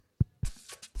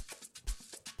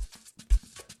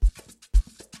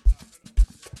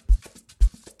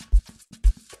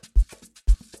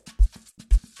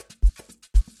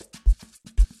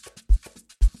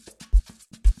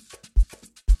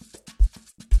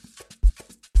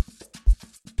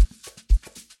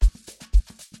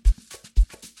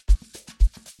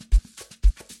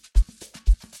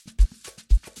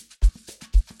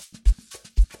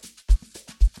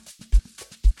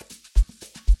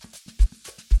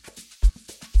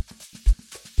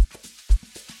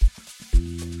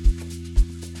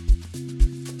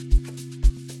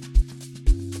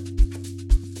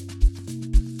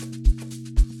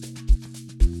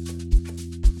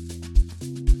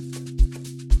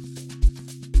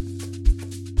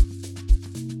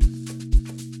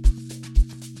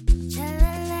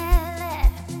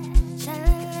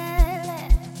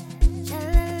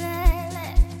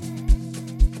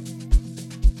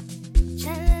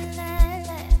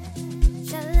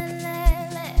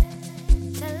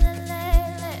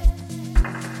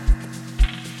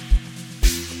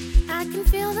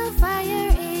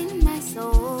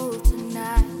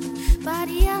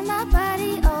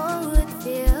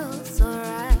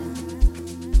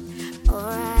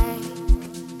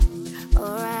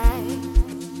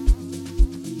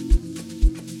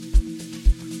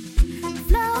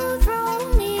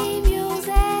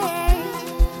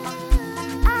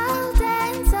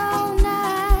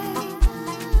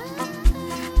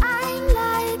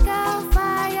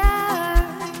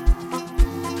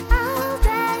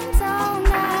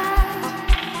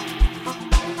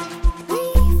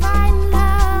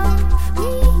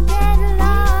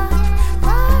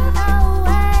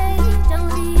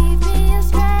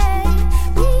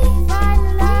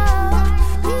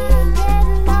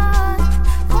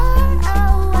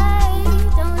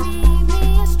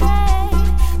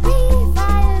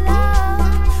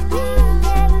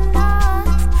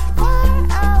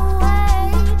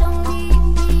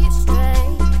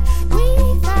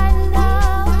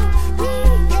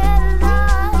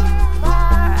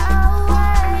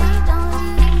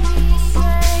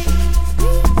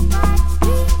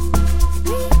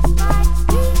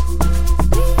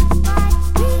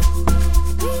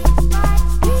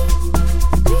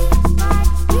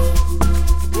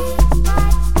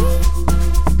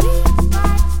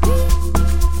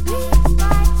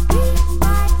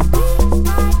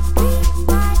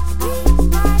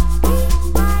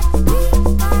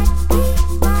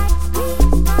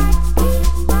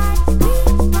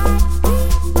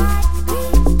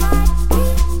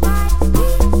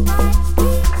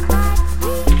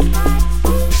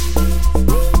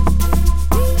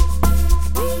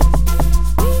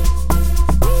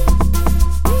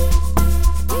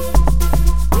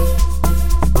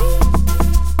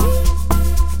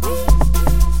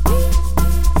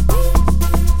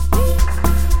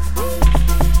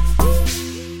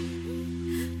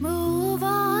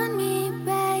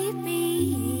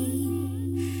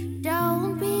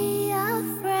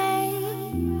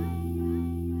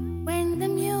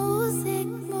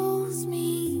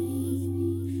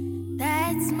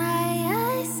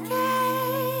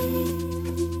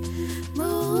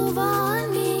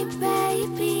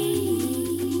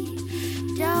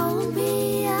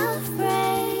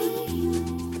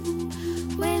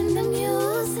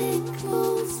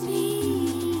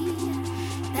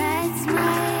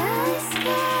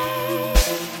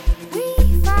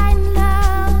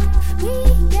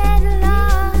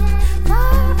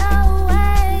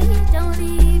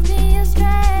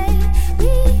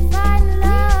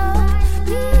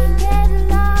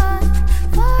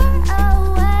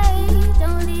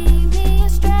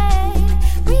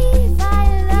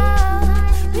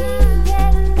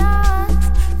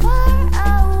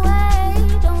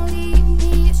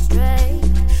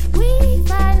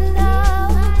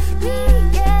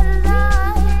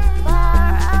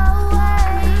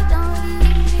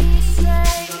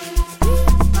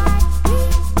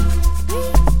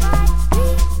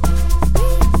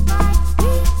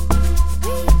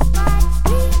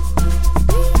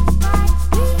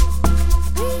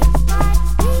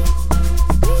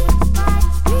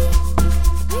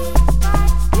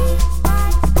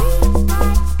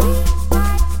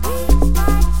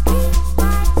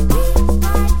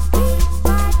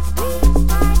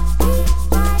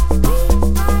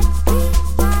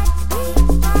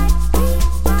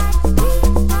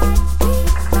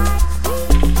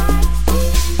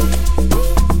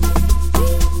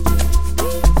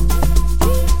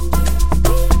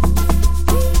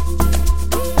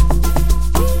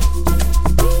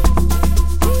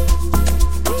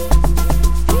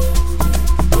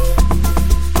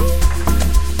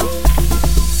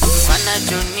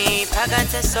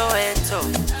Soweto.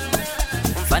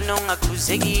 Umfana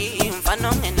ongakhuzeki, umfana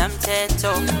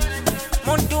ongenamthetho.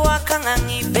 Muntu wakhanga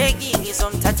ngibheki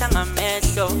ngizomthatha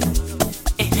ngamehlo.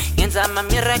 Ngenza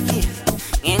ama-miracle,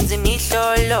 ngenza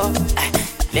imihlolo.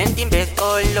 Lenti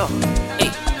imbeqolo.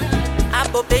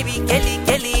 Abo baby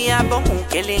kelly abo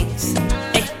ngukellings.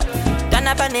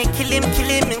 Dana bane kilim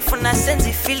ngifuna senze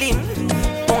ifilm.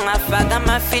 Ungafaka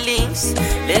ama-feelings.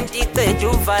 Lenti qeda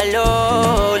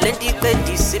uvalo, lenti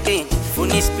qeda isibi.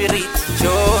 Funa spirit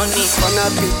Johnny. Mfana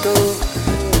pito,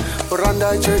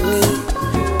 Oranda Johnny.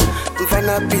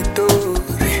 Mfana pito,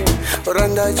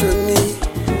 Oranda Johnny.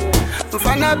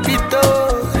 Mfana pito,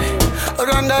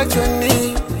 Oranda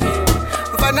Johnny.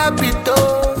 Mfana pito,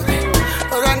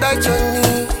 Oranda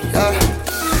Johnny.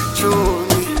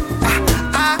 Johnny,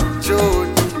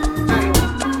 Johnny,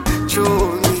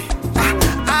 Johnny,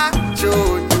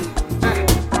 Johnny,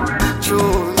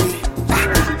 Johnny,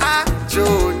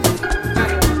 Johnny,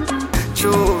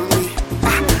 Johnny,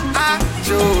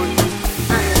 Johnny.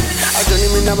 Johnny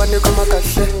mina bane koma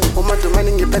kahle,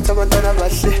 umadumani ngiphetha abantwana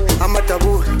bahle,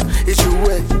 amadabula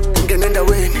ijuwe ngene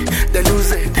endaweni the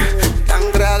losing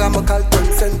tangraka ama-Carlton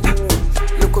Center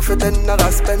look fete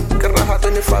nakaspend keraha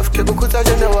 25 ke kukhutha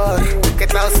January ke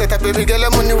tla useta baby ke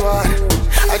lemoni wari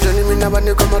Johnny mina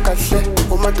bane koma kahle,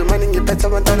 umadumani ngiphetha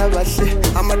abantwana bahle,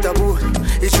 amadabula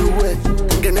ijuwe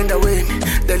ngene endaweni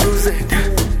the losing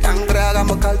tangraka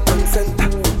ama-Carlton Center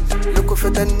look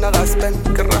fete nakaspend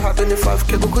keraha 25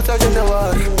 ke kukhutha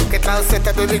January ke tla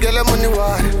useta baby ke lemoni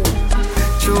wari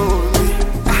Johnny,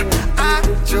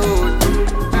 Johnny,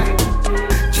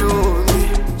 Johnny,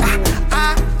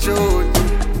 Johnny,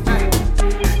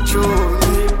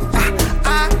 Johnny,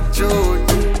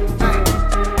 Johnny,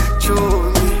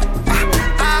 Johnny,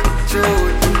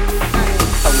 Johnny.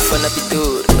 Amfana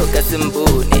pitur,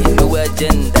 okasimbuni, nuwe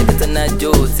agenda, katana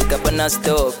jozi, kapana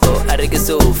stoko, arege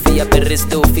sofi,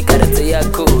 aperisto, fikarate ya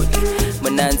kodi.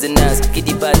 Mananza nas,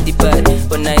 kidi party,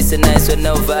 nice,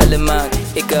 wana vale man.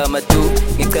 Ikama tu,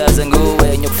 ngikaza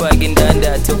nguwe, nyokufagi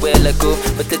ndanda, tewela ko.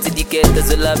 Batati diketa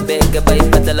zola beka, bai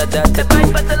patala data.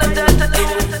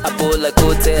 Apola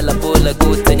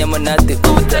kuta, nyamonate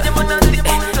kuta.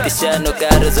 Kishano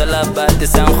karo zola bate,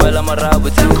 sankhwela marabu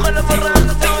tu.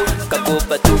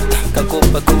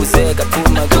 Kakupa kuze,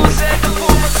 kapuma kuze.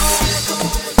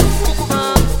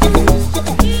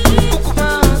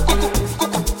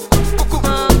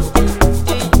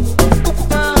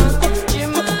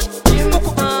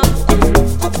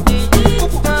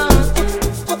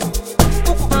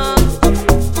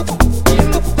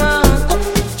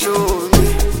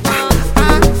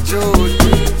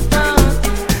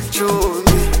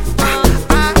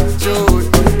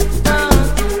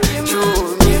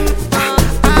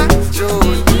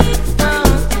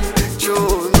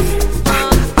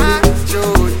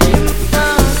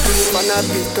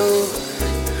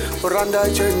 Oranda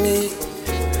Johnny,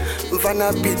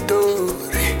 Mfana pito,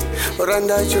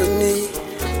 Oranda Johnny,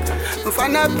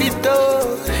 Mfana pito,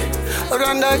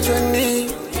 Oranda Johnny,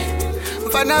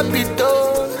 Mfana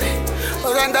pito,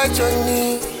 Oranda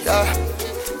Johnny,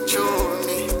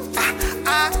 Johnny,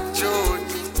 Johnny,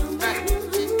 Johnny,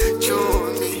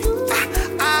 Johnny,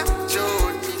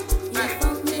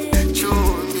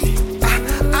 Johnny,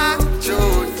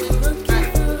 Johnny.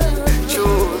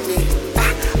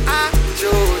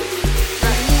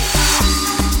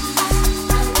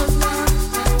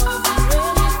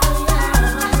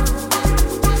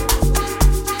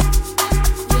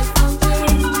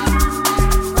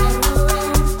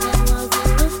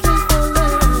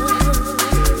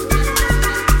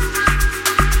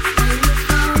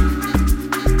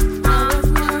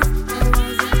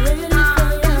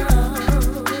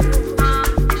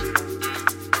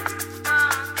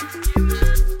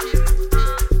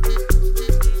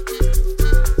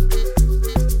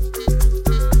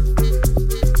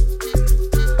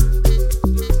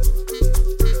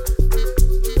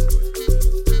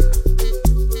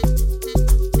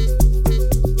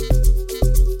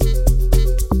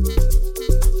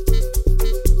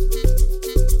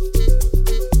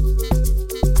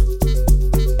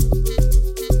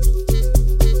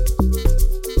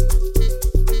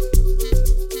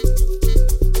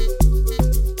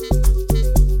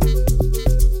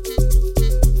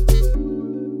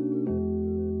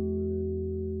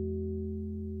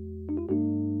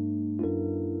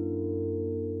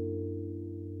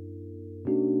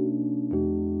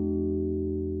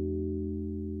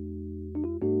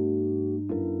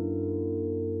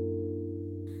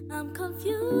 I'm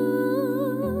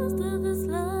confused with this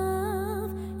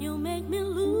love. You make me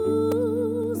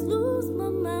lose my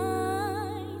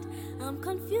mind. I'm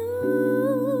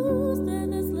confused with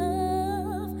this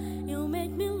love. You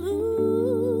make me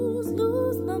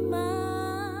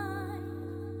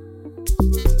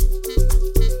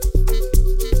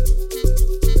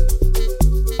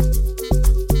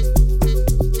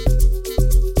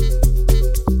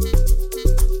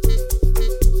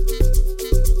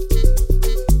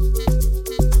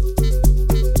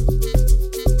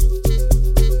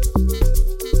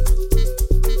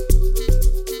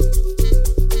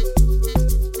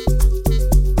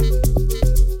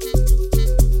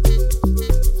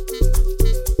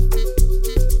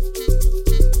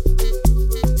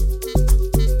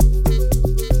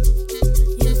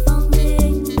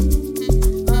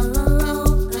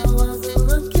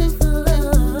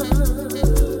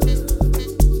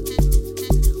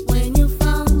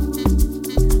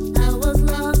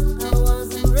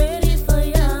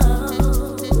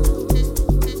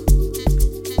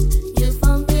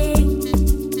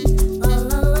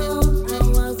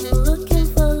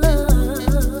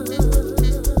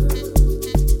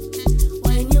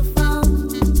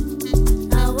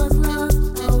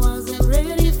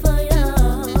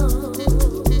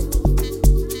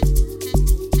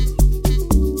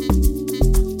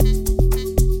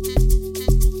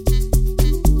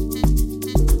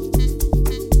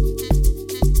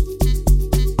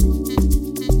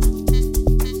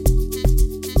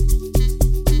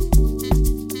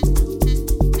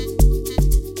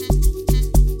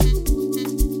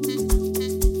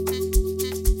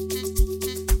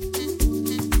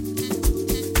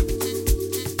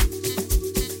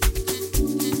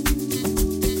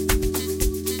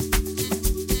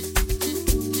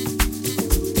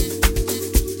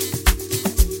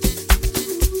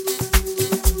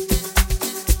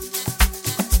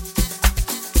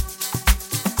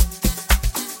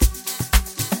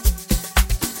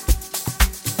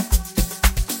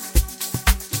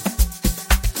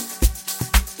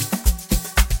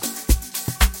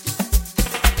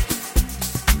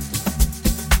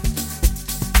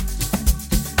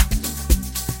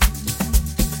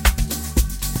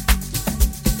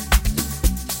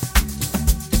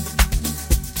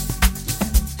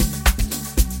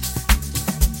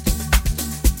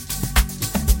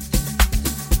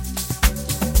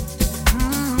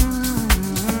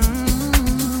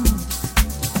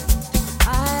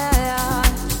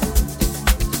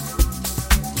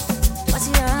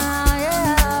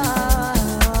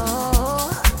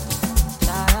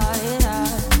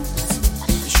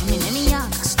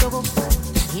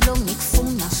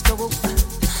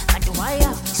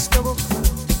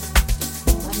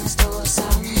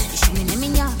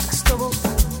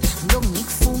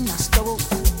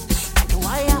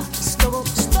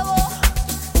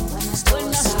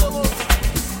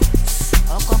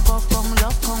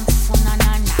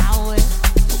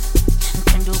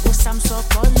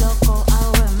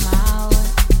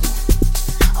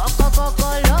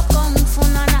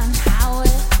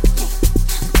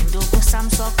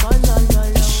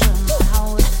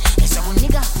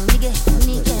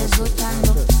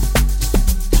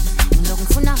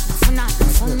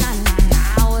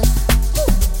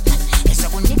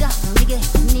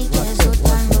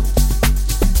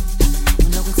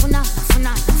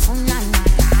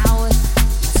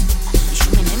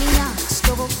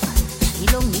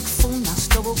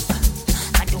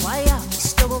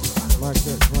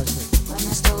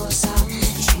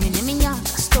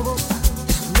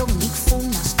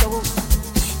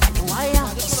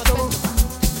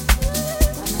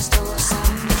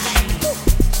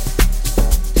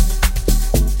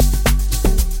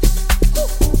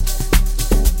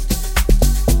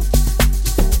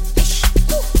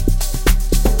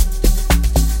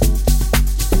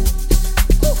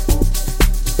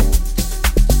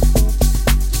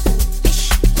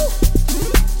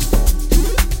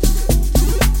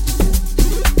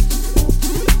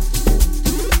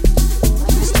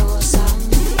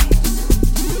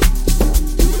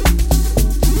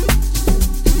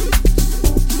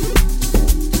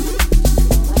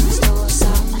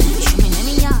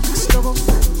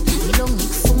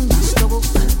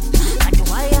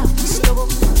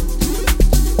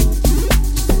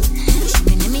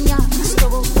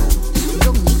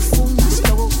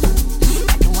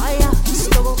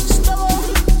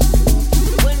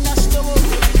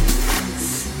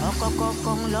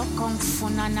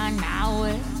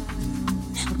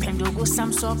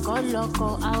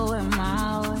Loko awe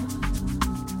mawe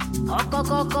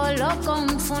okokoko loko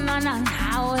mfunana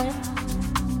nawe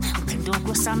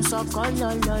ndugu samsoko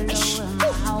lololo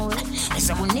mawe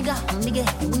esakunika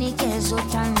unike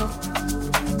zothando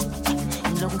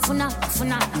lokufuna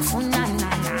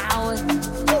nawe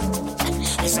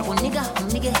esakunika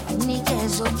unike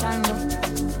zothando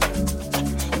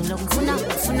lokufuna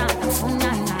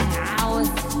nawe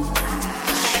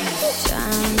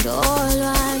Tando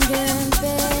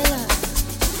lwangempela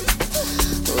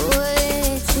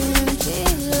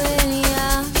uwethempilweni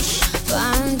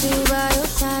bantu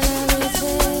bayohlala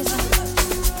betheza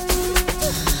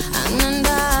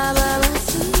anginandaba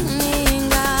bathini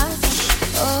ngathi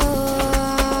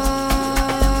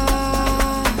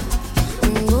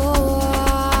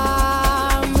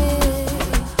ngowami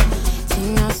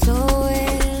thina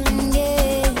sowelenge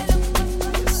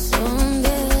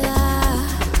sondela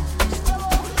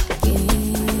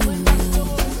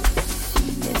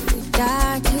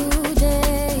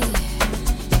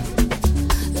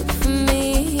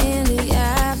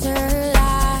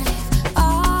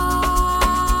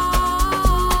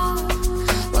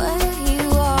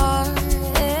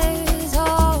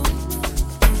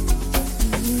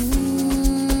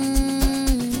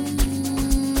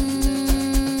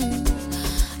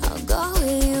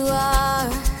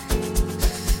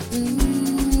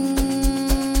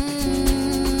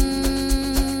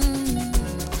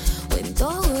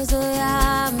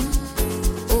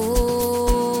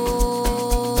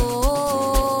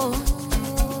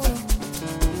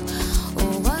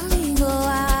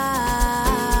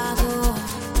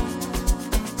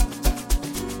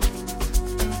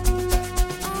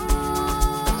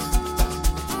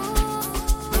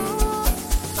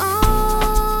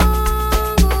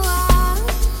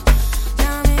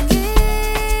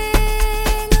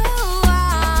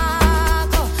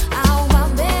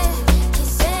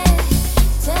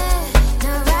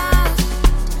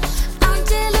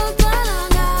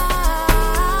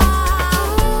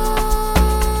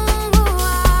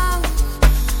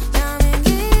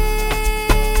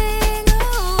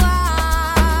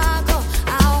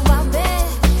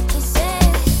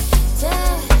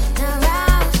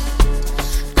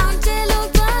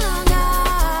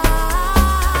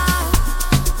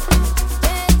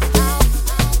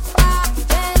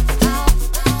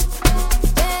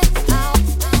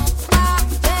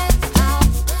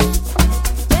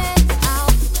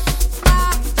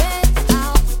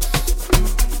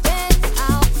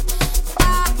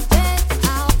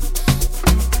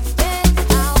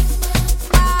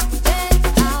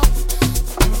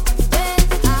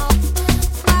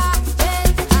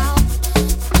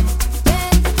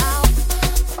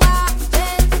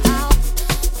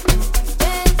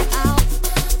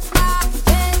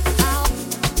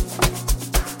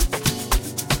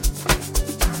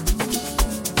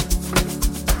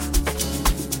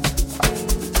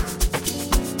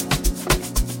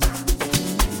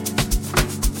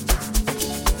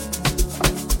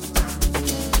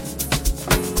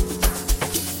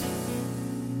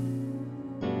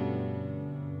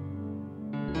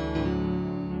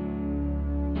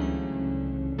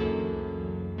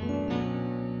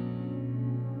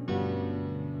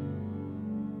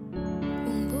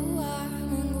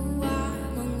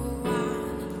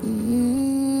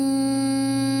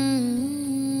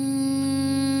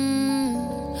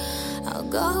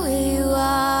Go where you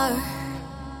are.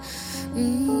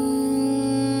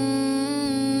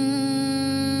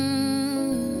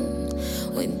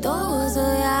 When those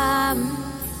are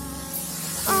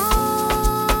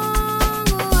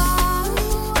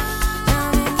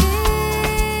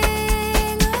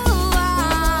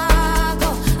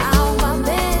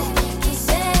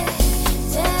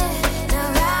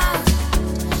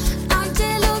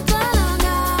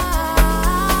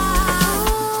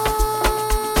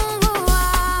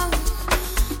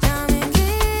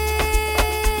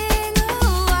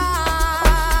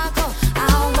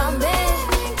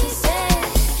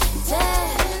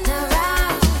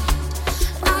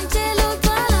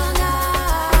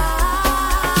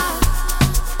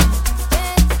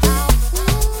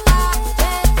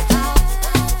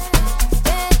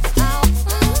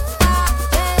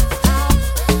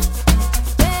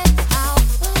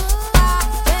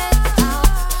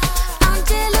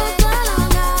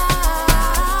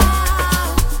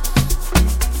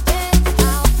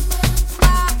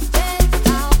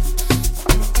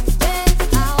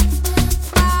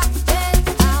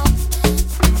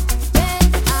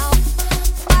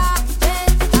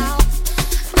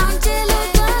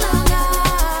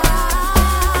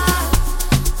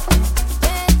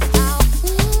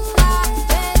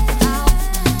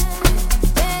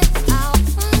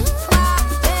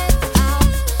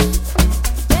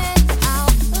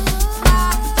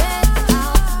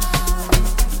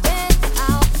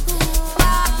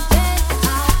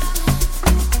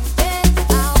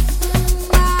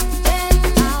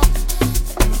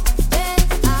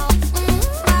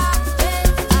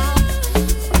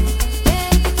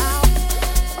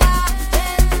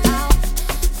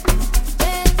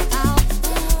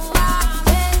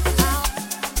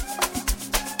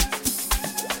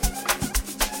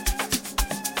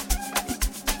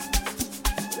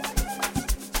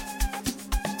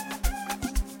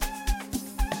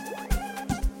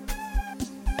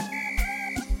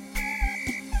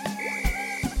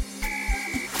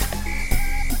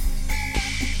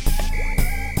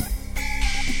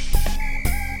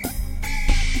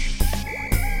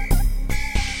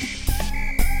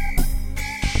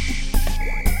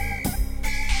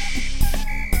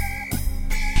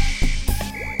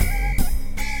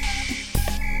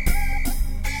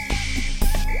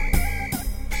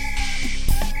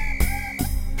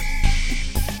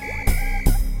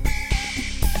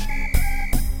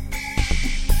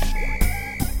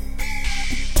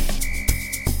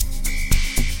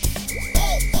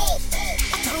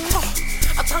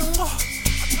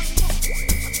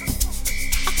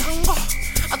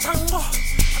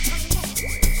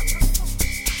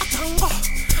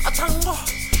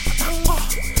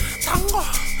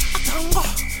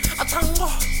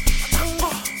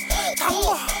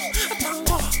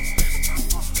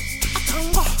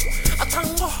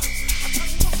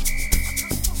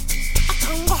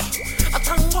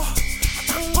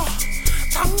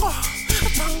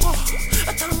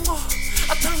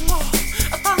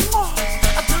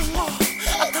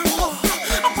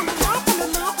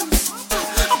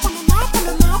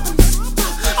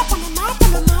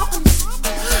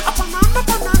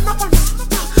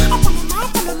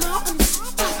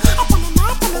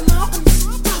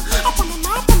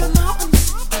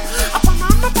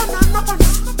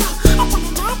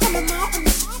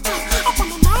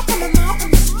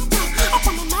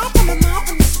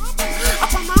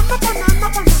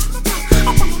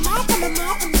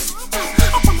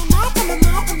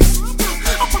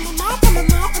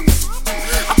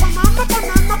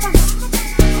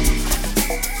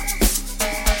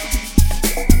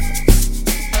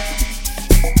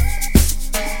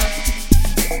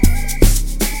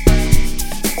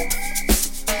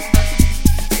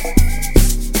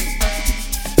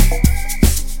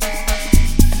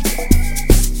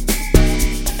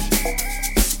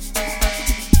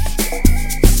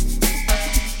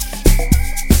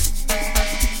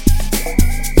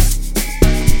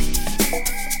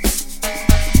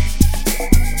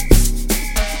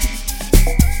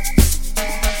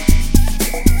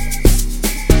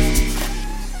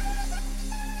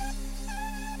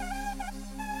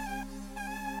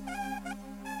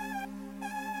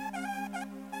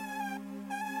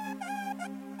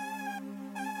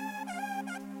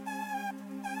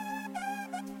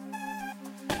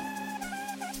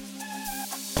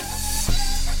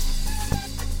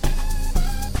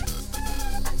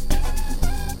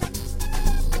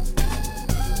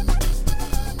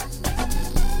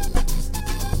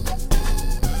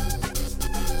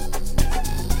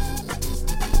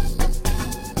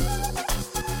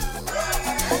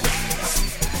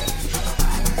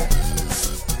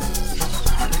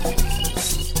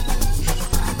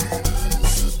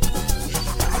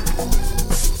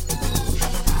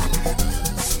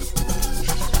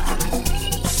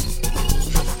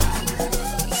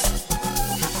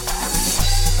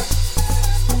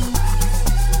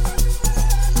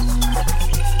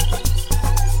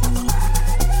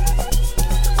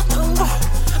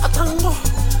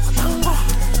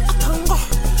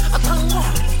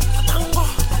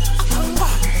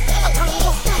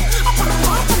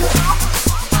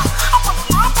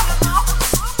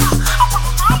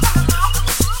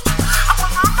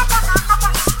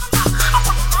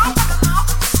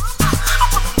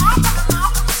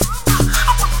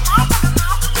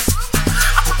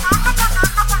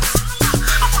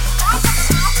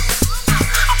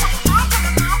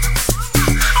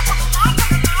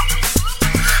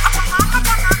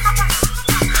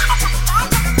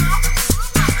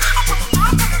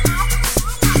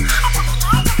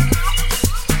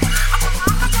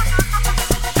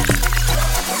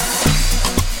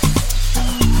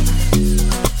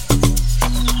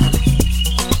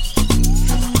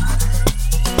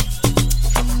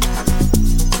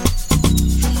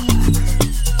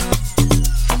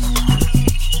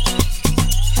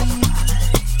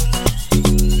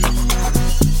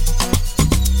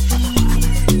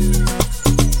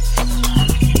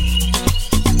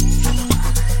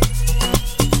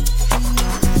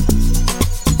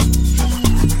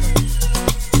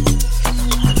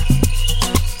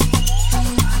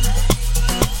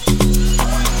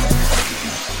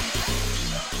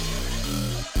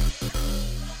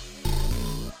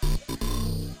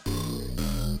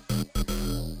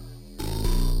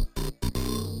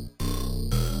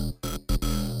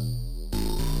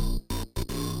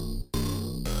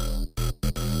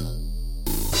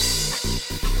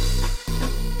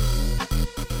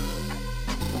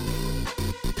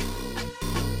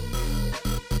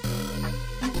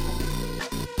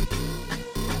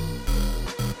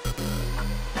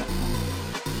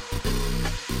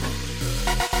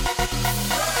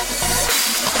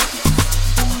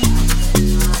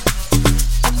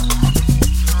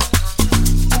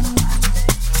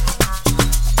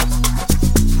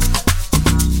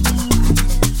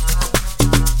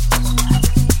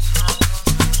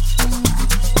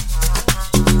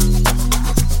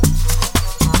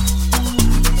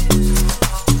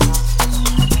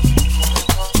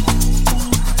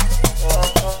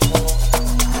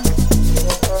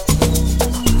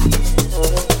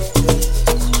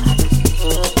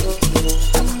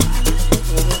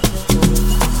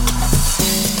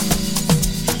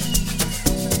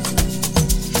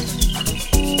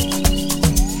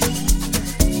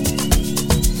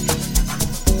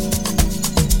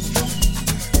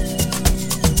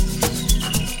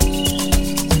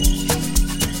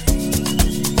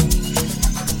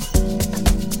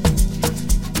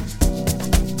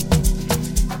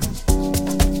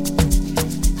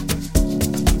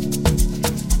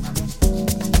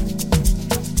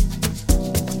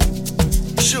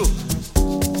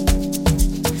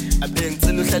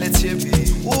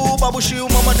Babushiya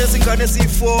umama nezingane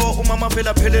ezifo umama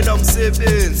phela phelela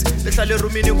umsebenzi ehlala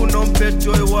erumini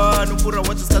kunomphetho oyi-1 upura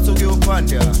wathi isikhathi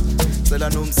sokuyophanda cela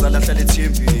nomzala ahlale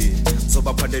ethembini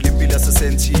zobaphandela impilo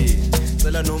yasesentini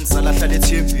cela nomzala ahlale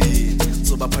ethembini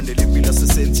zobaphandela impilo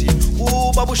yasesentini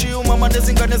Babushiya umama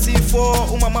nezingane ezifo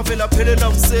umama phela phelela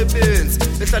umsebenzi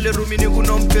ehlala erumini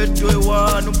kunomphetho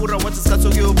oyi-1 upura wathi isikhathi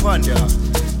sokuyophanda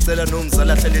cela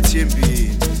nomzala ahlale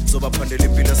ethembini zobaphandela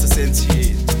impilo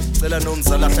yasesentini cela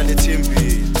nomzala ahlale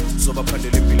ethembini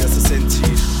zobaphandela impilo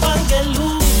yasesentini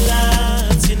Wangelula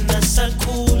thina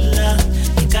sakhula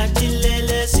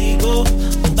ikadilele ziko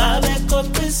babe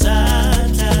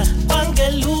koqizandla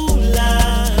Wangelula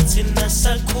thina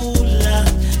sakhula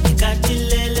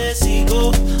ikadilele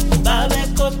ziko babe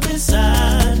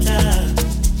koqizandla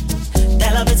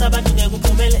Dala betha abantu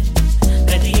ngekuphumele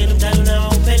kanti yena umdala nawe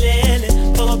uphelele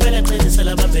phela qinisa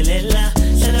labambelela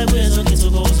hlala kuye zonke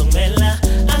insuku uzongimela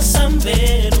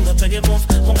asambele ungapheke emuva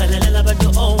ungalalela abantu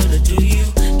wanna do you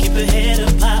keep your head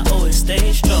up high always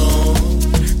stay strong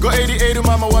Go 88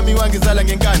 umama wami wangizala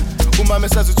ngenkani umama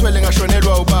esazithwele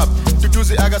ngashonelwa ubaba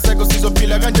Duduzi akasekho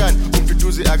sizophila kanjani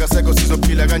umduduzi akasekho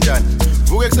sizophila kanjani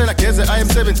Vuke kusena geze I am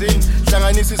 17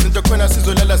 hlanganisa izinto khona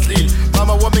sizolala silile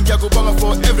mama wami ngiyakubonga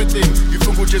for everything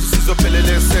ngifunga uJesu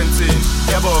sizophelele esensini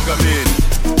yabonga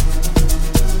mina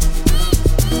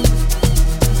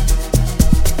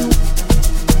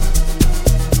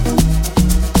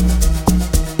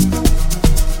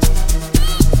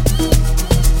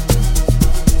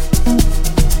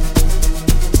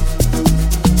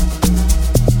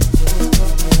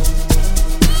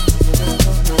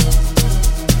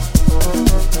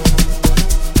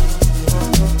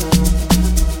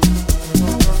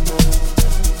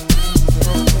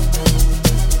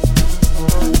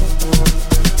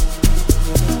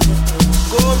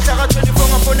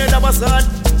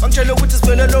Angitshela ukuthi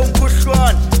sivelele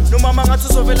umkhuhlwane nomama ngathi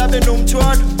uzovela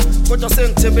benomthwalo kodwa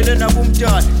sengithembele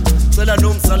nakumntana cela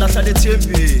nomzala ahlale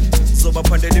ethembini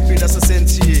zobaphandela impilo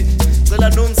yasesentini cela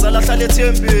nomzala ahlale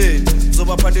ethembini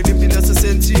zobaphandela impilo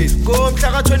yasesentini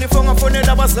ngomhla ka-24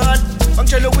 ngafonela abazali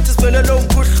angitshela ukuthi sivelele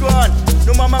umkhuhlwane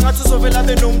nomama ngathi uzovela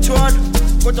benomthwalo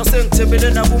kodwa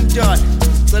sengithembele nakumntana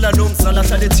cela nomzala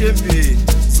ahlale ethembini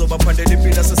zobaphandela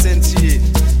impilo yasesentini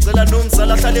cela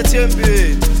nomzala ahlale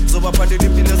ethembini zobaphandela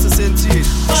impilo yasesentini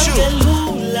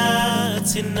Wangelula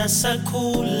thina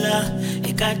sakhula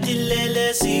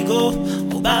ikadilele ziko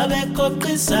ubabe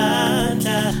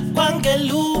koqizandla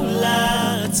Wangelula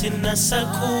thina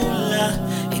sakhula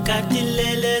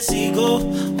ikadilele ziko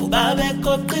ubabe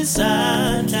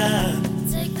koqizandla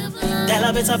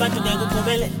Dala betha abantu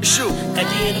ngekuphumele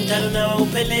kanti yena umdala nawe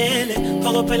uphelele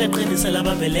phela qinisa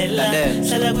labambelela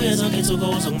hlala kuye zonke insuku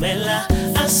uzongimela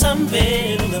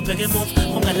asambele ungapheke emuva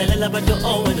ungalalela abantu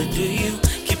wanna do you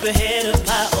keep your head up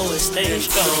high always stay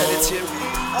strong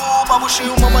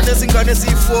Babushiya umama nezingane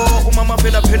ezifo umama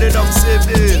phela phelela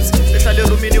umsebenzi ehlala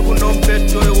erumini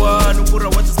kunomphetho oyi-1 upura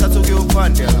wathi isikhathi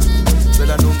sokuyophanda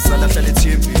cela nomzala ahlale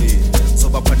ethembini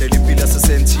zobaphandela impilo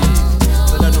yasesentini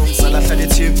cela nomzala ahlale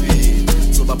ethembini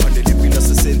zobaphandela impilo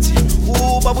yasesentini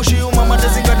Babushiya umama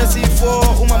nezingane ezifo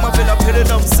umama phela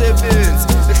phelela umsebenzi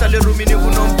ehlala erumini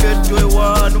kunomphetho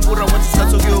oyi-1 upura wathi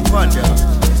isikhathi sokuyophanda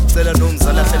cela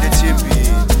nomzala ahlale ethembini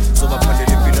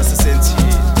zobaphandela impilo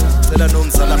yasesentini cela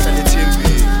nomzala ahlale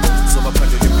ethembini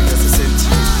zobaphandela impilo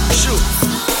yasesentini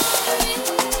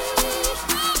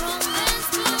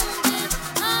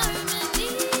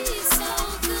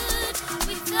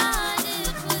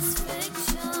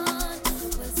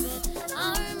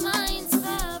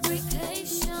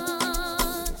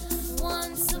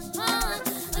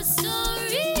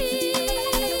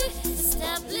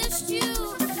Established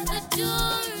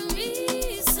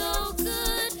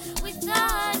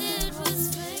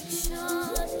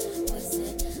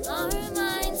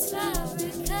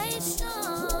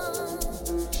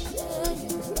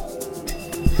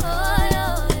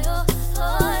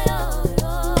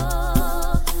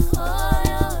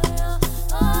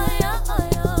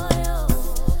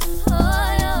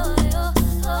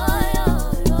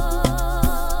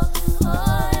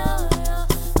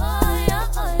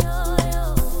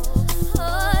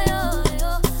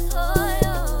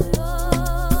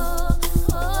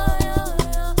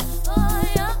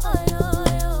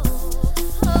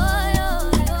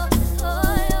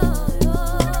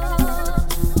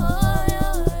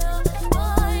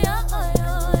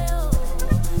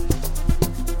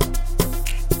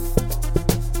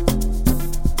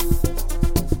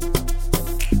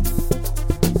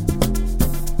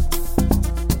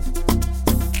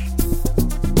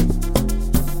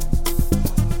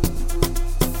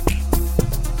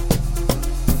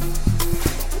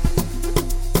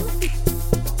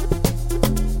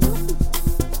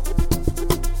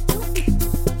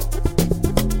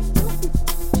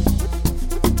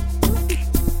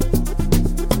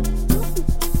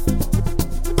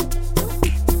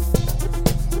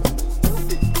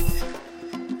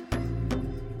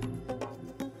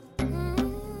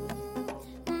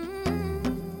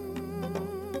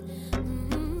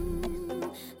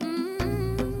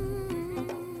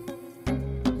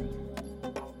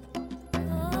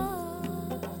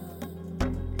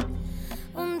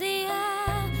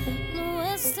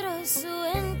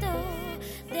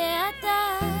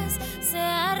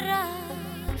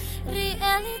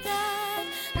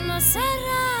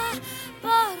será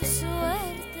por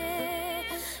suerte.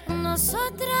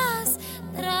 Nosotras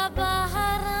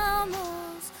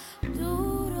trabajaremos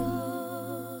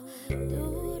duro,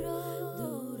 duro,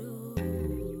 duro.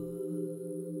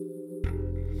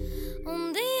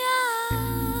 Un día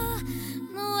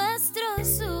nuestro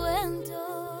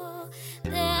sueño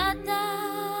de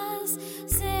hadas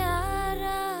se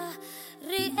hará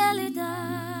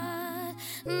realidad.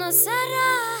 No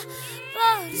será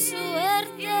por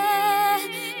suerte,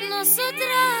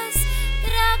 nosotras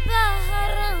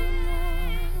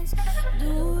trabajaremos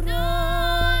duro.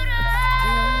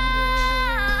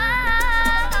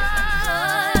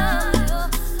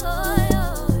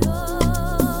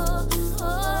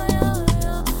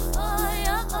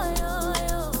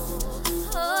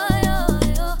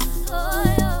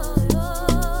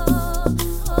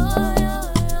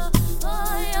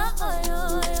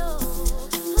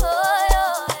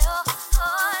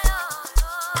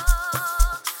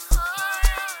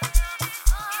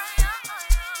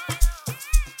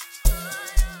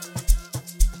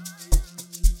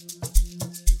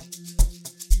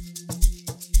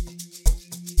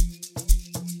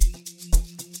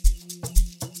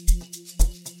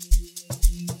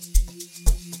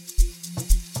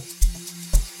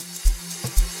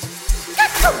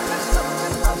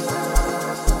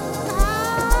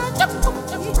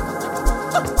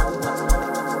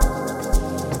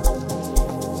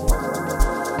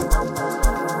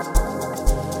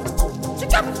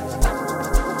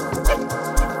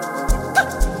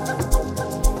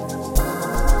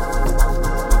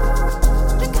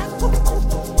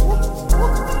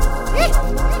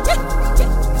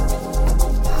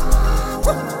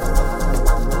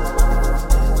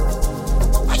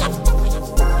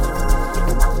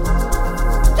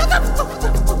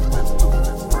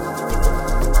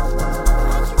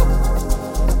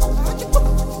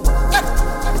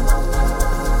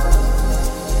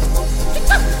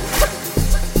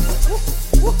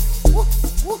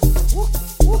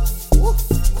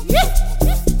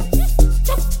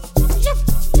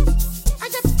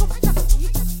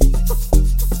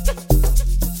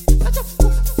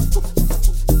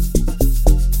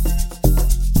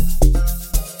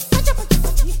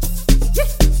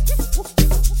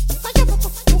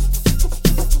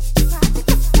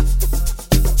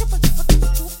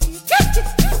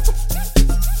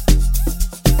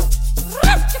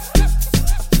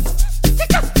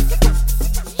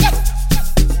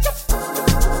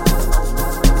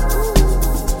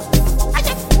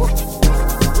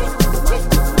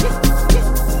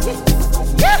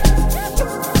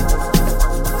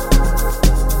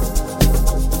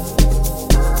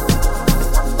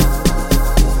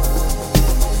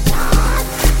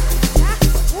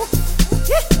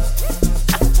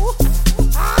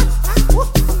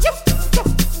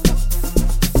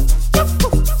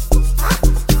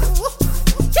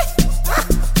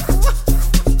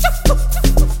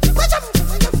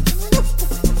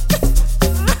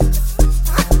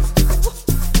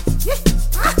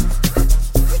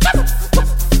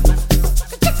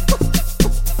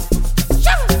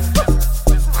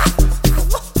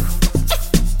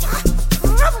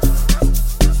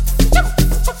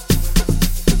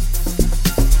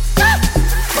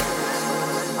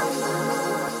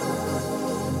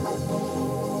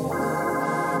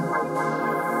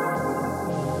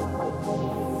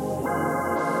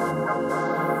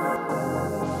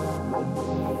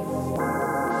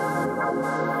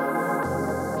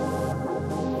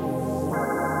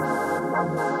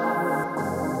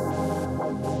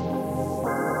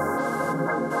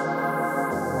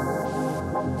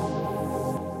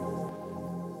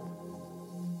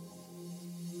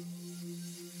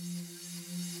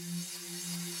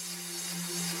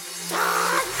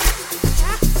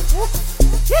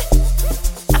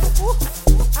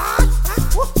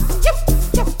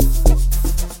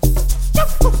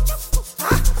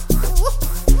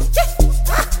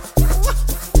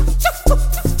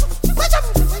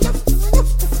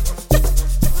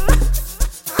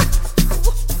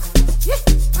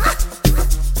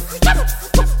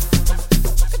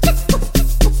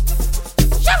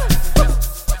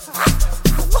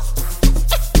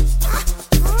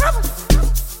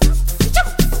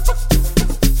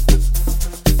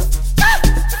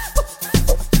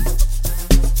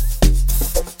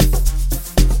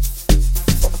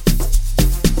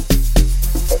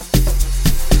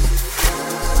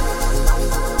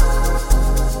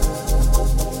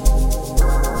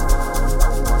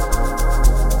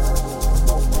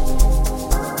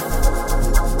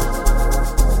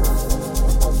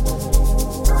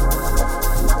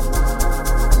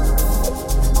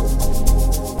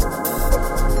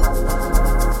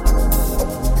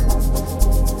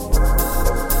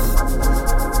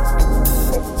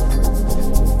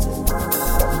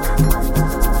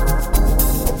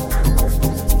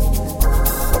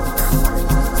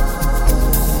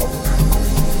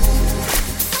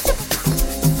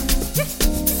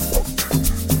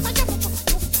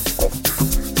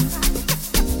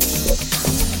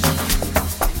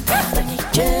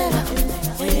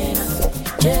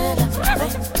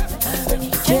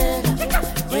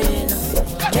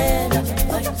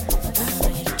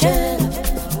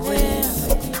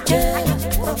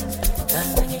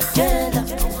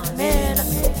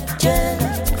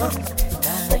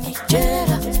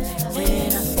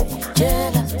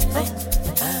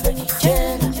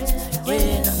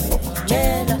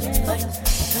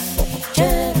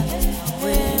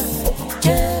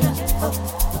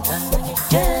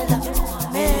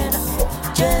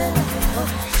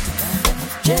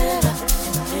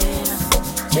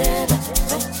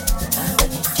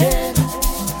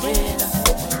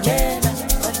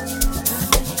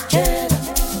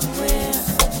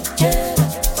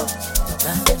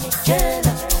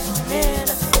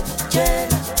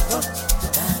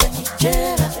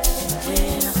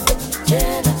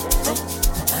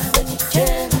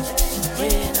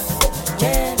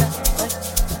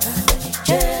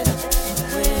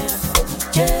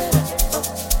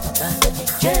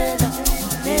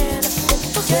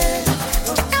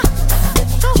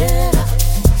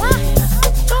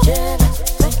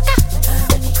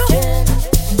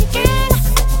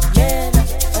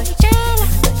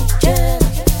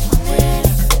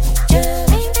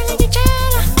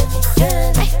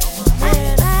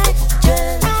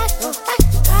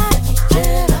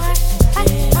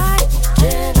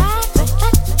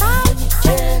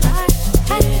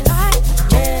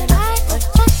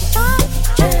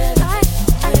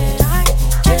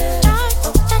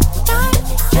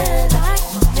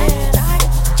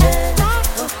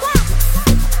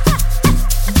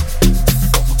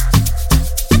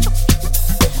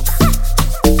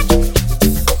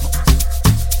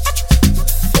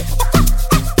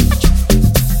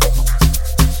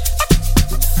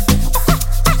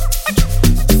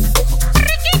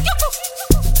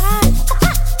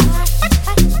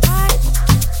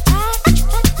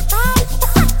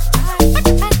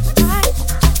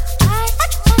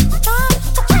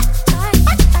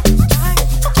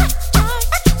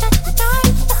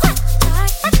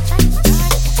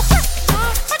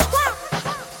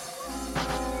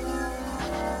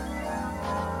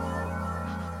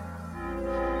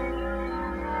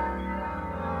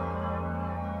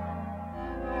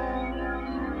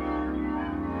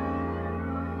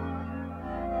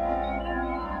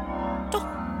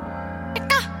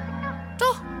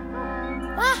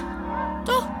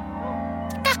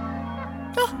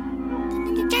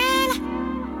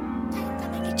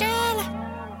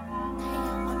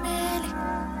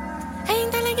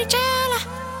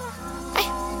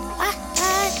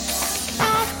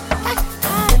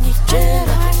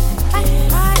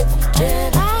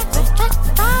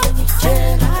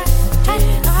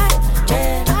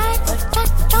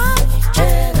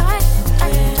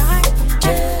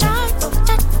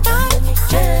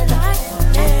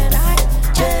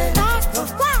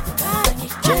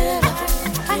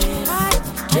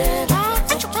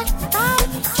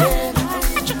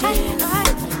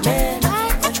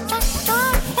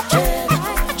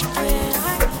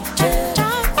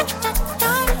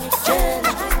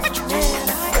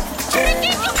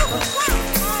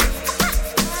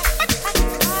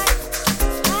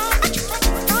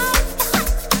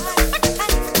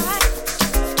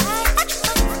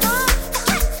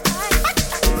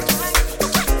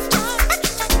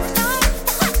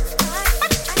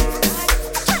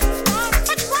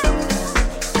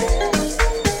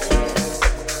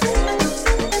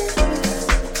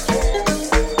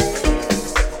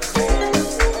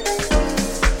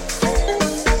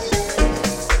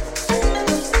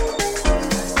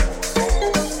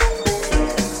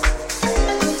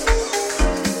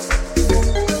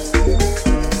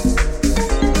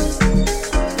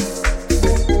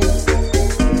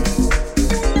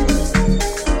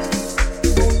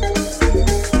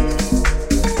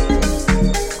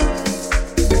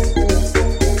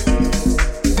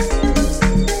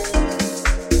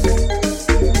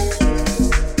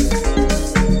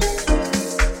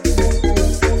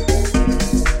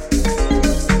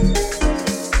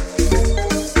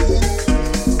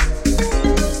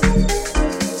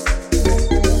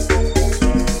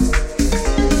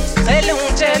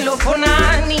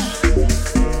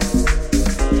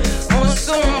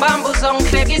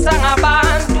 uzongihlekisa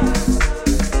ngabantu.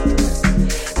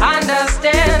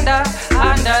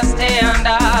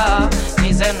 Understanda,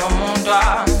 ngize nomuntu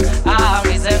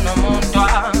ngize nomuntu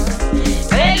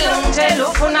ngitshela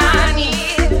ufunani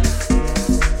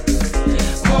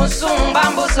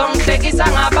musungibamba uzongihlekisa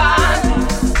ngabantu.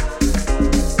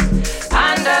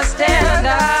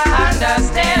 Understanda,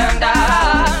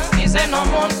 ngize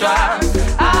nomuntu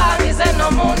ngize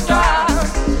nomuntu.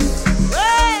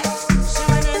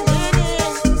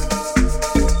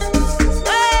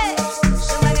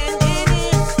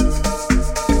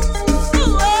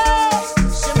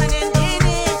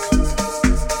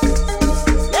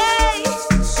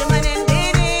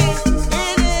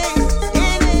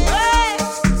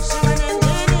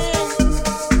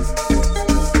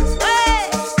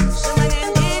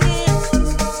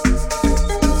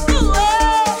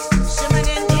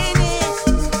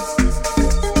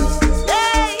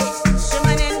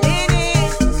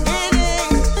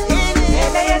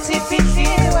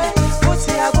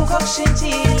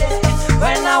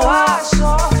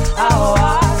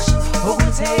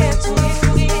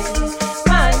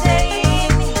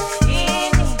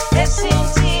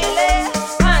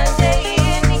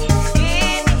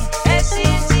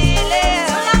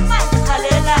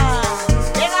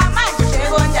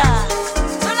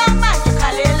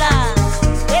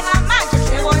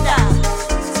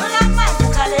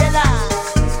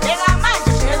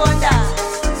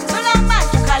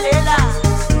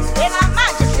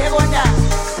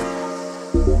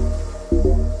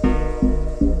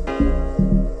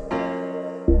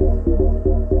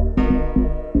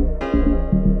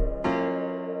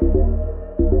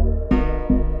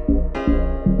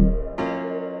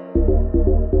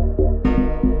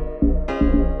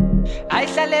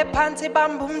 bahlale phansi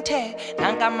bambumthe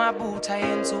nangamabutha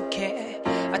yenzuke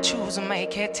achoose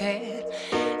mayikhethe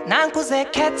nanku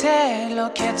zekhethelo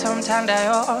khetho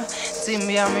mthandayo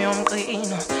simbi yami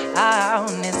yomqino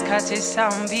unesikhathi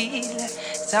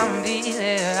sambile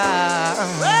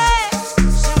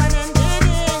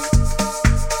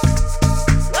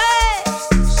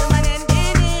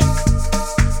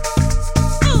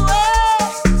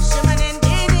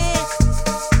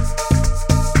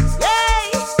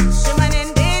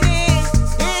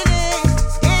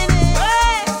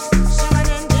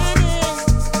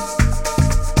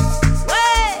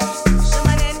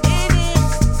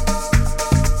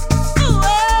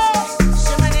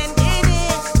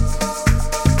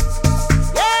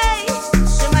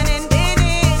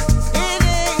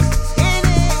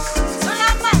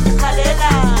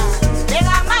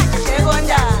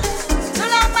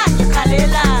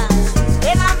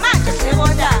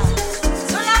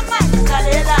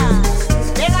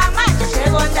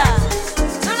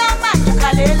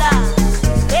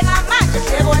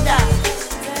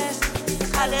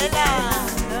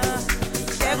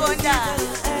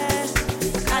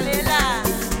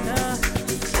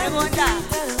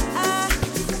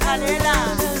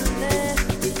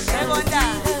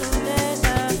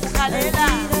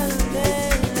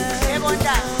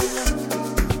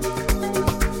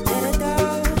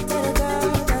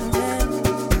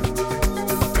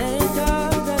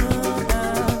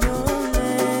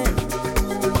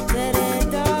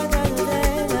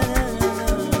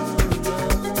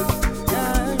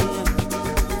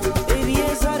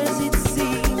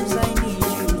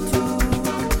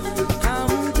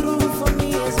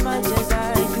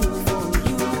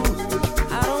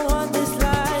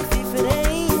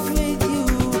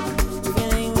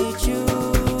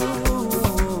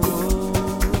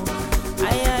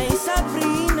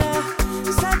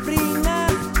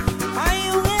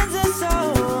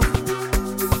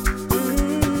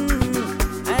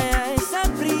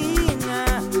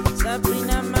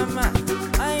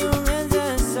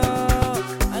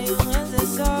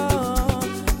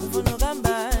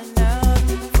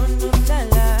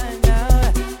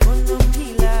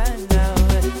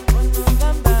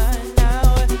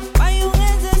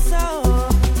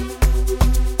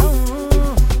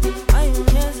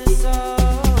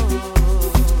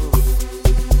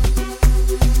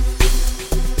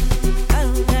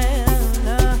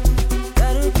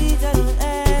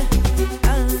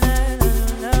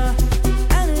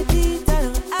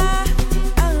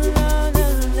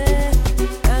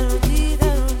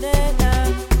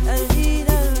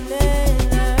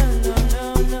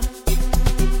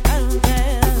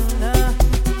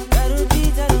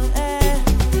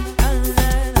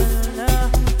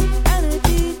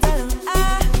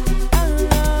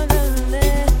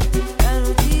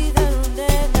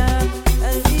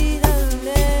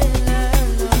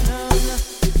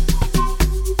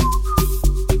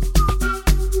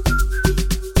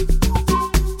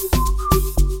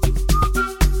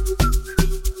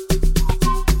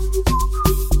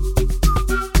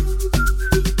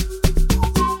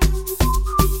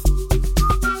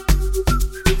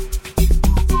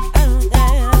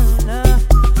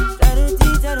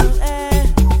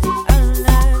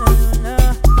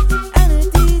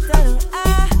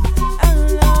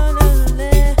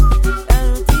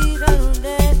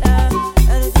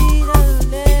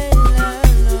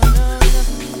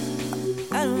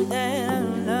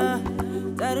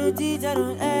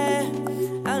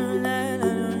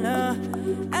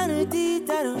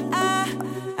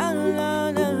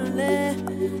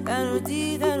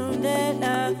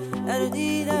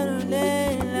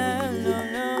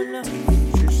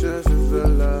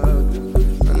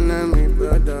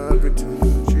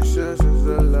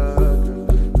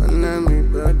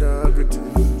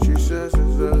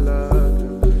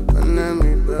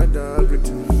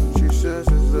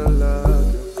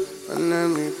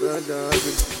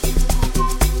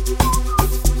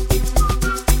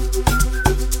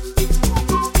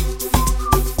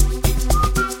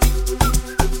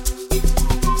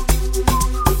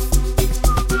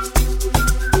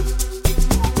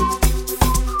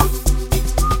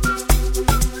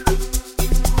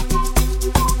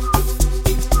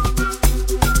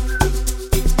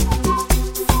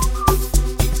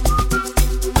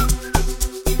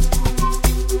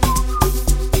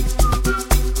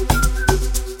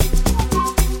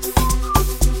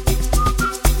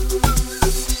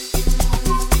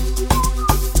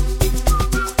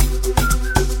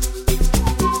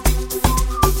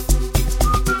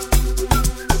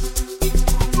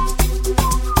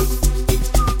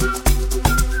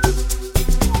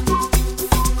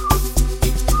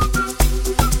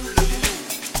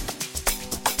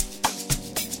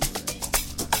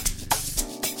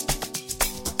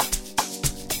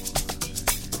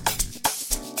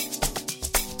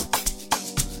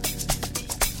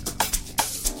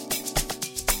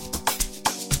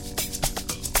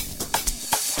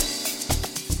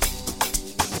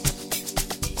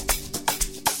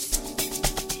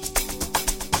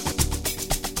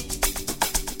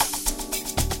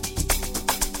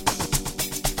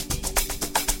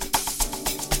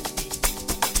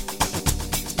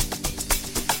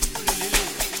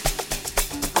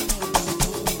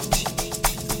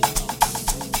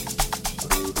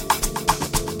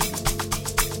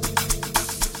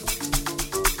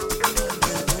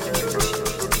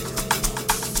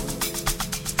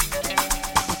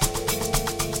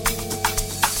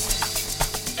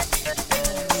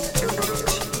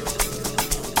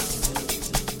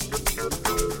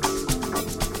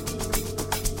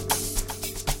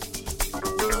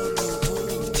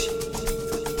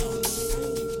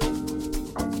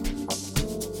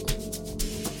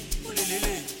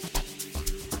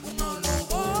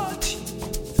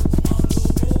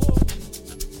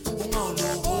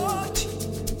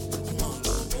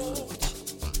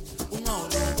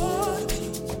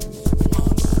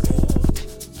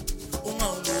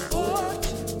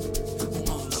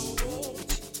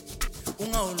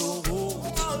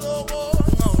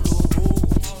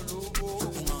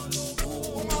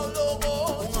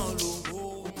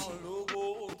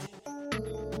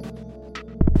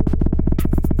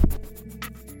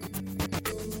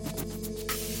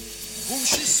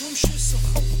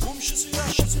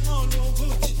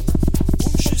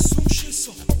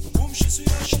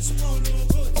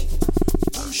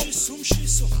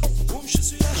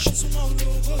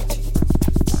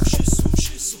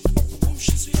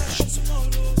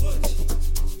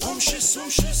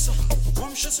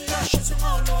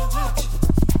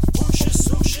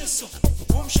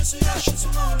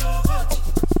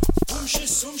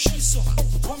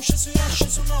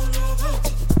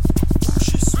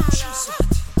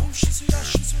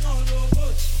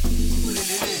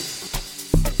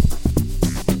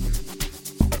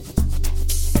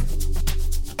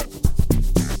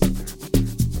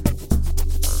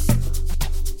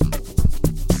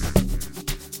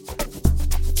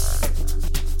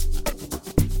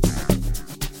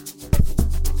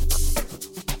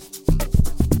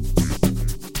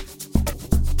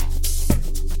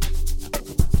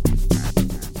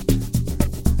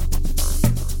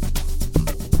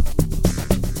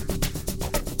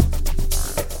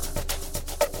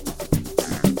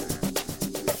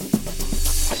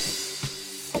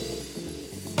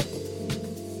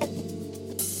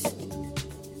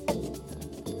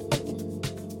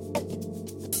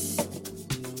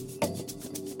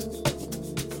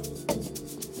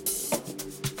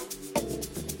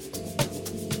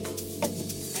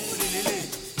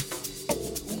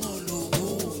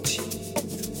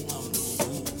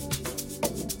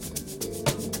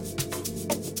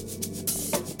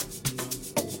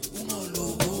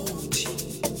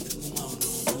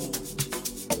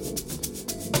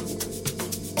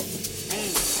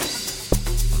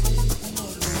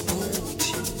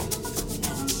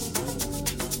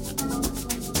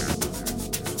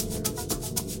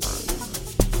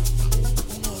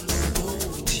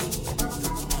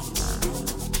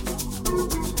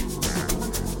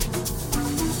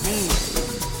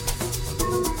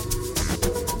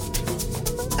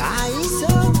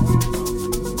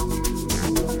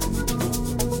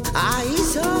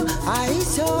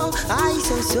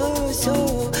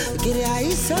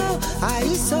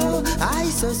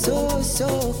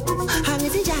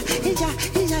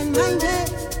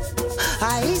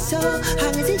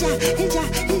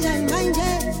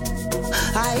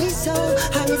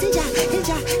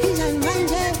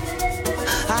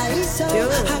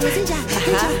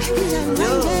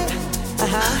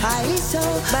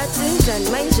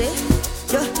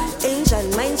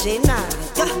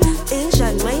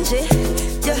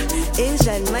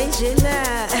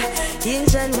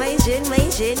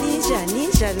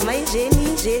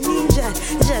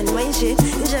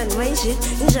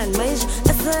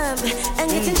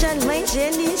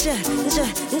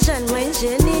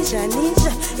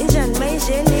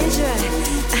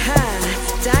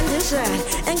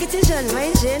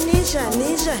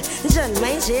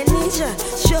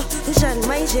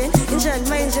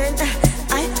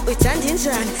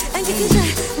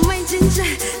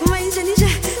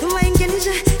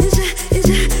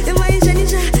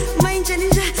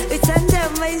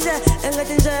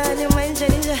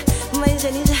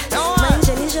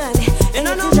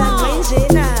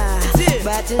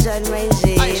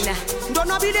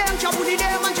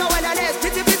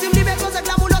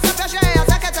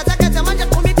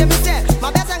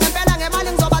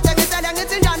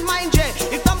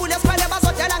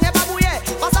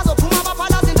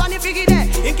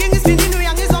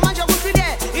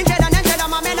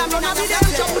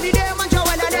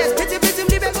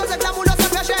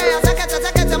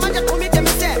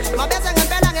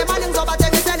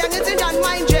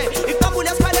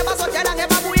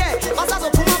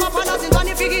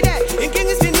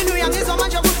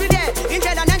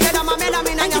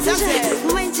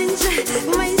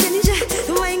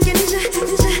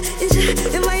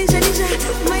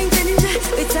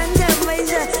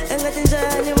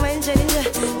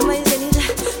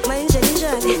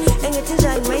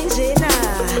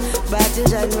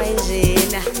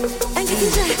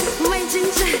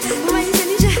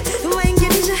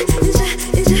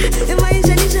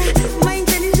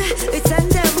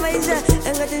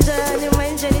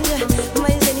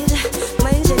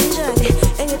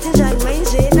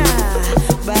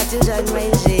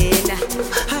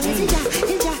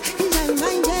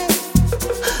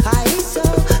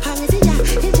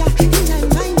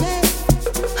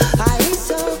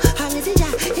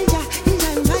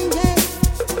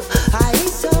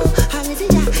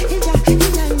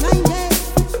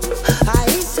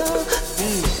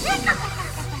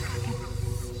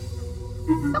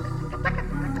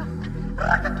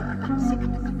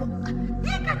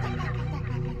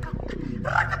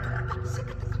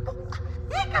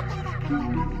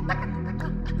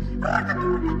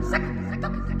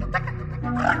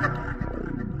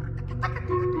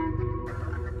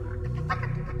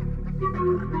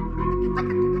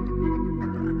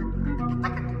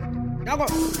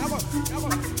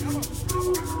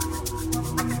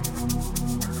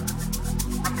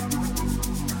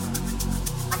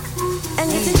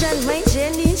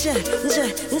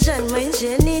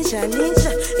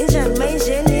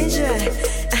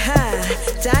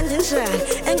Dandensan,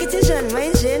 Engetinsan,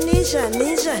 Mainzen, Ninsan,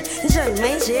 Ninsan, Ninsan,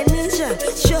 Mainzen, Ninsan,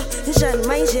 Sure, Ninsan,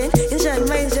 Mainzen, Ninsan,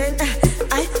 Mainzen,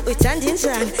 I, with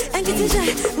Dandensan, Engetinsan,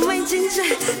 Mainzen,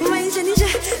 Mainzen,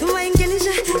 Mainzen,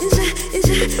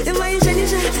 Mainzen,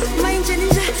 Mainzen,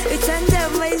 with Tanda,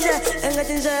 Mainzen,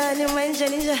 Engetinsan,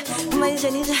 Mainzen,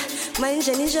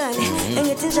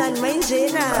 Engetinsan,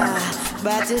 Mainzen,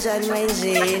 Batinsan,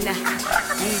 Mainzen.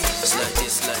 It's like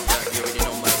this, like that, you already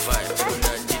know my vibe. When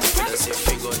I did it, that's if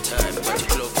you got time. But the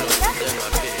club, then I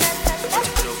pay. But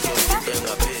the club, then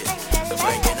I pay.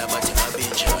 My get about it, my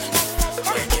bitch.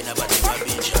 My get about it, my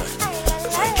bitch.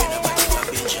 My get about it, my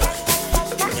bitch.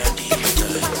 In your deep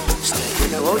time, stay.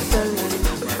 When I walk the line,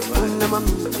 una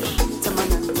mami,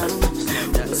 tamana,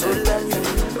 sola,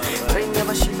 reina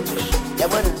bashi, ya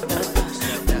buena,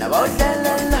 when I walk the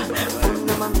line,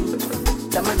 una mami,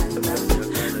 tamana,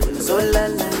 sola,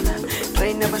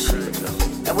 reina bashi,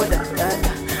 ya buena,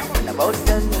 when I walk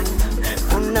the line,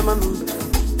 una mami,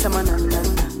 tamana,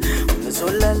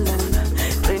 sola,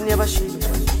 reina bashi,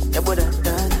 ya buena,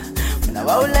 when I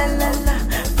walk the line,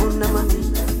 una mami,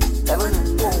 tamana,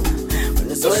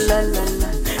 sola,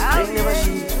 reina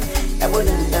bashi, ya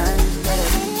buena,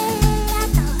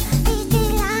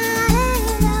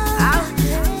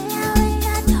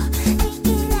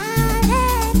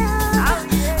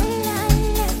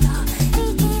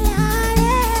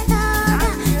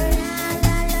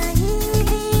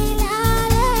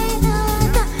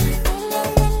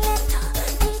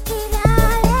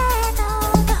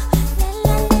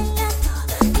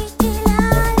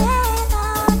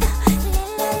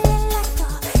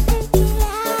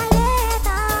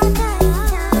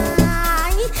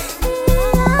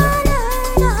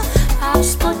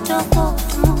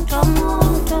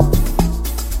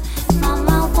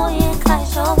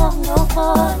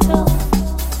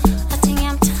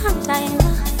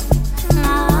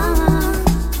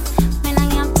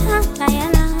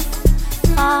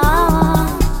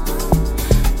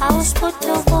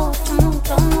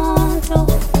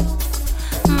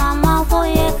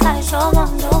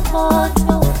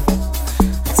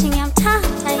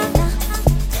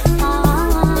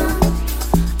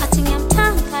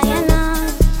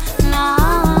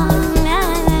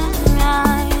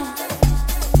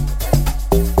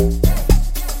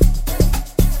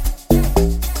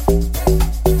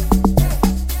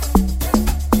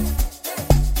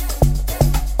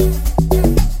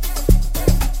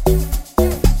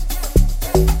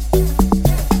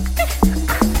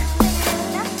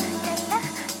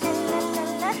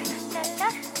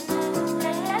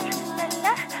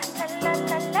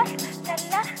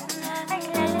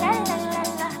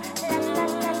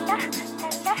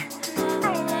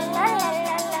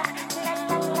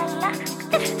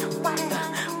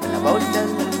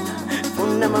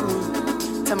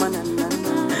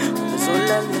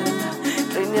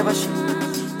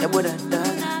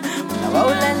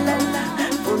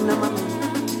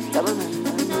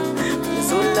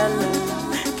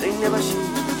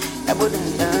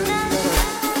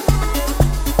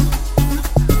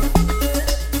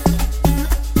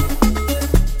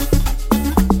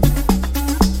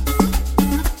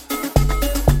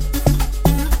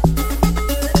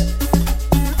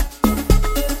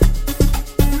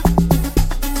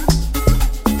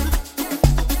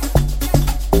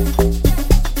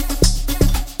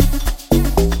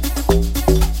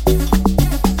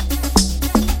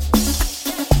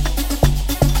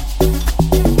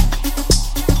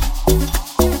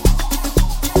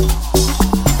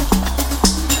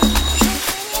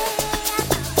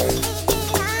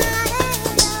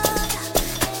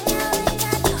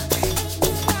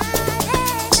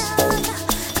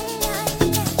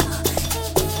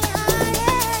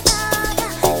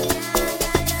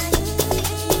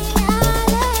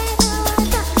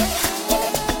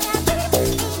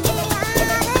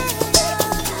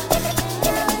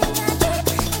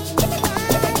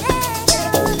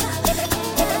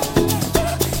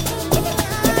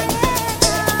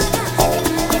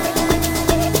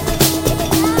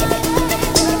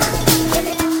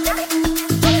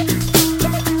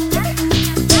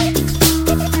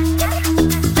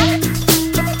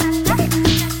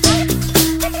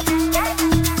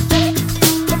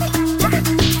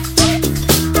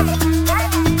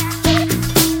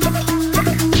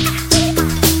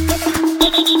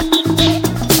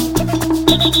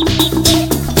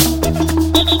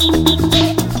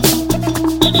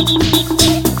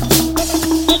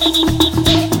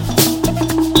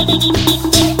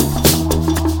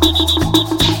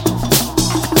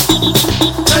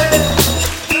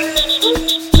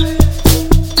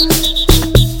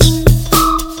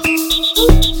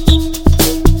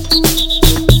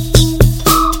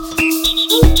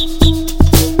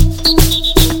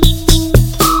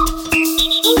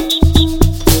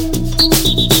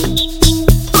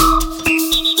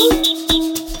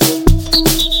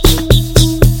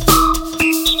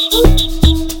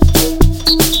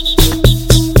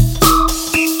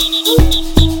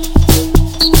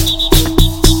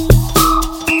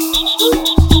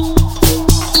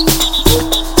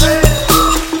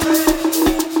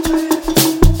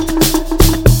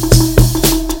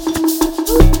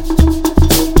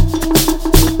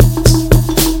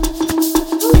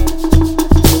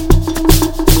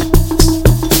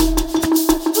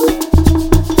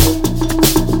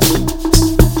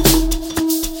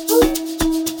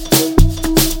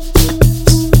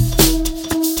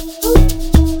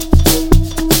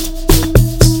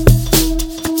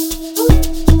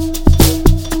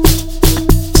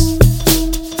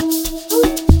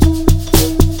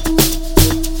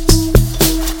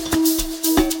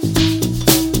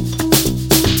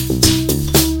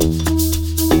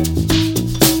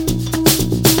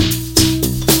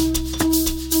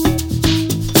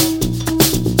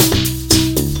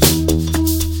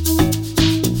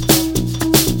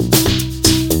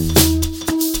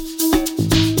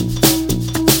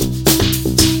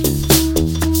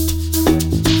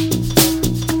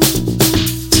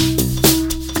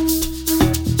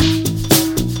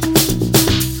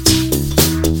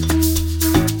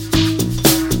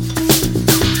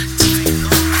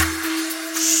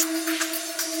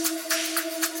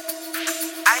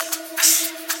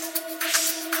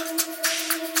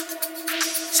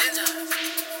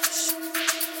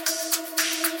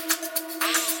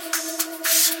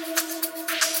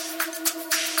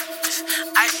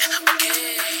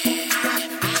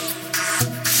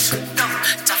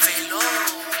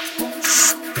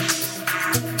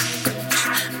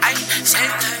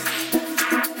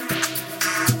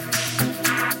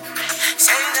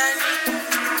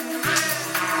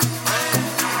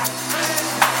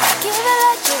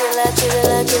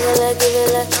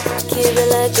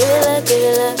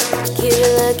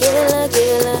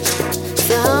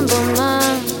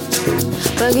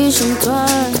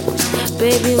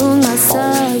 Baby,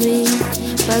 ungasabi,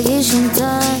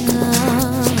 pakishintana.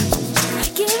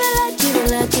 Give it like, give it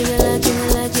like, give it like,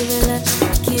 give it like,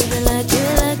 give it like, give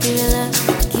it like, give it like, give it like,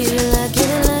 give it like,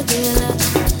 give it like, give it like.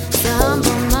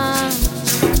 Samba man,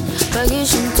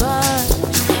 pakishintana.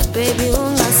 Baby,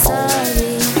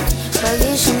 ungasabi,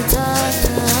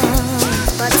 pakishintana.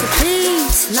 But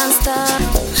please, non-stop.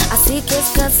 Asike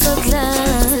skatsa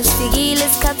glass, figile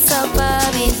skatsa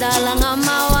babi, dala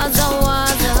ngamawaza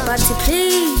waza. But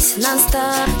please,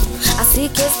 non-stop.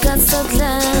 Asike skatsa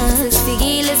glass,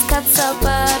 figile skatsa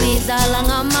babi, dala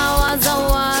ngamawaza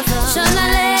waza.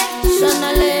 Shonale,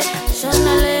 shonale,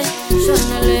 shonale,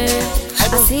 shonale.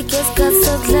 Asike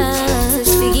skatsa glass,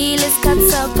 figile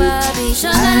skatsa babi,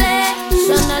 shonale,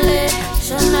 shonale,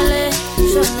 shonale,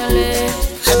 shonale.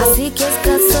 Asike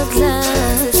skatsa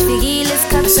glass, figile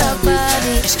skatsa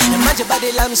babi. Manje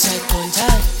body lami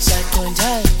siyakonjai,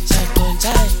 siyakonjai,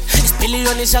 siyakonjai.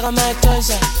 Isipiliyoni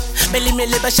shakamatoza,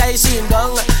 belimele bashayisa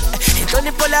indonga.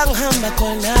 Inhlonipho la ngihamba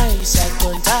khona,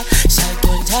 siyakonjai,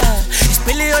 siyakonjai.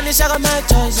 Isipiliyoni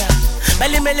shakamatoza,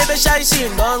 belimele bashayisa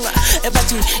indonga.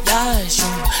 Ebathi yasho,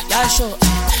 yasho,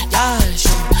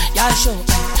 yasho, yasho,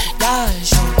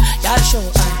 yasho, yasho,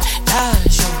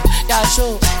 yasho, yasho,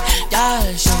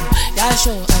 yasho,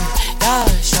 yasho,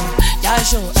 yasho,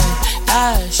 yasho,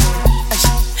 yasho.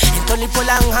 Inhlonipho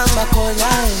la ngihamba khona,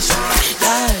 yasho,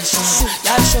 yasho,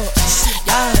 yasho,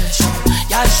 yasho,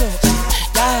 yasho,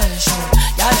 yasho,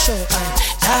 yasho,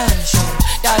 yasho,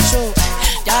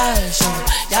 yasho,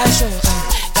 yasho,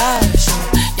 yasho,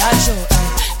 yasho,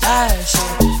 yasho.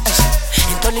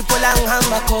 Inhlonipho la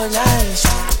ngihamba khona,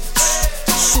 yasho.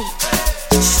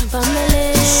 Pamele,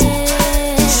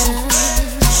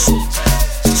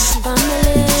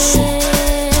 Pamele,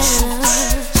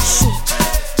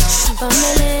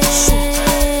 Pamele.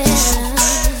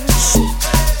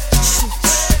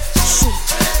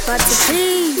 But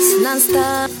please,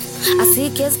 non-stop.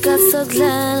 Asike skatsa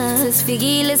glass,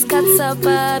 figile skatsa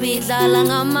babi, dala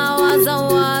ngamawaza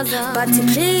waza. But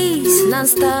please,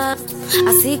 non-stop.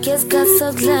 Asike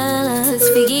skatsa glass,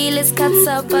 figile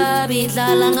skatsa babi,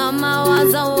 dala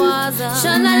ngamawaza waza.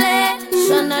 Shonale,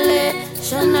 shonale,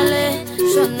 shonale,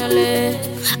 shonale.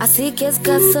 Asike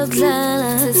skatsa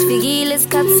glass, figile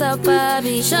skatsa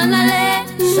babi, shonale,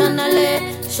 shonale,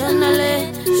 shonale,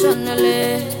 shonale.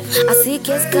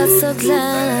 Asike skatsa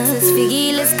glass,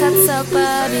 figile skatsa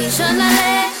babi,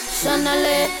 shonale,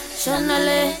 shonale,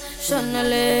 shonale,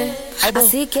 shonale.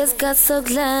 Asike skatsa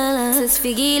glass,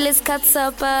 figile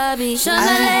skatsa babi,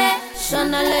 shonale,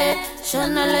 shonale,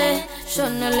 shonale,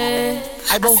 shonale.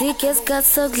 Asike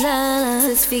skatsa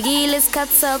glass, figile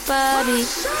skatsa babi.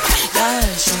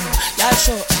 Yasho,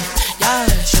 yasho,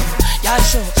 yasho,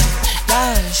 yasho,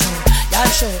 yasho,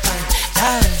 yasho,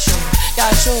 yasho,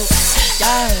 yasho,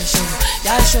 yasho,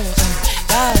 yasho,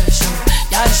 yasho,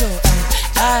 yasho,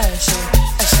 yasho.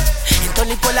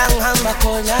 Inhlonipho la ngihamba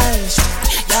khona, yasho,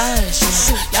 yasho,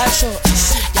 yasho,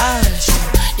 yasho,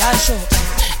 yasho,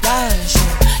 yasho,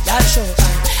 yasho,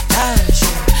 yasho,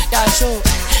 yasho,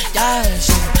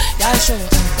 yasho, yasho,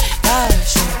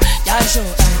 yasho, yasho,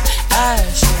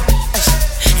 yasho.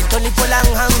 Inhlonipho la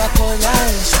ngihamba khona,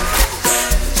 yasho.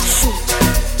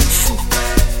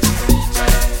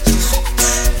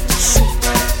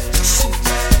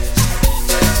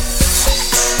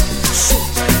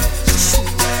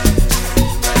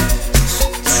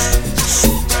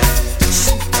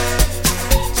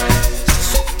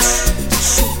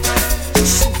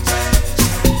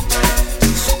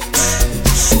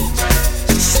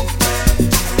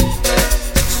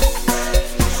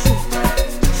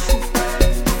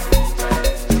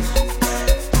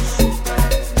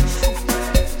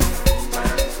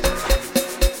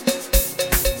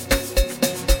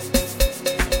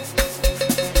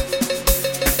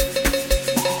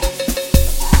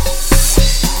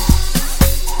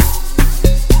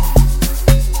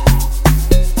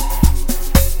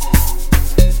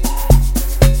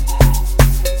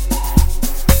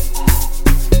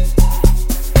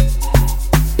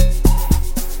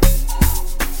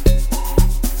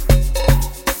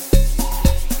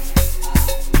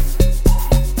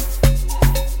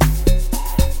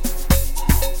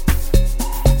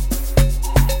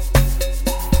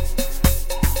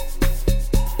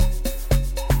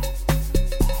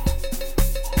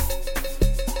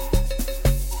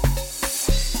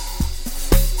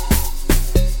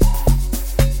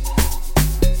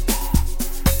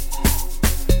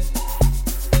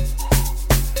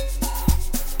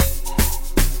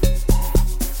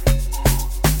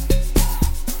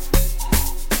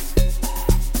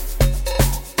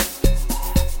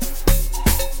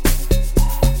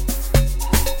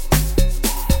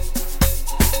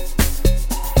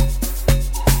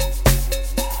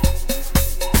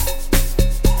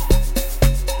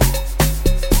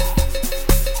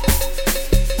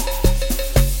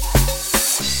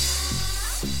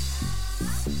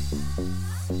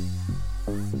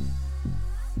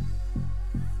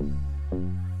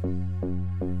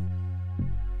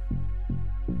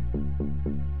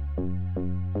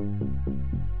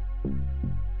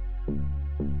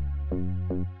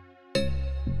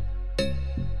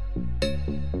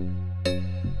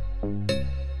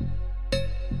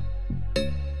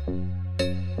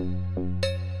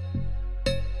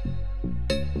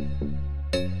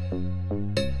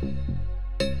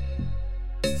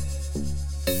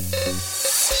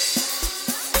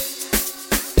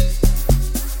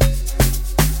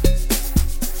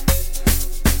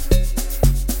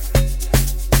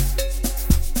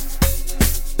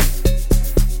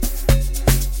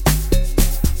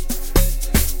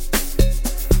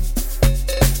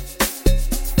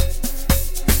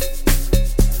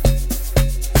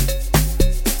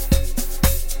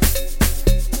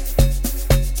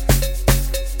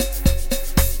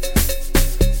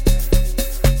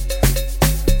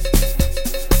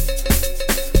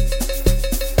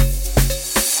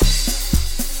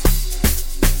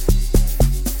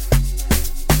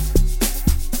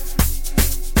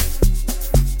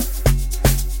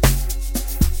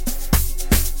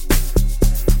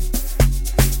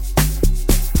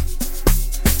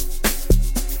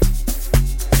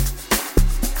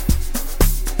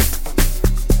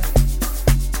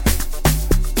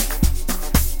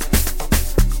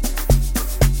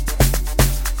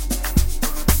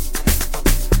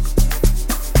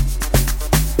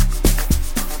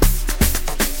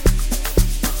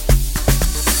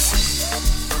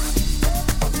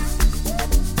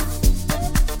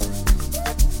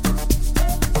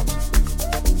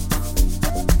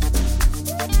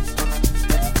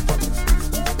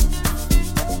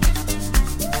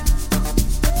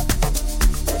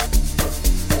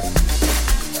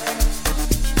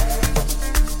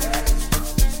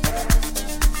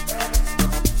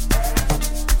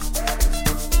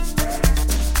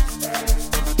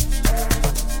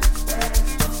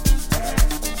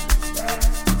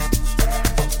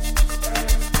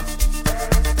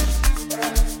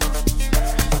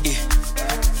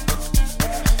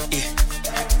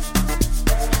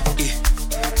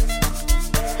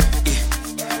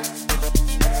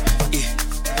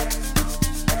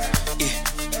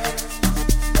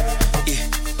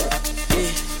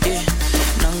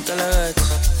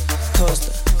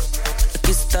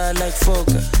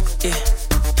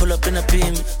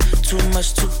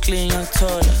 much, too clean, young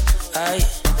taller. Aye,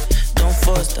 don't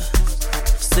foster.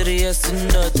 Serious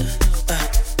and daughter.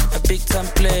 A big time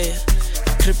player.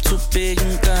 Crib too big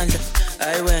and ganja.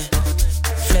 I went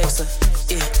flexer.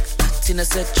 Yeah, Tina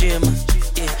said gym.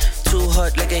 Yeah, too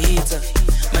hot like a heater.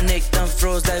 My neck done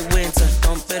froze like winter.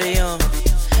 Don't bet it on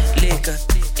liquor.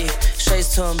 Yeah,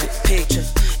 Shay's told me picture.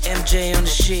 MJ on the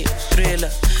shit, thriller.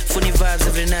 Funny vibes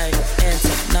every night.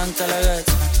 Enter, Nankalagat,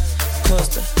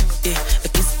 Costa. Yeah, I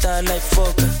get style like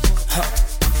Fokker. Huh.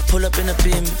 Pull up in a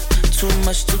beam. Too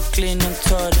much, too clean and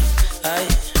taller. Aye,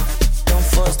 don't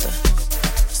foster.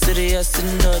 Serious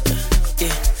and daughter.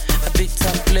 Yeah, a big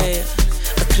time player.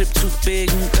 A crib too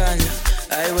big and ganja.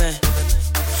 I went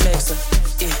flexer.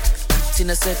 Yeah,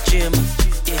 Tina said gym.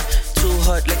 Yeah, too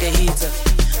hot like a heater.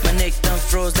 My neck done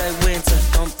froze like winter.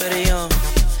 Don't bet it on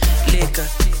liquor.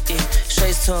 Yeah,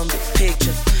 Shay's told me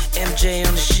picture. MJ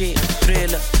on the shit,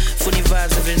 thriller. Funny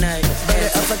vibes every night.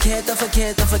 I forget.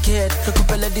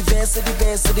 Recupera diverse.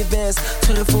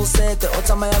 To the full set, the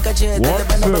Otama Yakajet.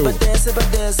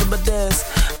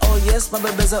 Oh yes, my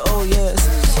baby's a oh yes.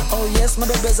 Oh yes, my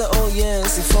baby's a oh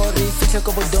yes. If for the fish like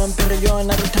a dom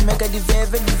perion, I don't make a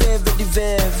divev.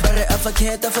 I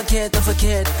forget.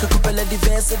 Recupera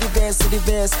diverse.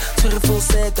 To the full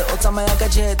set, the Otama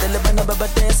Yakajet.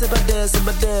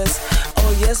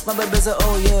 Oh yes, my baby's a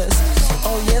oh yes.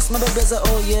 Oh yes, my baby's a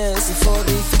oh yes. If for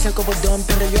the fish like a dom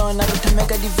perion, I don't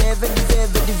make a divev.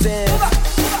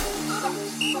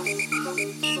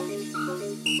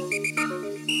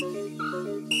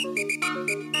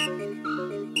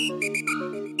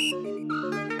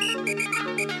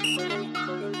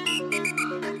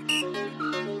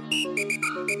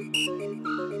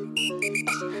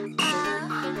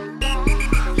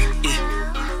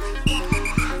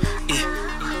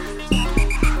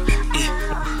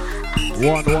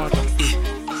 One.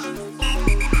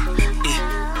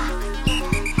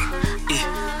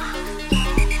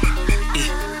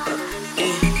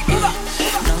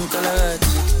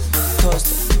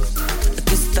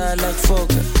 Like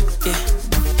Fokker, yeah.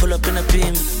 Pull up in a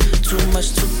beam, too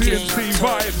much, too clean.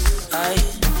 CnCvibes. I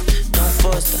don't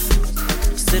foster.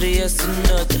 Serious and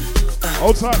daughter.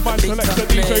 Outside man selector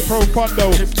DJ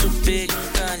Profundo. Trip too big,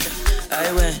 ganja.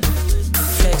 I went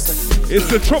flexer. It's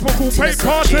the tropical paint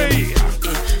party.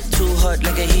 Yeah, too hot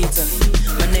like a heater.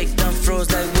 My neck done froze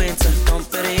like winter. Don't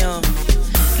bet it on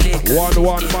liquor.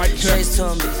 One, mic check. Shay's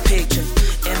told me picture.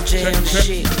 MJ on the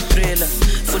shit, thriller.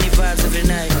 Funny vibes every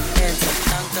night. Enter,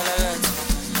 Nankalagat,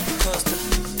 Costa.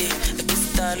 Yeah, I get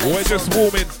style like we're just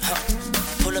warming.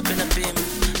 Pull up in a beam.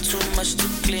 Too much, too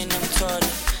clean and taller.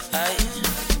 Aye,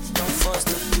 don't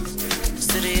foster.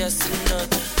 Serious and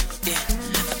daughter. Yeah,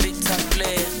 a big time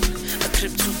player. A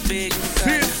crib too big.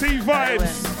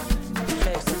 CnCvibes.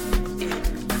 Yeah,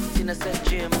 Tina said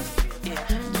gym. Yeah,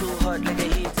 too hot like a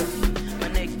heater. My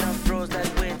neck done froze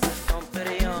like winter. Don't bet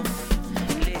it on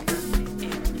liquor.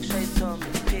 Yeah, Shay's told me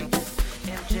picture.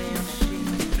 MJ on the shit,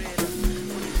 thriller.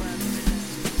 Funny vibes.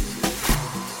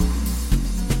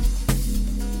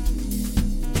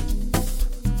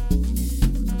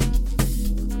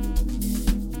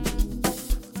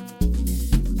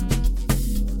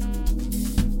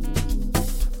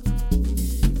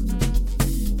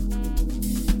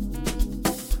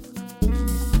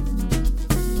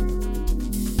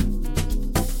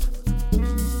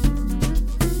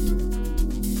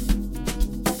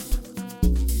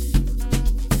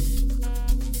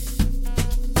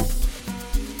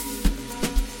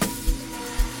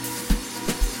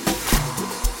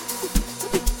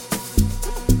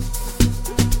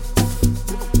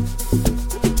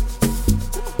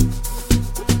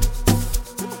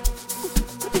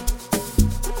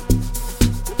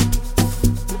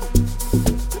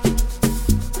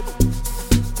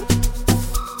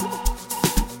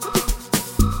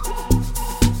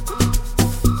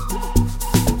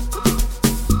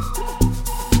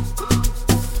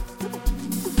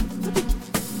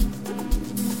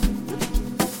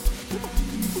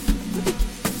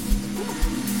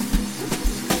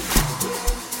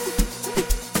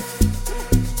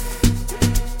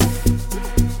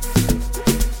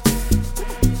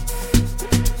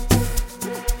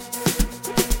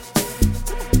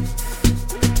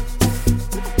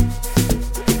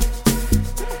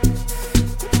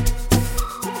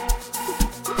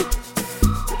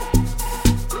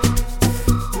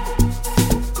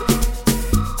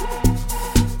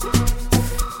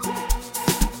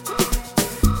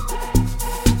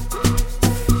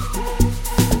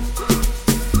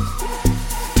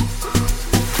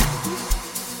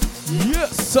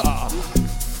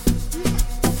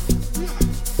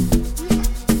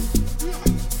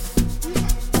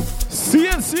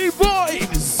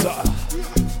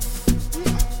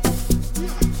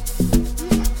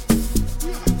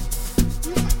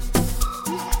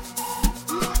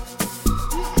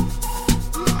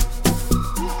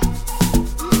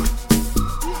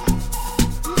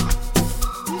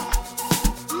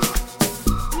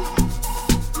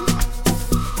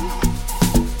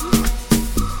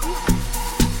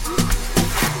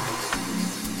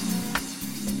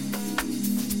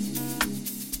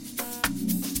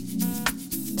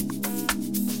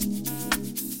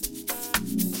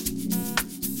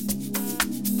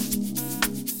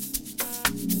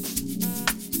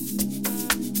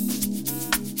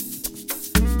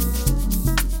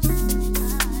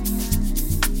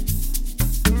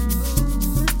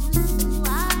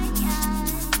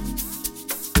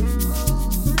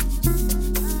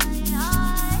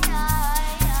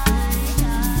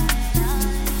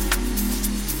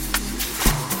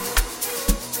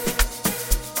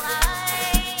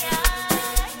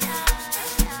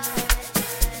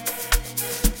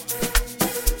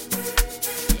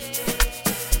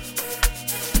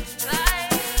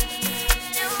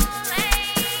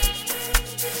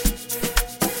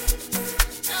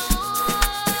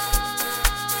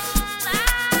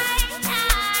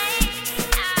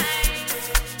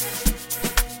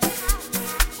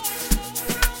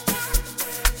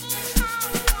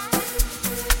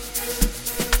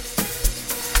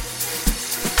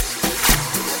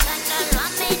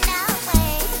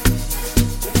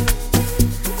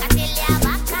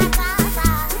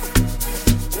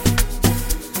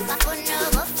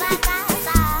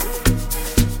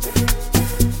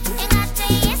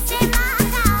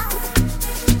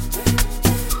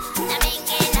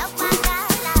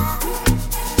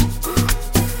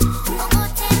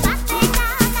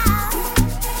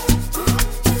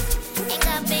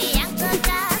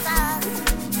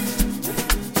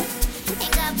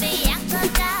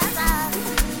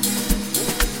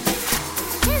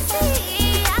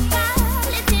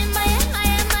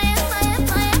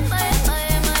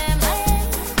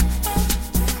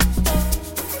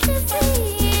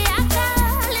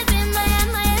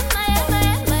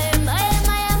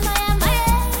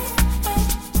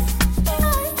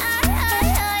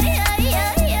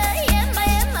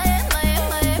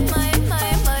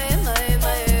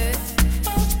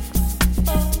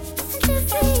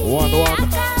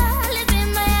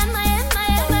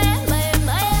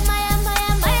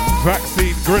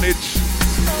 Vaccine Greenwich.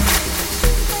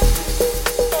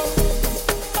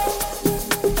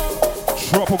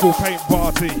 Tropical Paint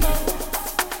Party.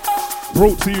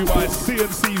 Brought to you by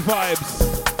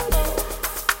CnCvibes.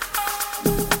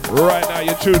 Right now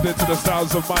you're tuned into the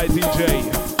sounds of my DJ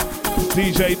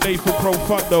Nathan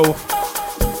Profundo.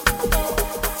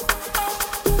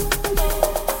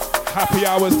 Happy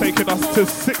hours taking us to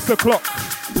 6 o'clock.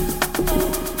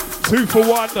 2 for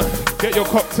 1. Get your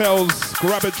cocktails,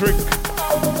 grab a drink.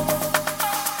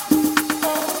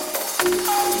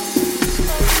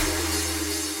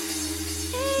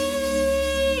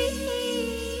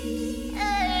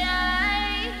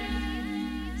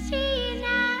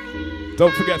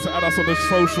 Don't forget to add us on the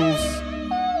socials.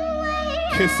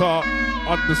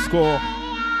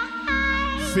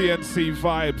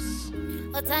 Kissa_CnCvibes.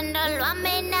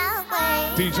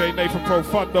 DJ Nathan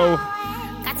Profundo.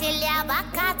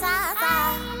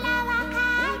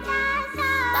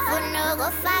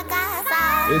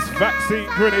 It's Vaccine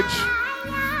Greenwich.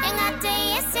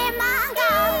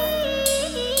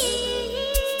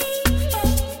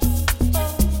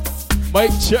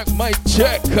 Mic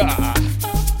check.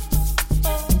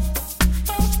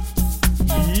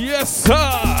 Yes,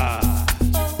 sir.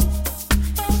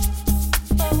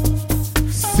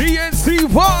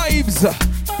 CnCvibes.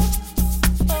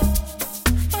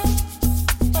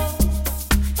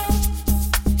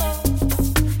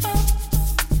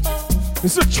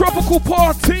 It's a tropical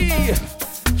party.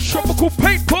 Tropical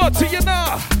paint party, you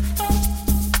know.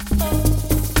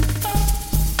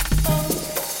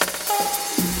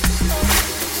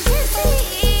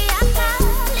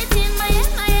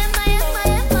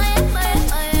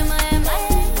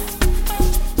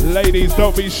 Ladies,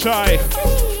 don't be shy.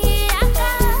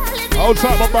 Hold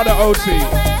tight, my brother OT.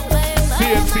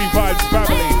 CnCvibes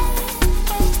family.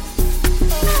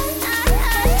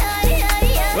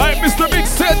 Like Mr. Big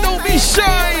said, don't be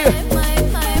shy.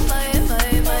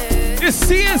 It's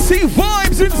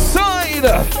CnCvibes inside.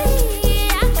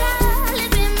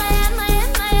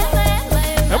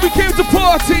 And we came to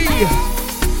party.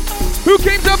 Who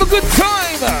came to have a good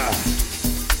time?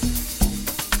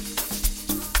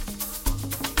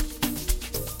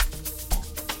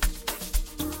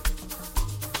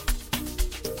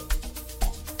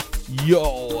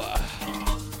 Yo.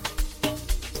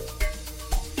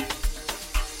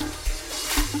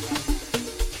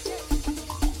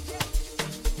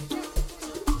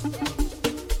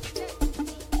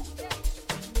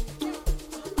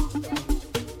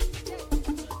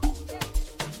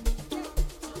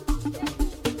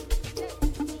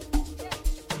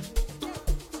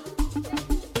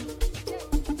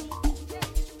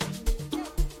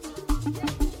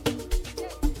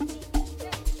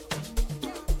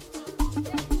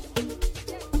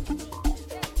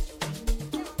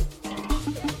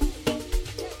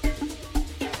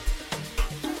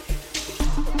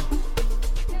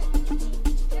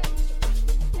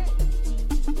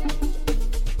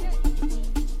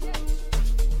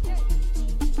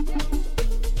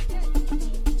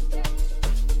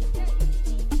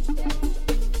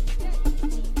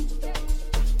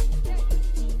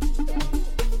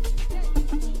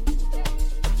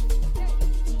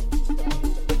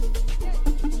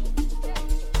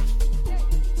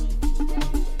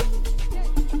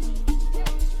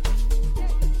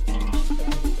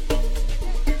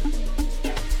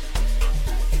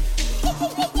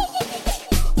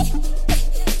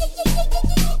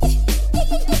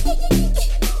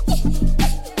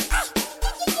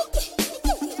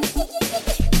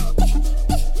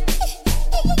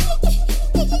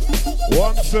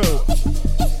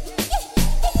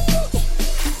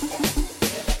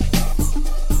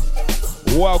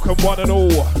 Welcome one and all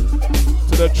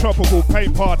to the Tropical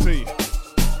Paint Party.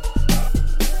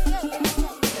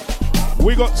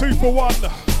 We got 2 for 1,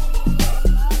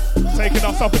 taking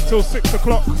us up until 6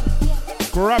 o'clock.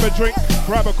 Grab a drink,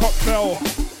 grab a cocktail.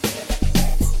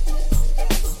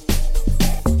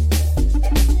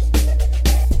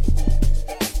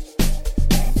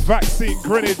 Vaccine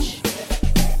Greenwich,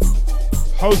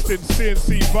 hosting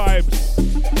CnCvibes,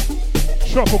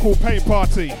 Tropical Paint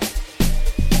Party.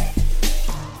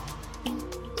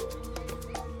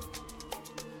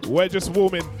 We're just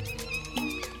warming.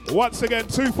 Once again,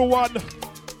 2 for 1.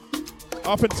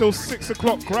 Up until 6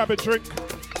 o'clock, grab a drink.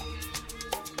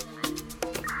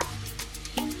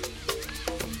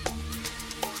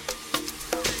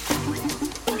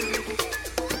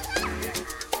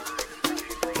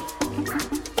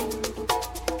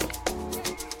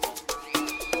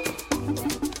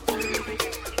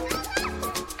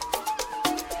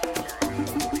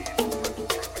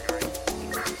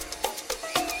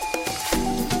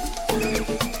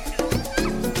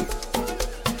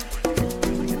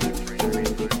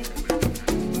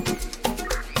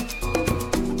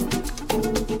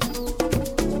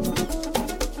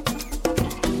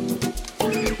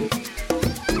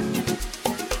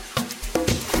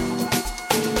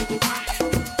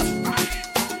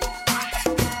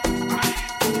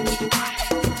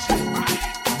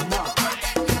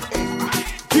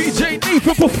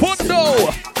 looking for Fondo.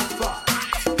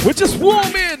 We're just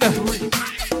warming.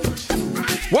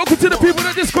 Welcome to the people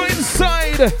that just got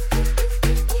inside.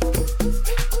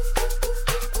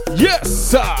 Yes,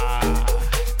 sir.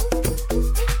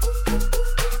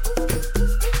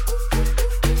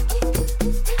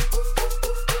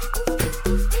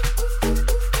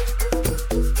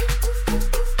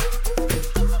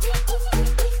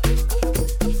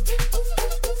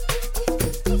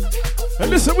 And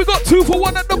listen, we got 2 for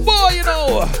 1 at the bar, you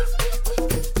know.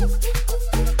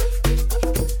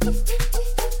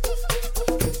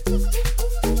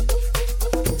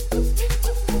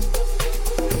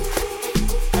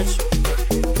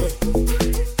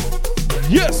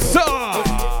 Yes, sir.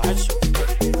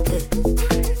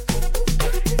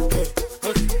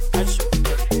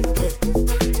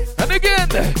 And again,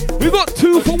 we got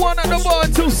 2 for 1 at the bar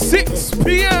until 6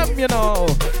 p.m., you know.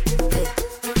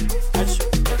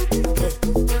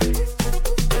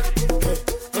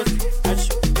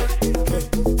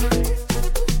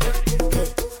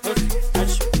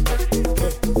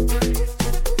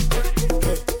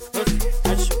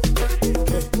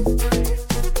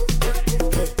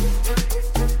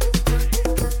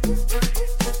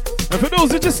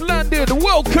 Those who just landed,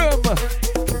 welcome!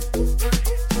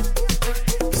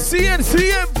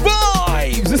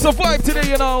 CnCvibes! It's a vibe today,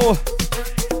 you know.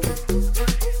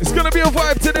 It's gonna be a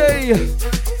vibe today.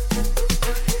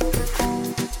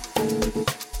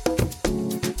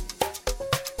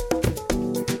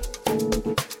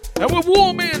 And we're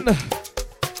warming.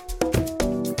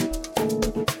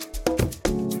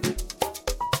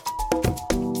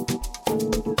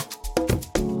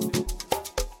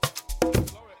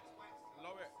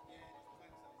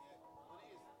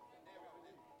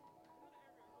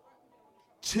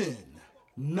 Ten,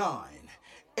 9,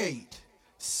 8,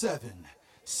 7,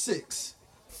 6,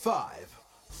 5,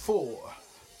 4,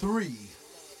 3,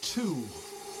 2,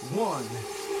 1.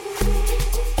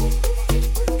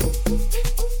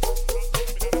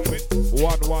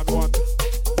 1, 1, 1.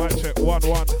 Mic check. 1,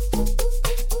 1.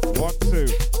 1, 2.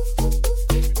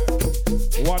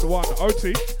 1, 1.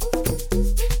 OT.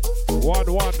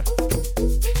 1, 1.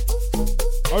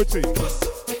 OT.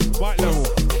 Mic level.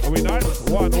 Are we nice?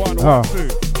 1, 1, 1, 2.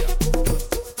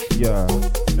 Yeah.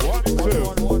 1, 2.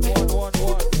 1,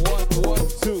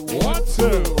 2. 1,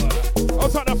 2.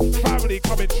 Outside the family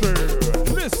coming through.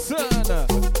 Listen.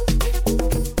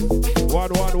 1,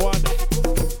 1, 1.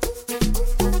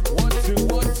 1, 2,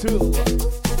 1, 2.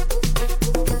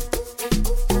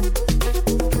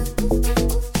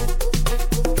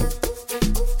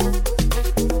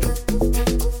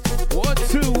 1,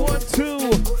 2, 1, 2.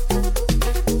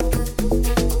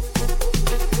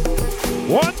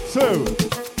 1, 2.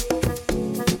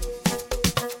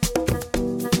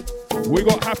 We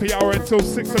got happy hour until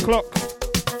 6 o'clock.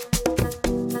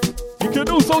 You can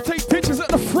also take pictures at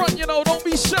the front, you know, don't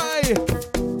be shy.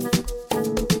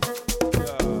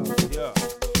 Yeah.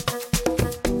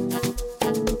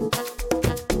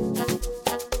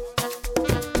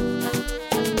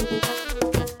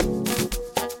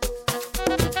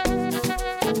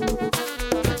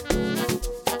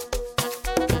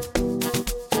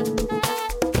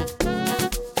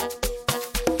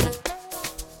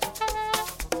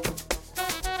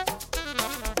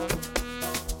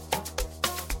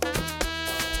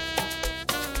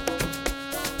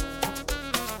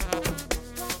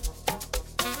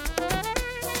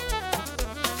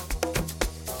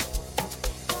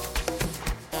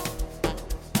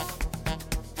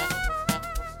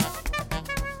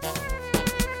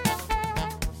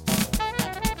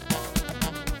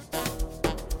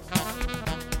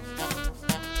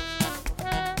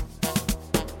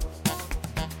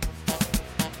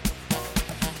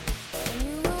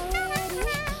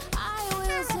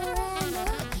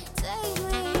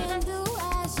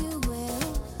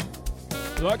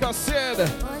 Like I said,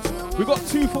 we got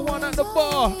 2 for 1 at the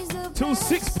bar till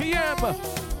 6 p.m.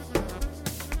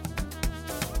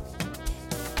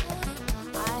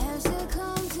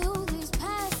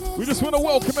 We just want to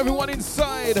welcome everyone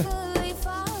inside.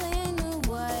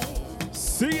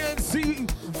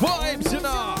 CnCvibes, you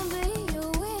know.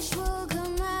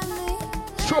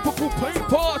 Tropical Play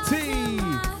Party.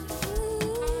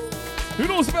 Who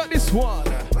knows about this one?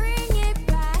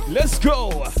 Let's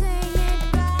go.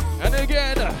 And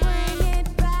again,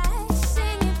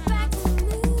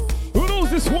 who knows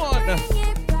this one?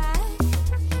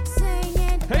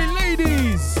 Hey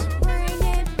ladies!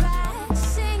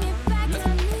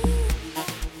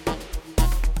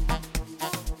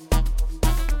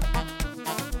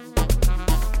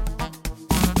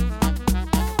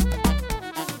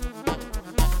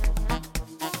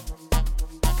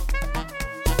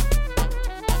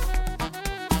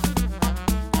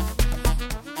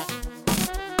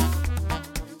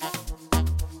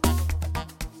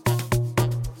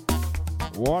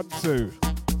 1, 2.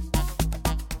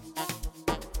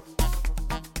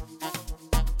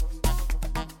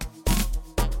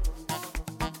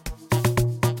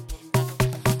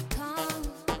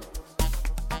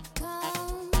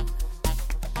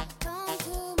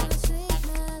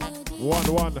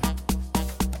 One,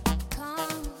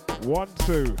 1,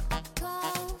 2.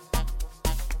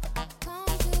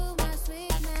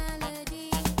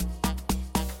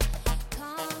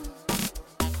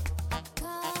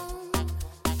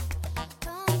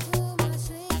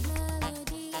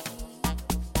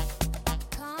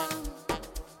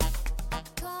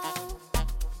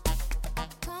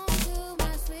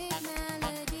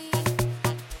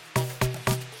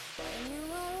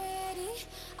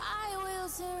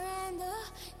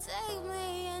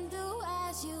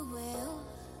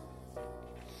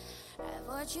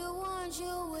 What you want,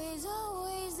 you is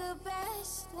always the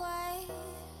best way.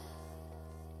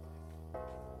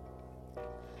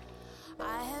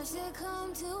 I have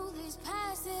succumbed to this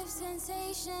passive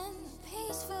sensation,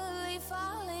 peacefully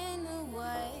falling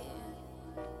away.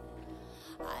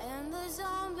 I am the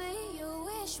zombie your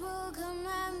wish will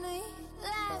command me.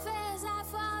 Laugh as I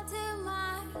fall to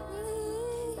my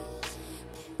knees.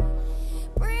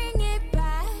 Bring it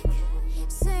back,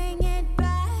 sing it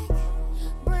back.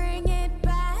 Bring it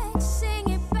back, sing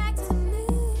it back to me.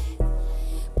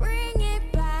 Bring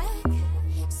it back,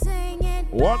 sing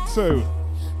it back. 1, 2.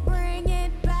 Bring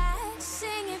it back,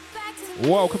 sing it back to me.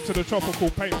 Welcome to the Tropical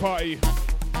Paint Party.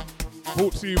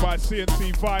 Brought to you by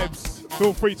CnCvibes.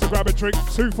 Feel free to grab a drink.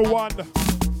 2 for 1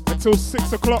 until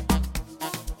 6 o'clock.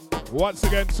 Once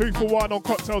again, 2 for 1 on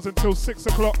cocktails until 6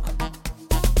 o'clock.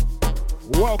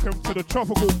 Welcome to the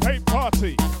Tropical Paint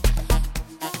Party.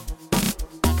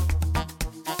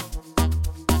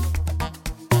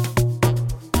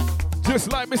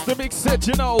 Just like Mr. Mix said,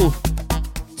 you know,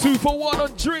 2 for 1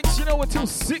 on drinks, you know, until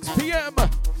 6 p.m.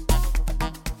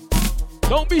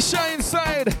 Don't be shy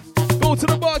inside. Go to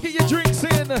the bar, get your drinks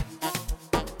in.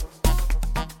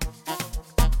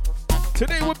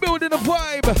 Today we're building a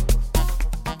vibe.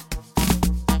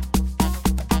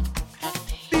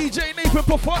 DJ Nathan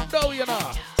Profondo, you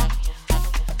know.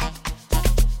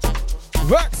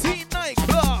 Vaccine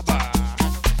nightclub.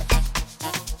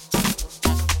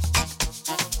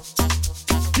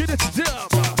 Get it done.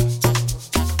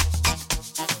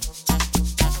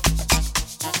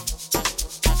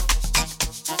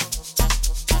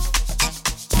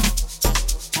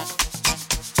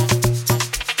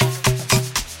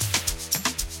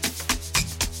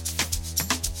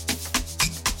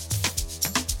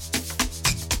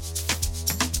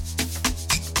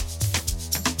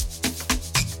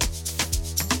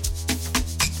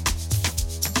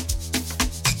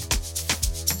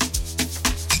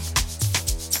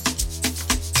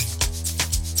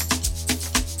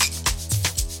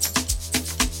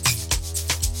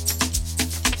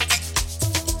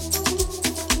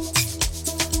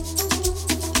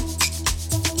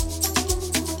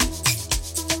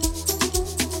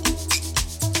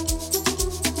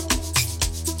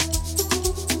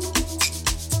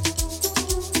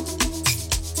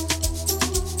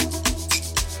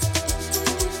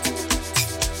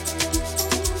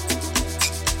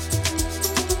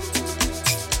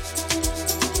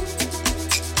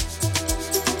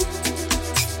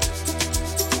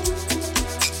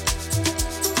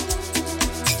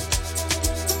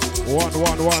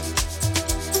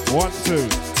 One, 2.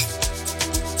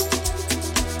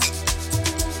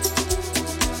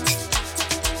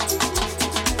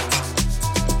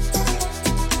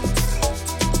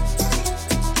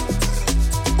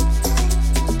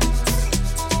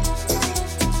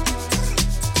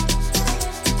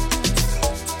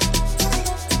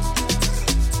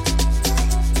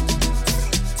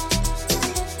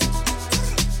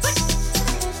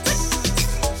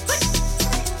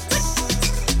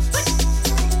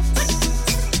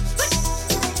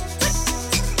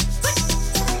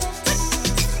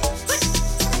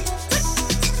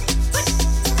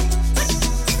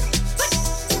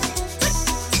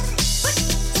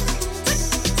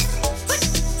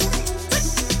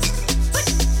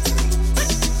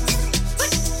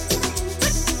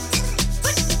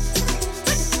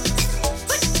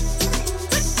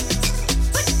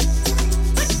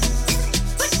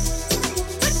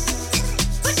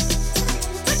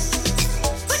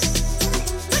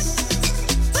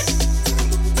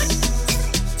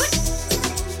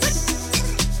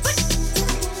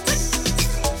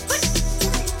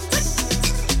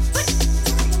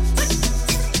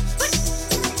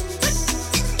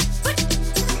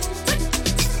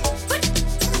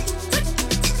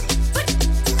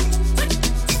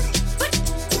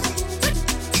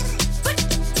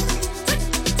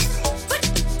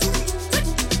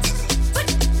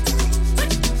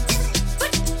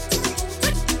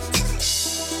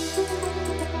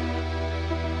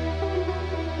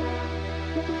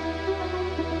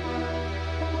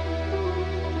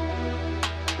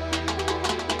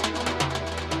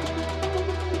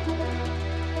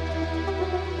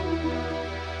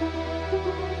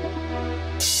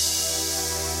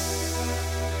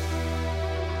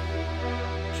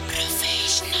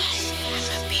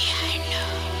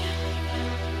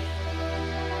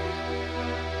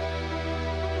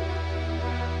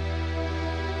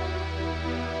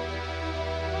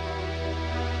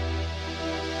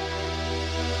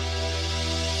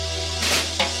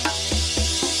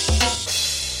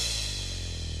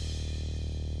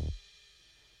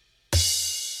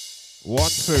 1,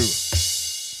 2.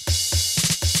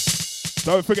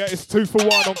 Don't forget it's 2 for 1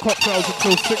 on cocktails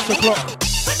until 6 o'clock.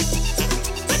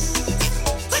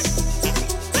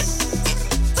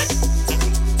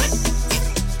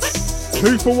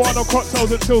 Two for 1 on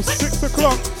cocktails until 6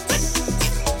 o'clock.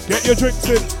 Get your drinks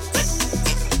in.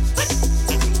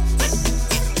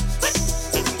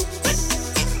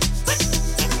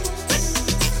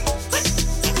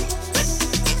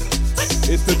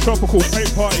 It's the Tropical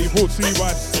Paint Party brought to you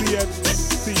by CnCvibes.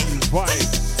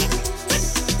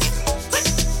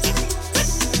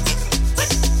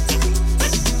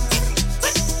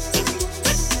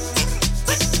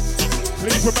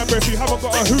 Please remember, if you haven't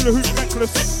got a hula hoop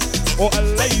necklace or a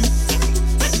lace,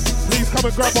 please come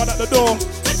and grab one at the door.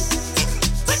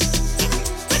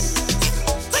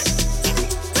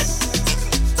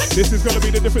 This is going to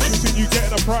be the difference between you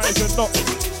getting a prize and not.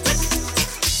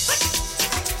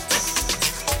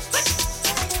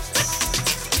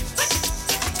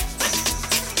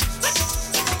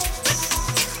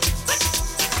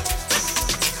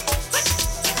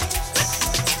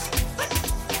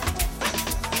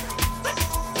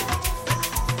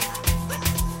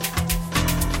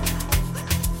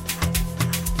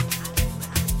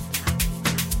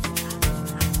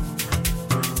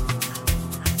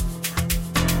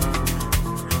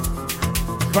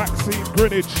 Vaccine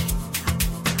Greenwich.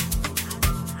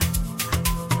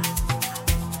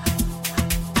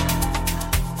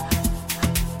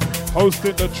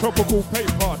 Hosting the Tropical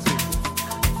Paint Party.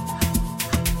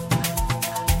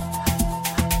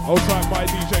 Outside by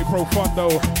DJ Profundo.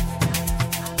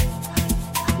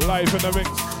 Live in the mix.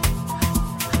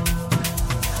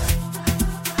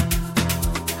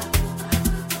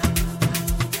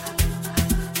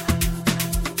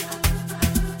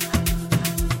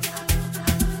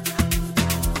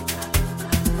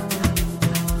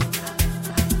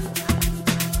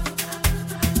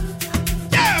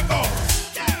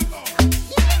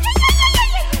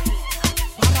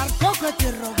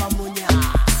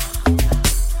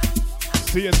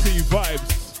 CnCvibes.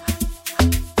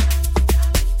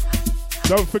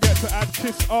 Don't forget to add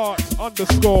KissArt_.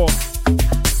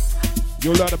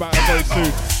 You'll learn about it very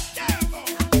soon.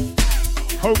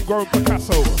 Homegrown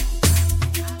Picasso.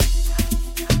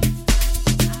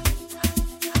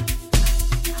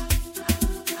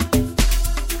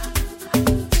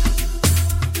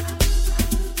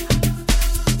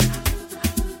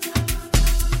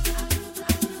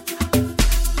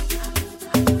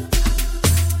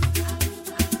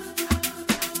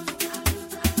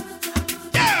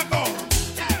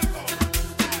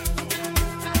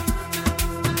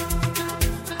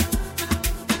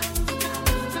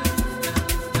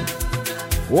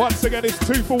 Once again, it's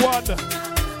 2 for 1. 2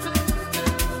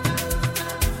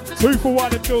 for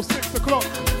 1 until 6 o'clock.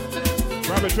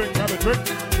 Grab a drink, grab a drink.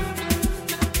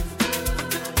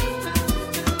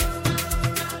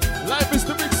 Life is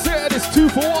the big set, it's 2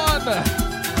 for 1.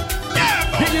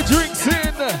 Get your drinks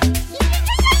in.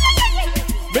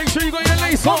 Make sure you got your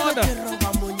lace on.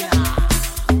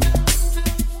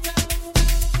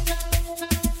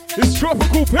 It's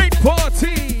Tropical Paint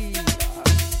Party.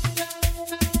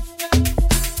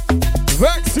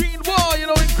 Vaccine Bar, you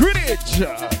know, in Greenwich.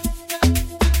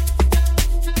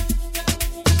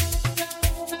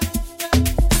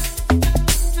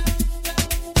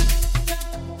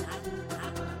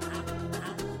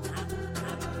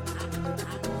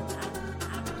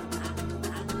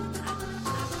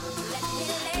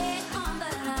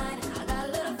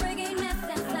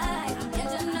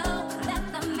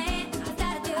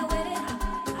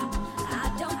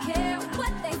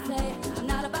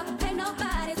 Not about to pay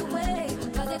nobody's way,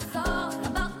 'cause it's all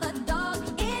about the dog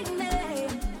in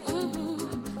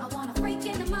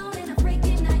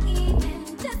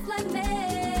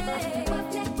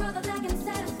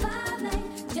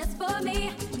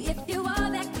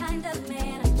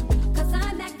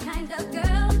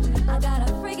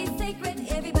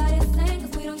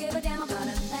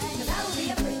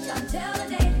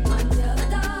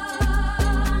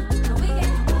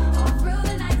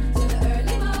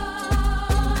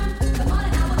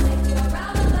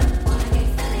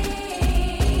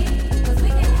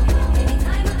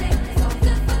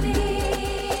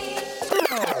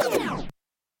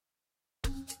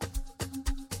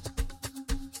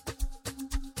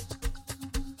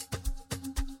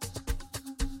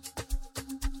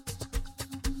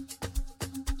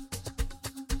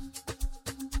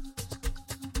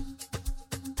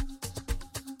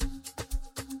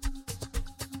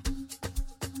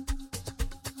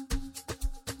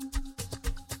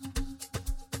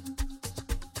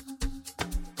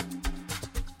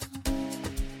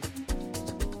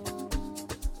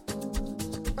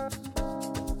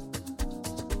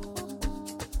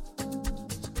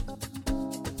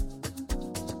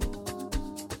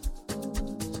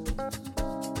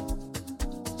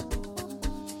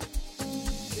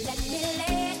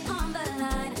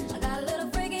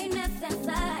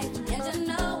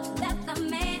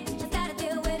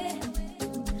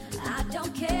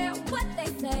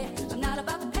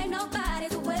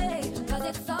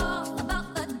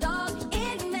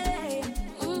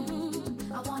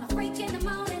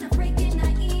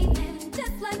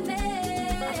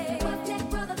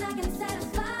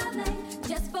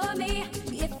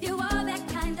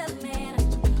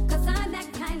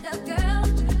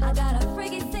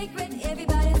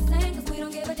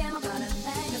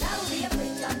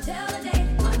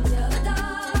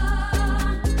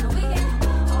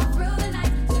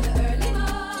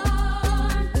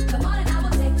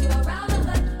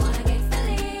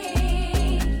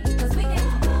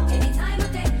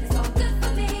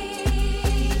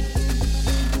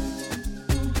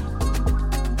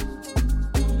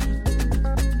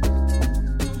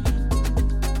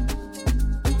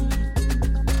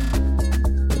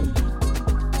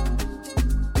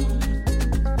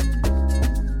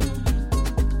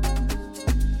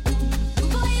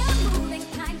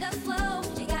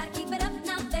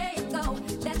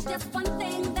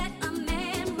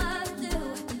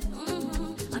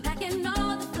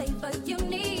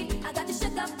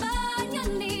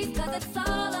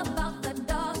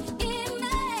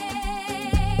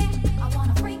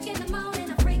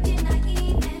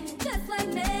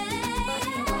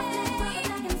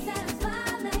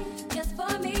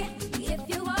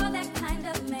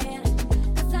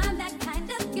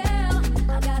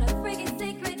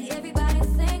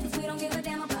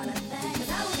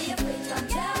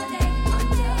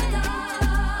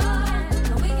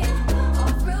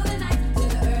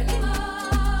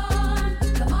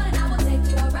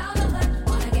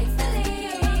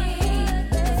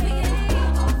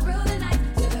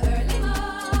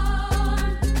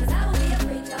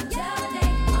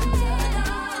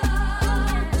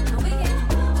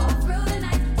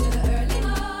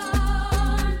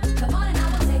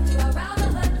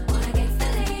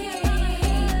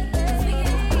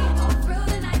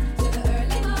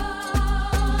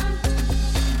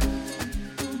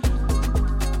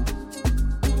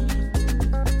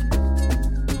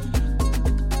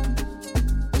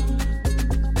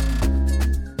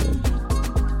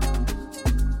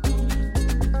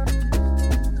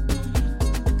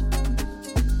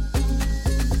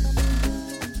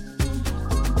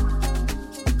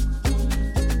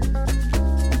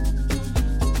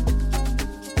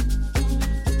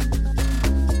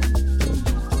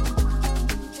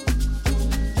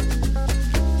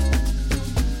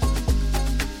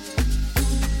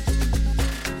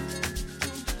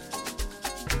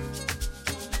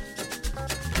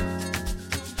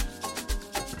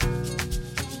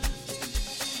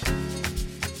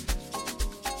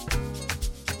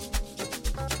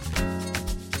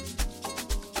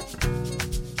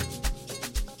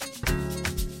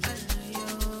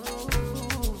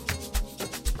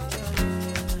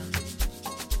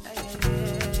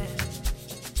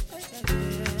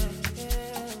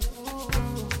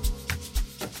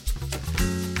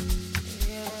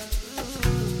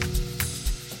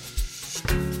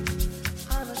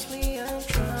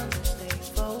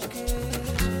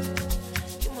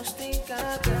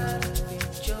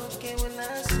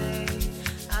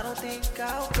think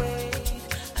I'll wait.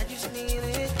 I just need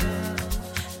it now.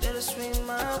 Let it swing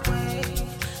my way.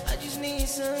 I just need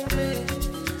some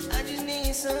rest. I just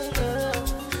need some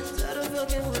love. Tired of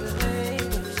fucking with the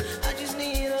neighbors. I just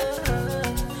need a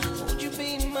hug. Won't you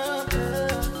be my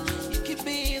girl? You could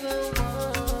be the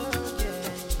one,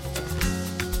 yeah.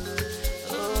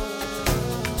 Oh,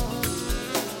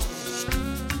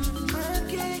 I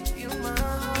gave you my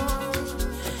heart,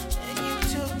 and you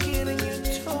took it and you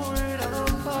tore it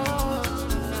apart.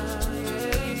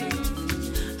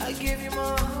 Yeah. I gave you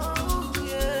my heart,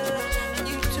 yeah, and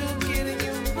you took it and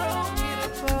you broke it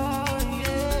apart.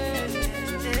 Yeah,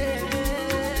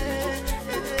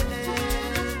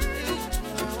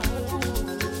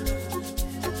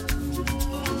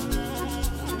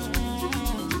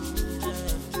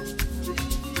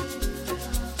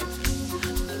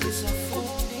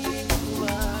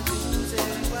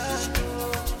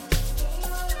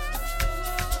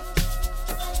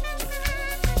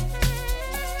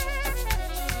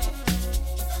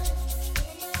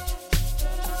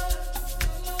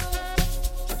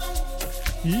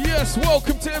 Yes,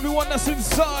 welcome to everyone that's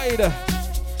inside.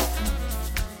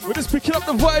 We're just picking up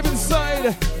the vibe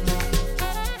inside.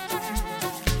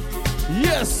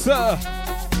 Yes, sir.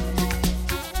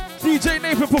 DJ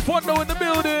Nathan Profondo in the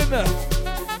building.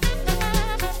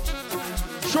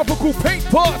 Tropical Paint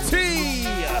Party.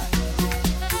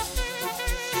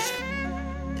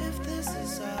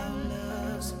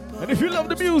 And if you love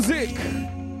the music,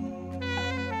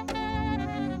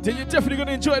 then you're definitely going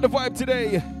to enjoy the vibe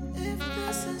today.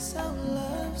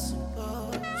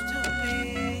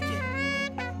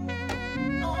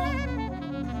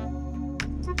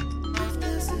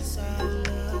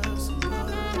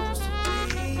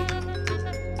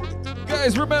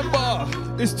 Guys, remember,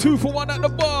 it's 2 for 1 at the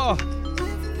bar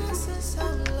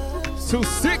till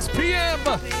 6 p.m.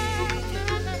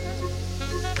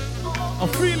 I'm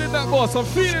feeling that, boss. I'm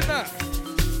feeling that.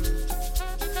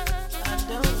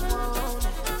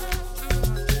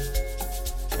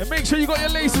 And make sure you got your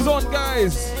laces on,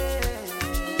 guys.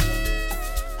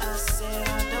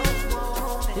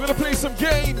 We're gonna play some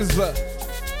games.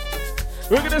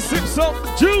 We're gonna sip some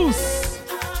juice.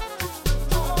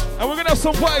 And we're gonna have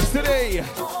some vibes today.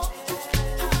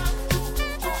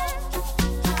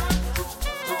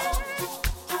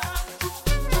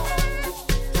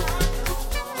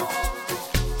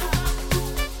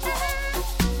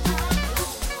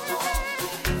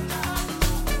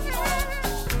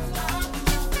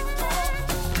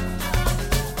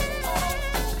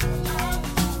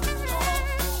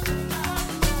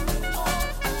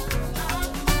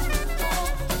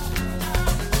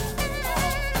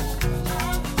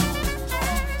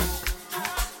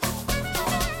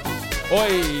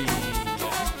 Oi!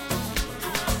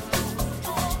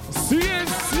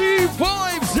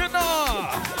 CnCvibes, you know!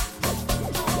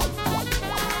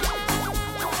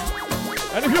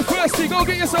 And if you're thirsty, go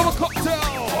get yourself a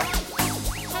cocktail!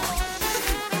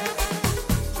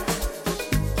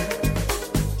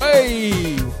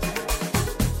 Hey!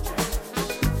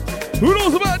 Who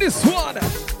knows about this one?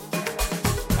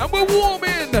 And we're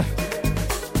warming!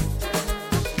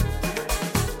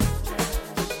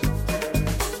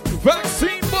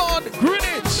 Vaccine Bond,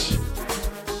 Greenwich.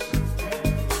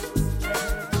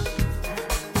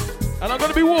 And I'm going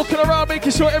to be walking around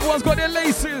making sure everyone's got their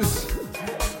laces.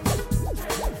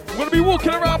 I'm going to be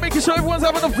walking around making sure everyone's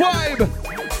having a vibe.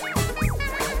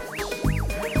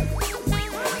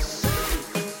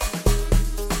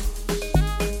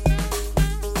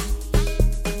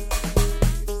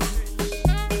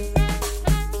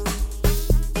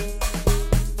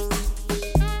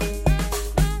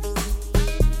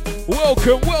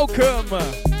 Welcome, welcome.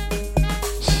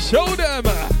 Show them.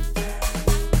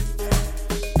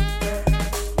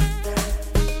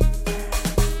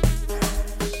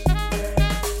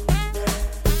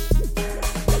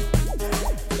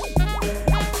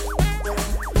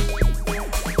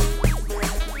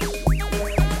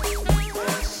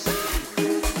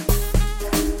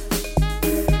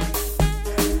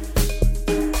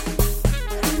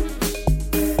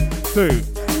 Two.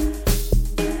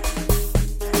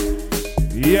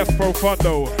 Yes,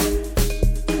 Profondo.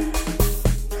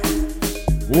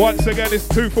 Once again, it's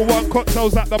 2 for 1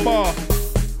 cocktails at the bar.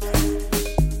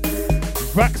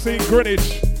 Vaccine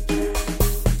Greenwich.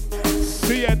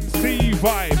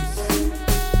 CnCvibes.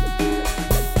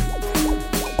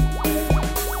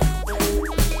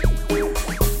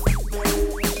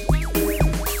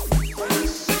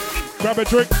 Grab a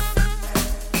drink.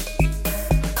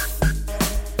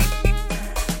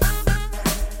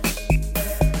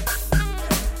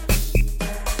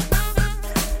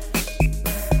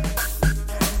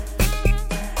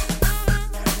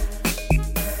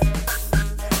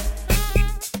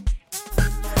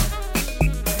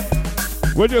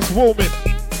 We're just warming.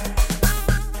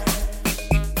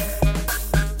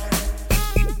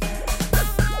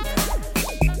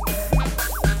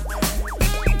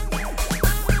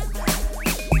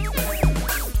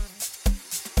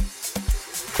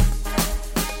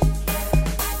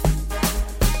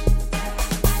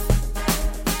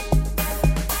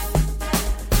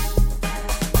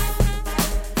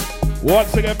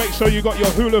 Once again, make sure you got your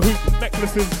hula hoop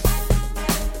necklaces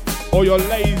or your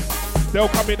lays. They'll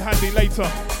come in handy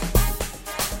later.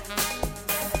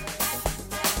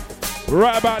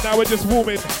 Right about now, we're just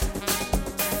warming.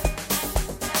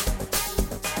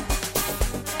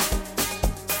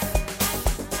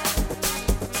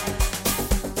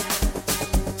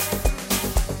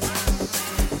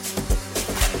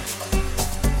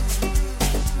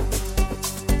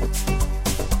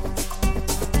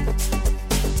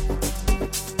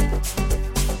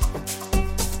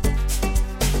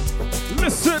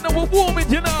 Listen, we're warming,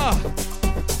 you know.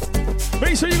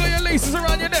 Make sure you got your laces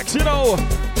around your necks, you know.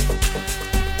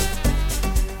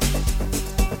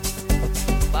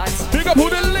 Pick up all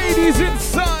the ladies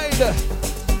inside.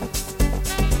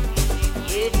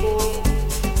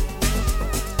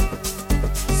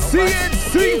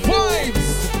 CnCvibes.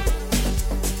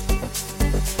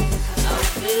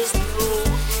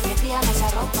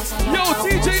 Yo,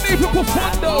 DJ Nathan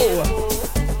Profundo.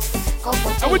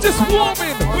 And we're just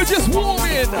warming. We're just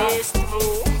warming.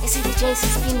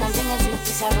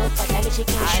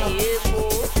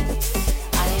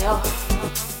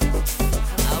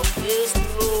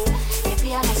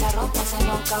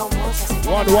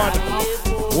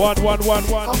 One. 1,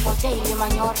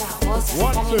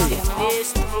 2.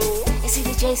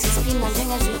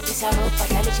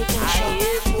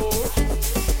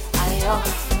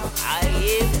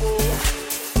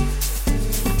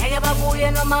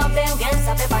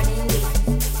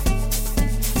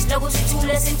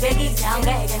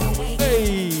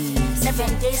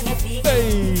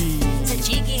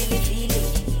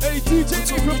 Hey, DJ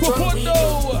Nathan Profundo.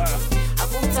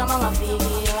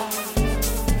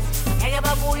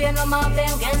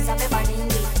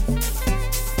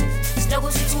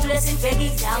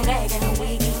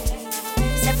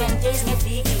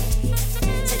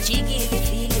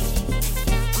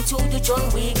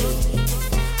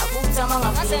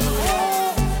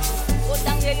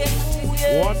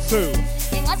 One, 2.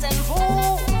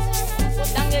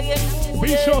 Be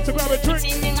sure to grab a drink.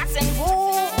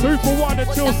 2 for 1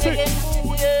 until 6.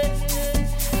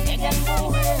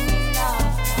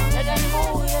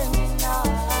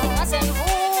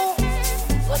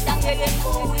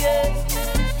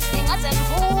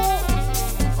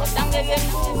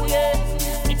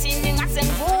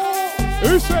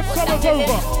 Who said summer's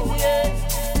over?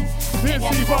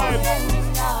 CnCvibes.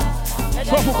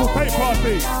 Tropical Paint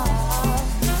Party.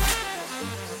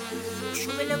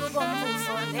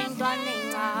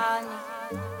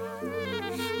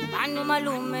 Banu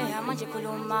malume amanje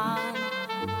khulumani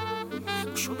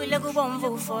kushubile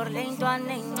kubomvu for le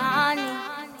ntwana encane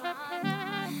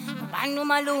Banu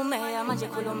malume amanje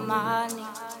khulumani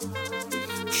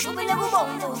kushubile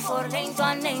kubomvu for le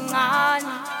ntwana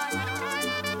encane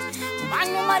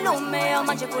Banu malume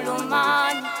amanje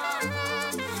khulumani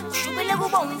kushubile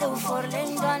kubomvu for le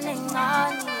ntwana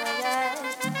encane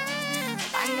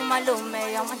Banu malume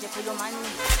amanje khulumani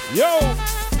Yo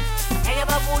Eke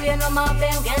babuye noma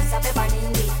bengeza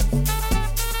bebaningi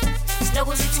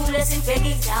Siloku sithule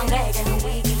sinibhekile angeke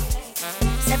nowiki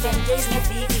 7 days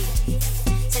ngeviki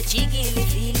Sajikile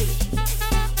vili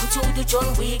Umthudu John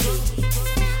Wick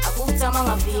Akuthama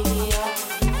ngaviki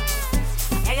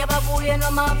Eke babuye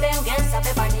noma bengeza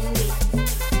bebaningi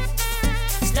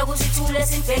Siloku sithule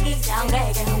sinibhekile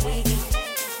angeke nowiki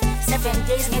 7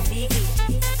 days ngeviki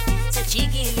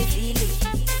Sajikile vili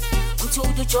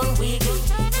Umthudu John Wick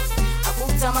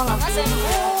Sama ngaze ngu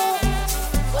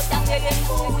Kodangeke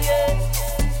ngibuye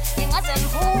Ingaze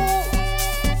ngu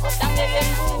Kodangeke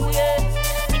ngibuye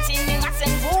Ithini ngaze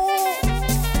ngu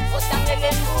Kodangeke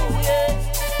ngibuye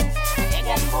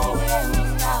Eke ngibuye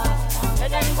mina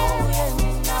Eke ngibuye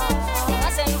mina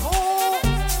Ingaze ngu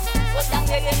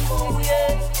Kodangeke ngibuye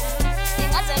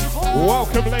Ingaze ngu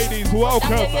Welcome ladies,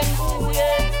 welcome.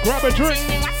 Grab a drink.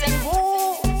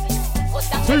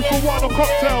 2 for 1 on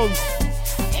cocktails.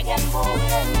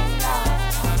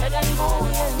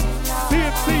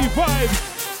 CnCvibes.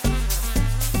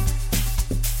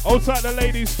 Outside the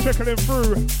ladies trickling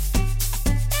through.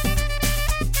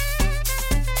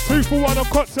 2 for 1 on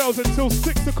cocktails until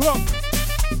 6 o'clock.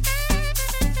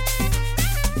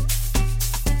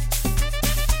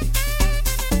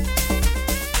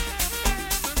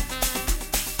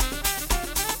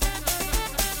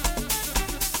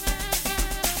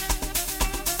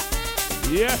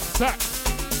 Yes, sir.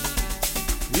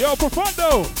 Yo,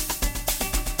 Profondo.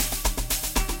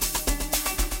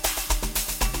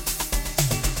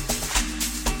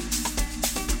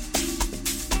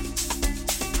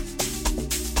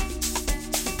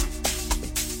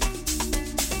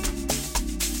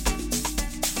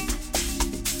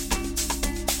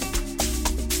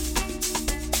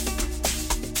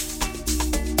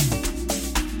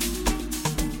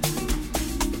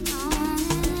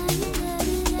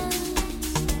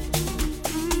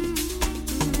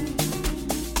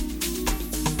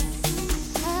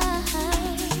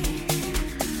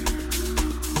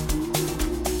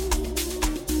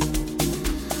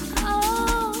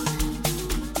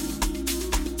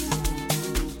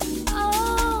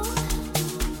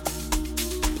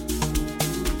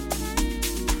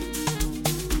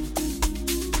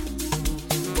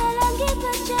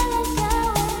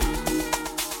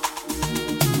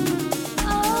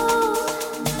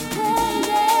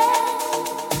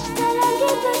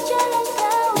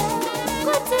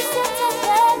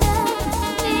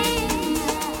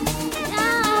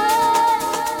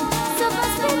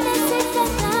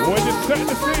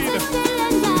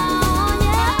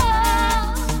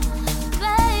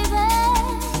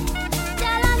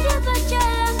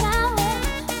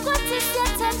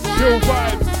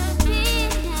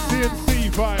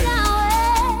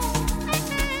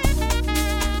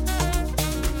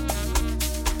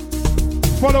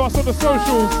 Follow us on the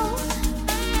socials.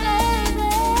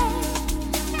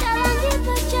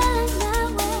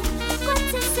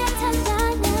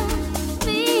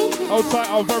 Outside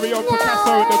our very own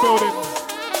Picasso in the building.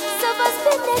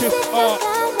 Kiss Art.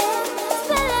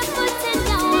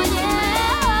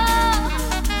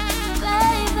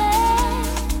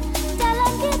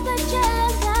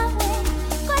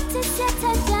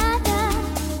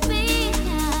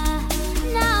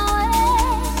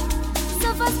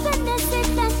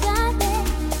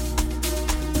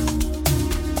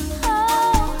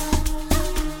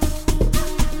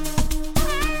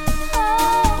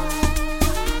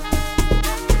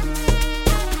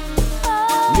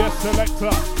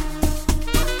 Selector.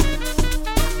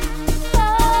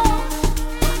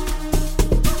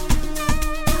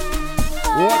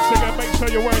 Once again, make sure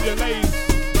you're wearing your lace,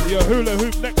 your hula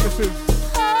hoop necklaces.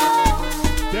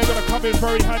 They're gonna come in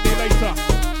very handy later.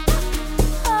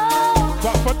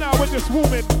 But for now, we're just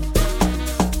warming.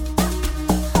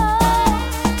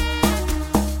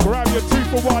 Grab your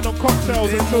 2-for-1 on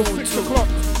cocktails until 6 o'clock.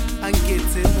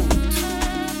 Angetse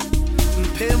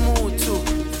motho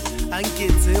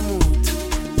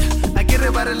a ke re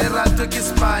ba re lerato ke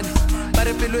spane ba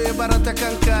re pelo e barata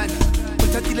kankane o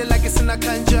thatile la ke sena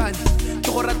kanjane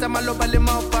ke go rata maloba le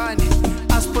maopane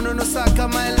a sponono sa ka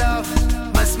my love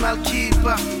my smile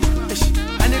keeper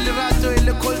ane lerato e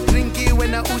le cold drink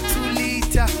wena u 2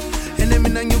 liter ene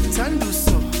mina ngikuthanda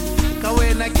so ka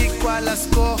wena ke kwala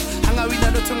score anga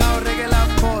wina lotho nga o regela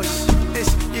Porsche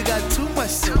you got too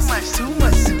much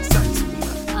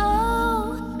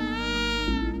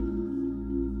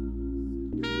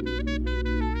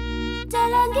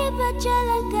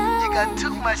You got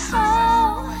too much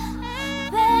sauce,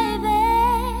 baby.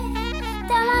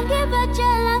 Don't give a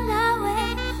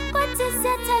jelly. What is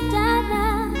it to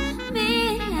me?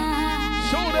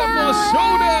 Show them,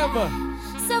 show them.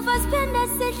 So for spend a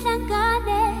sit and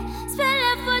gone, spell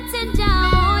a foot and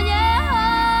down,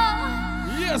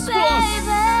 yeah. Yes,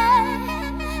 baby.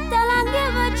 Don't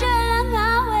give a jelly.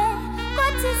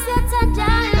 What is it to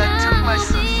You got too much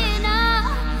sauce.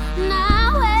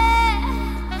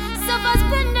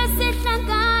 Spend a sit and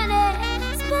gone,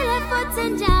 spill a foot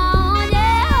and down,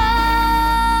 yeah.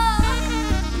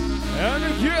 And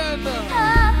again.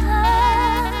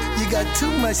 You got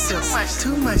too much sauce,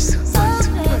 too much sauce,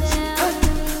 too much.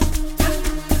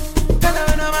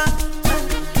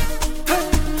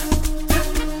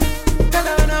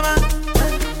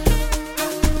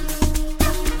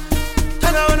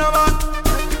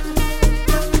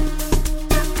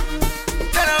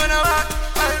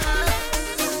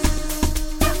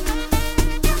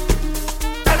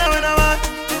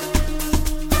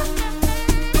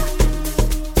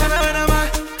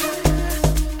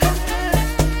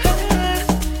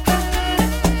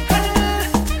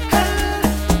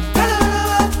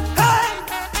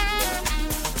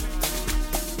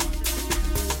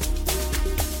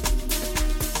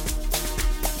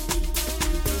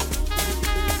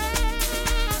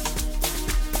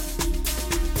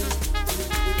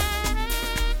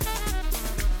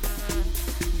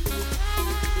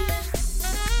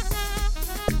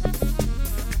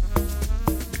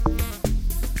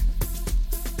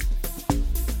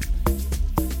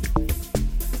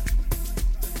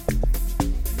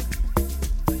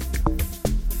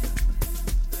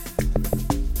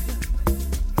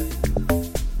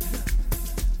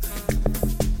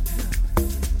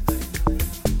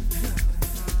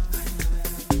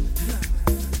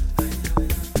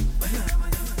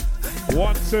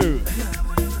 1, 2.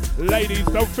 Ladies,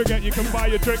 don't forget you can buy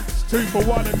your drinks 2 for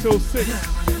 1 until 6.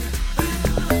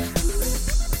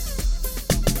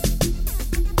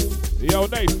 Yo,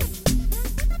 Nate.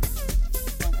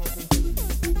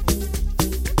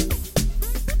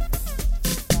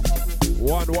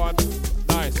 One,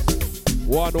 nice.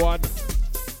 1.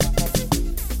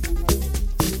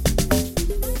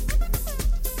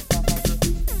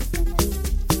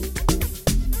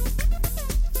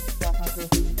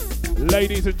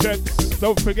 Ladies and gents,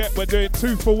 don't forget we're doing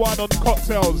 2 for 1 on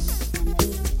cocktails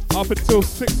up until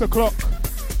 6 o'clock.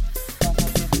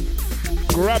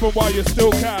 Grab them while you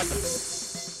still can.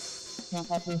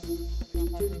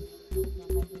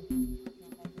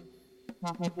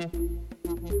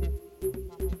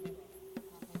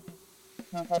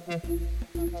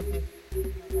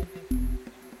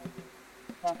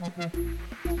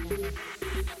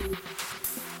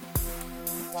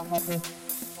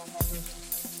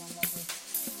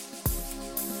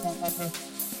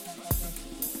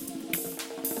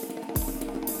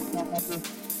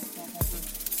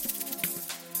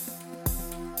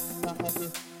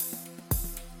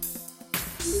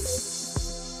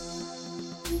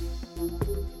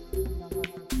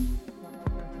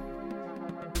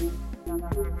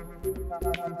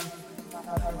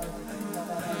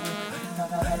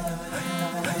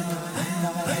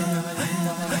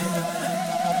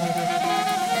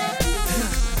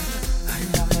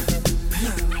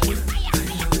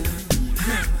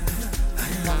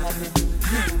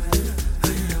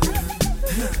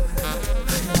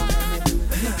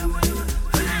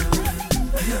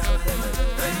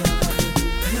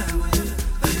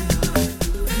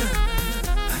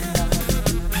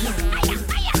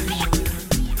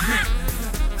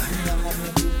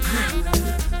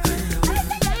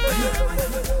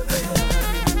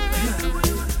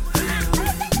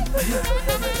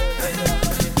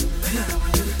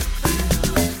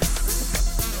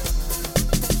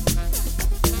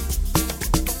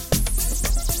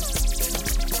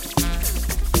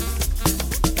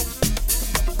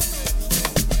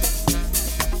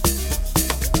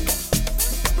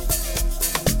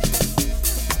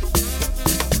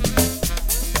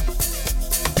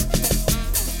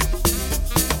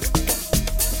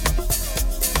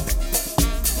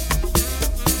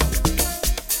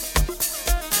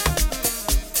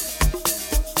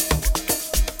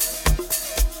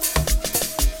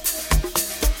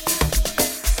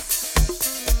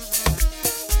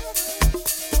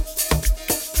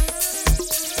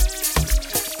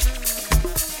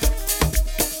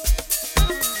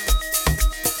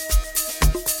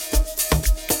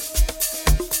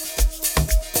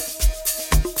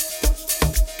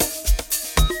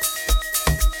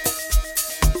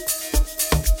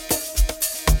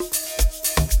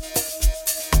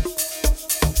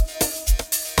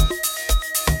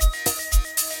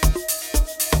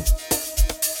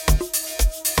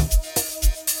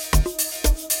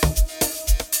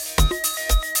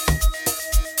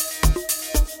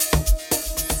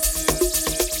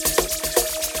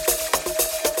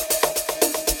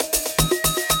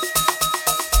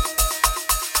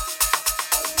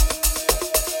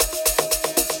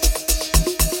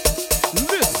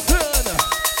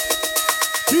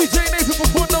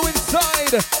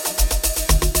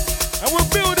 And we're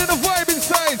building a vibe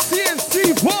inside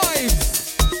CnCvibes.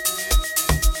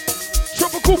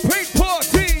 Tropical Paint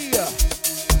Party.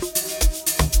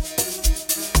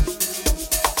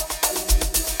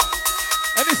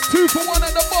 And it's 2 for 1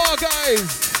 at the bar,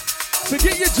 guys. So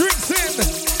get your drinks in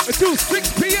until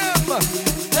 6 p.m.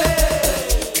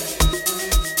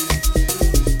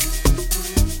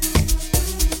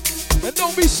 And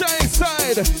don't be shy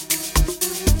inside.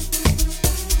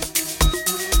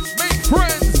 Make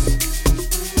friends.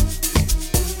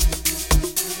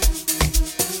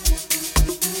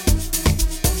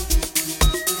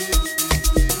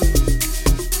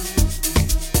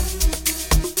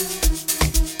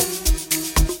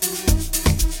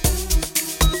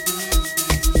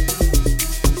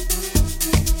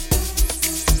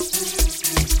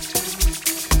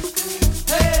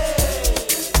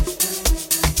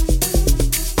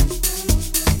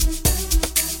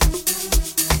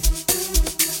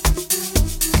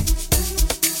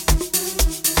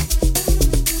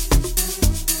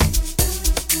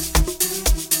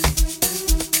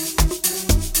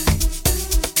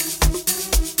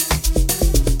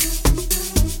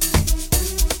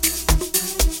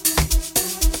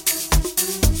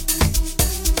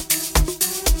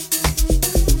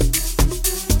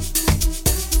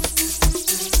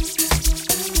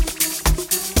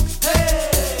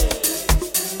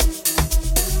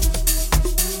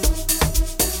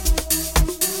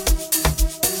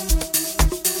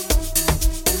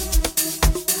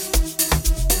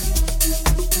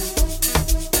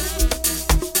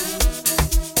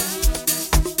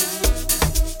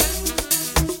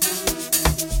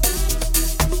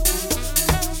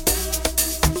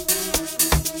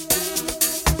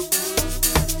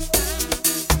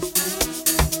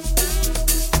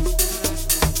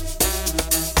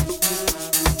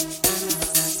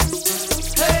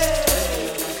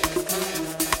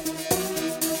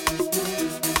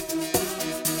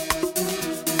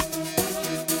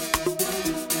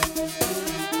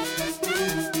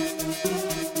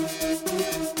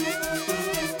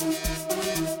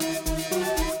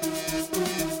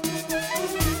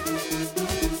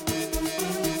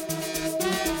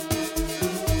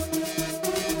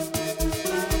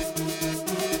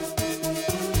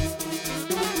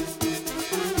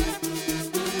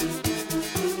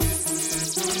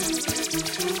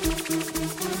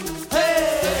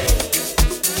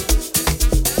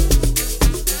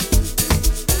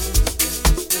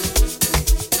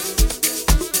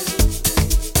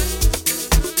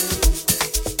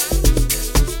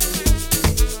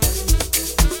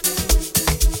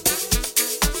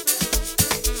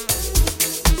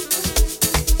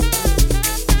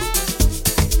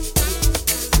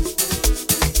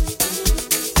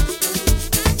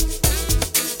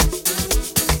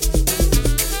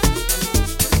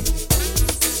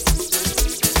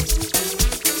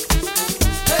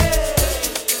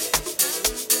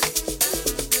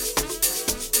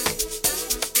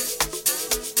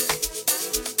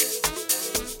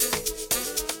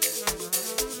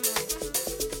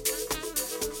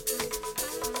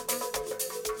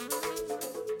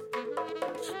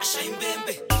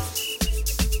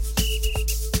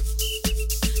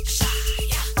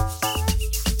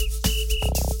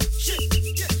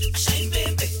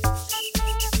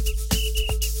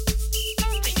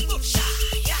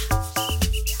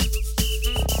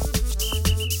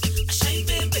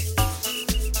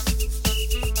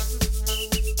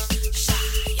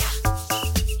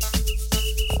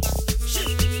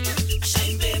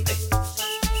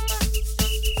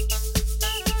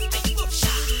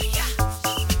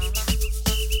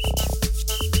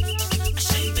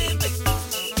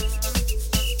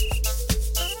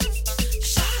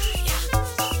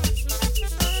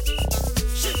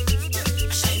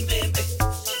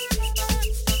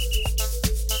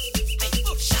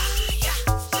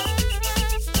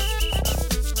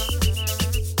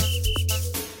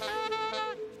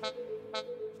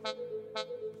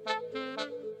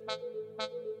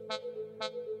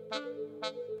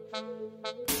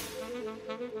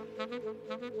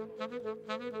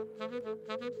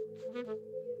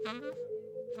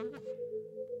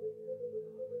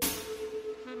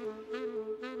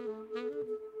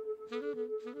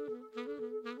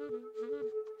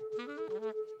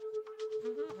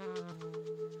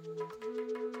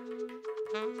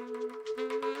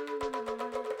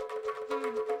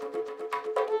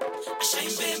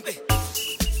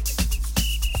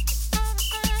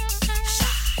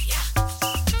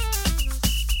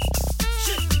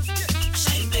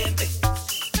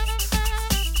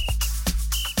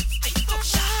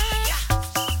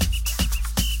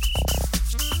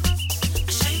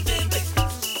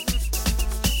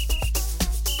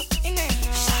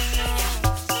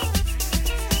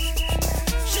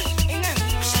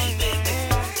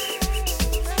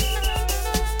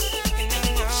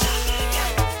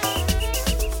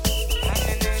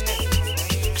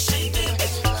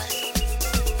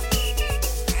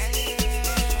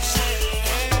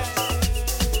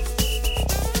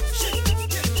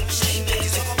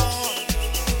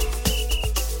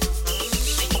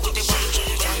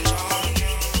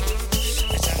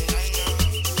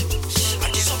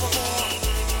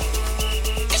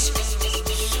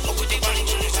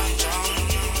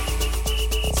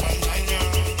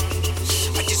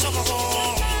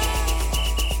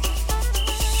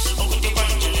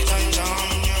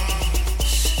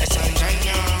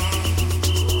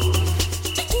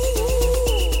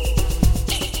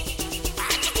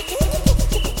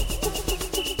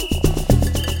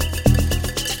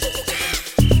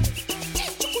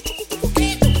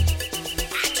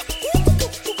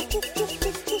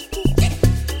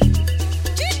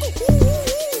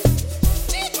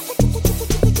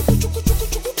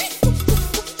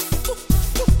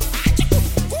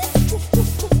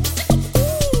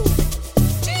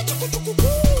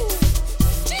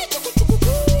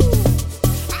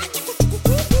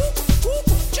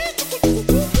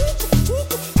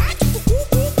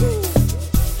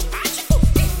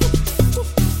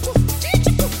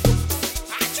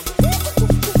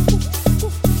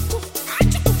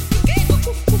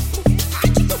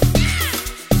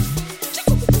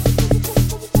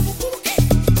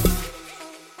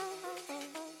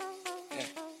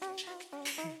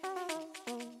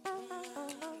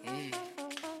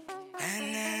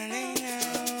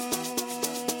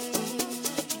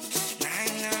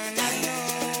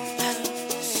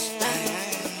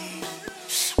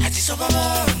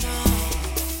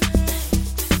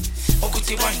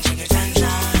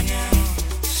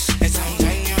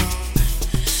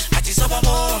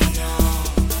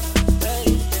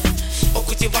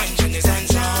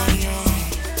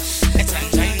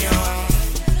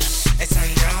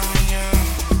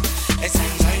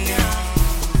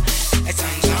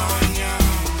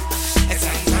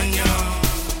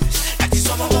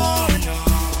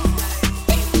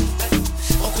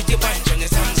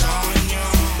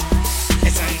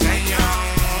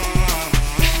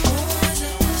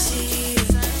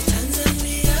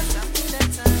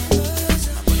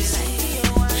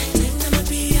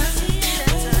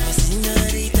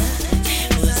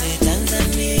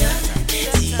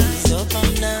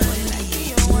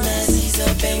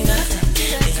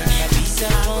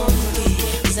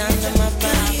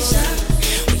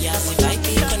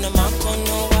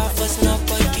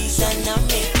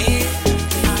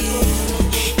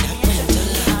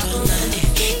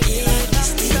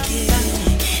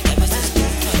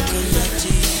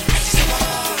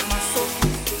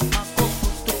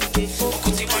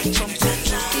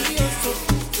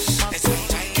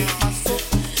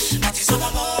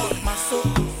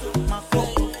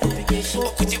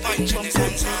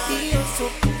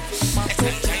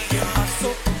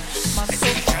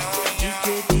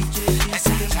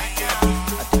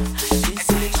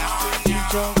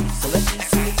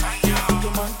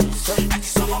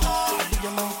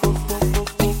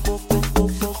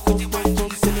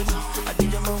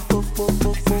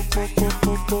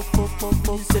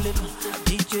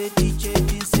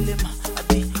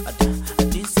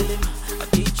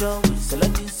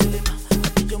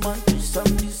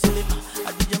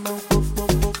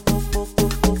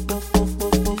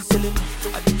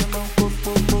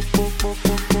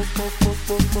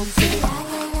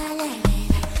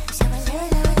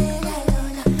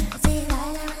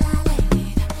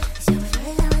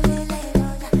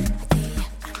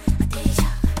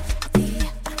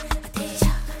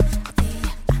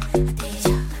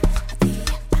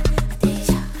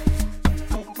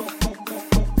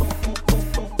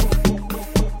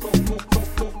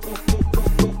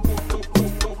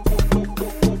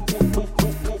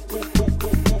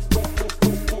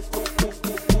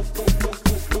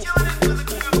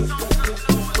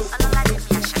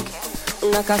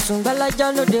 Una kasumbala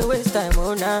ja no dey waste time,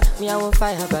 oh nah. Me I want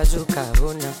fire bazooka,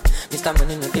 oh nah. Mr.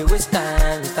 Money no dey waste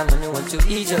time, Mr. Money want to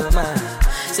ease your mind.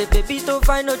 Say baby to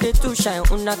find no dey too shine,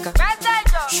 unaka.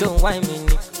 Show why me.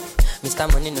 Mr.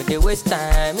 Money no dey waste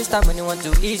time, Mr. Money want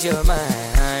to ease your mind.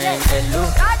 Hello,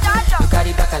 you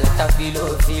carry back a lot of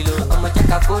filo. I'ma check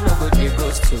a phone, no go dey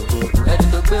ghost you. Ready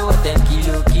to pay what 10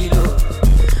 kilo.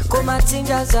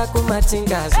 Kumatingaza,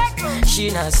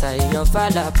 Shina sa iyan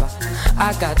falapa.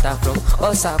 Agata from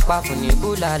Osapa fún ní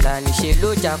Bulala. Níṣe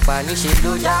ló japa.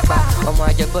 Ọmọ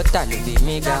ajẹgbọ́ta ló bí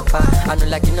mi gapa. I no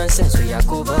like the nonsense, we ya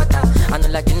kó bọ́ta.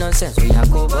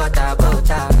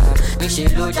 Níṣe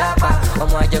ló japa.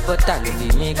 Ọmọ ajẹgbọ́ta ló bí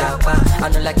mi gapa. I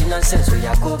no like the nonsense, we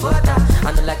ya kó bọ́ta.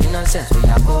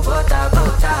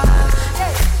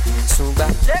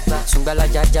 Sunga la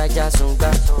ja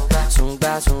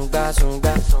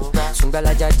sunga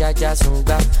la ja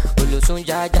sunga olo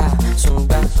sunga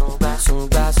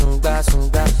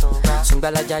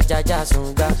sunga la ja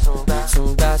sunga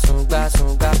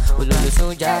olo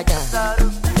sunga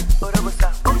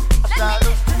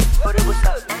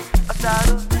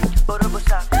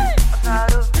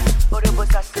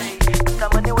Mr.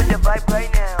 Money with the vibe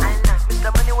right now.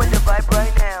 Mr. Money with the vibe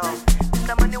right now.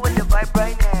 Mr. Money with the vibe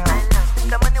right now.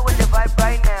 Mr. Money with the vibe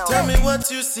right now. Tell me what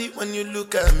you see when you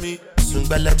look at me.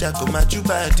 Sungbala jako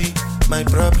majubadi. My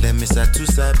problem is I too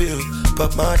sabi.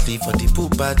 Pop Marley for the pool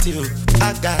party.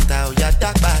 I got out ya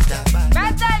bada.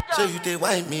 So you dey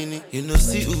wine mini. You know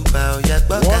see Uber or ya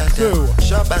bagada.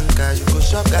 Shop banka you go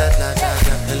shop gada.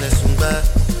 Ele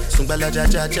Sungba la ja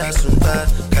sungba.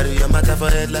 Carry your matter for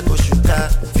head like Oshuka.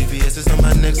 VVS is on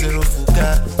my neck, zero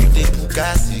fuka. You dey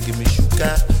puka, see give me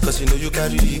shuka. Cause you know you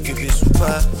carry it, give me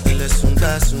super. Ele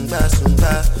sunga.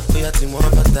 Oya ti mo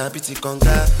fata biti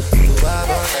konga.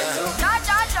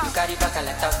 You carry back a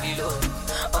lot of filo.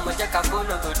 I'ma check a phone,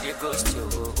 no go dey ghost you.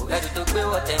 Ready to pay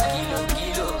what 10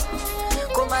 kilo.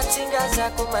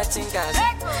 Kumatingaza.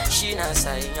 Shina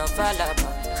sa iyan falapa.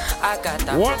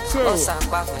 One, two.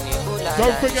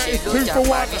 Don't forget it's 2 for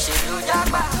 1.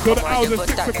 Till the hours of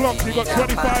 6 o'clock, you got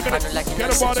 25 minutes.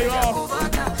 Get a body off.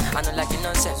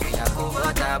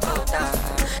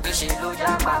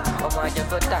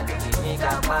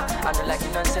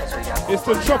 It's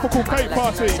the Tropical Cake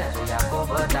Party.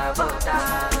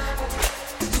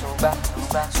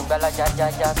 Sunga la ja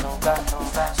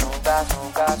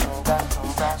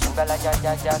sunga la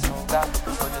ja sunga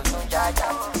olo sunga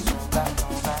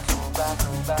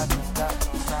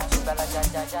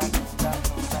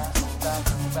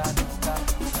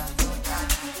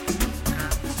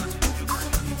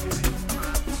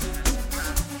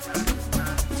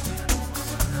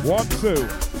One, two.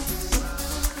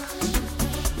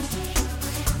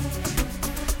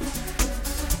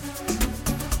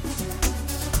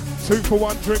 Two for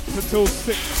 1 drink until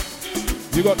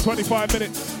 6. You got 25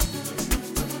 minutes.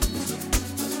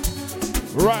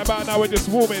 Right about now we're just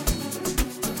warming.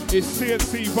 It's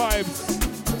CnCvibes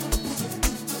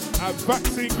at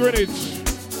Vaccine Greenwich,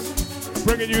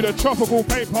 bringing you the Tropical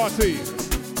Paint Party.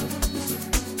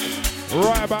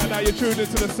 Right about now you're tuned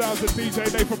into the sounds of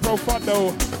DJ Nathan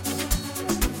Profundo.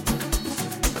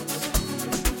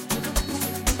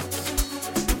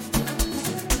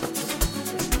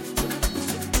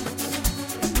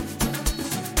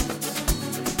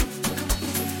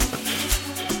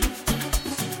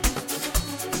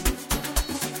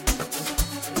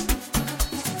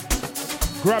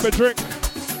 Grab a drink.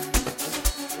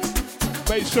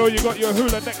 Make sure you got your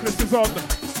hula necklaces on.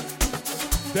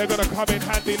 They're gonna come in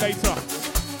handy later.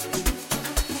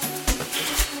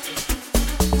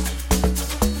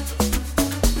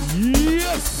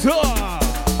 Yes, sir.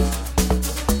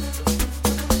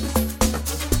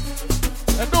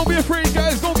 And don't be afraid,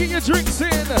 guys. Don't get your drinks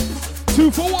in.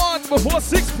 2 for 1 before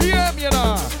 6 p.m., you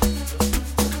know.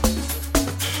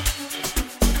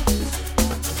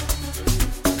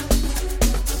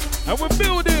 And we're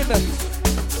building.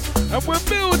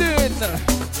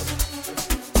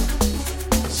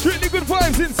 Strictly good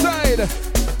vibes inside.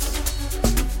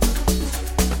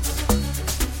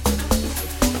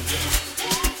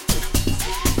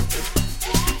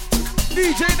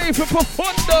 DJ Nathan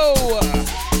Profundo.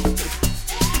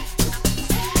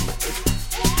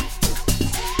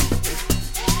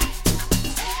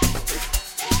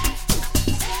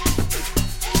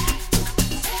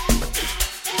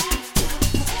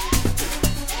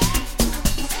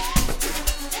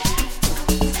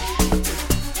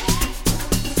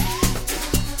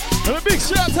 And a big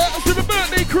shout out to the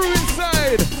birthday crew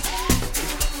inside.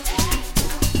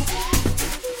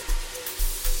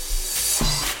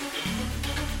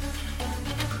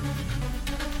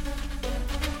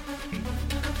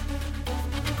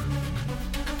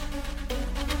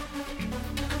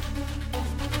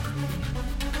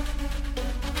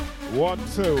 1,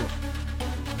 2.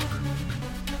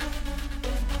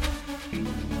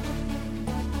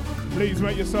 Please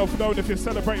make yourself known if you're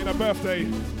celebrating a birthday.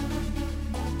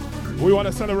 We want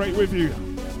to celebrate with you.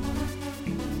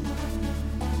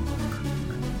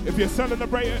 If you're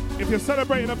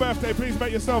celebrating a birthday, please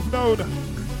make yourself known.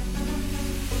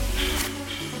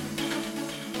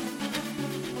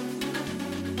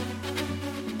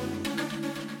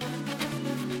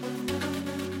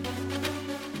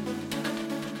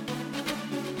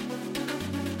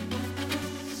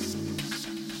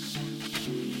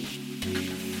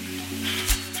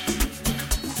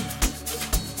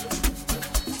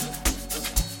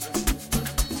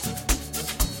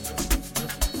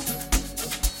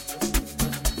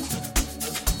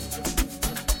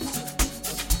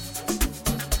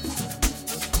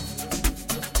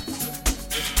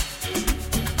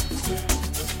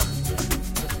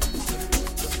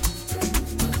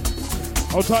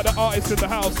 Hold tight, the artists in the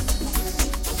house.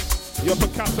 Your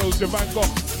Picassos, your Van Gogh.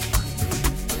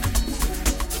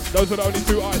 Those are the only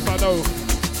 2 artists I know.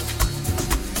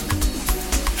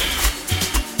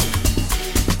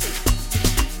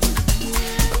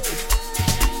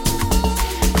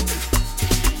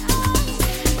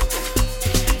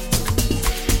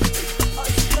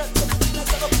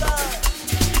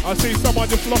 I see someone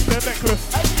just lost their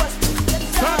necklace.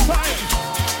 Time.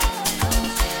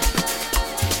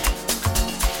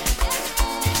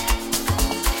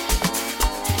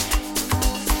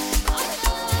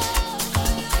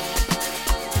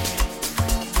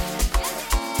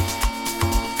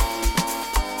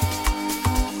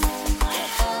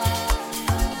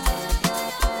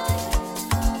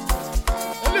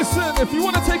 If you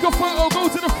want to take a photo, go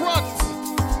to the front.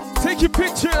 Take your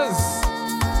pictures.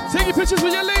 Take your pictures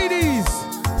with your ladies.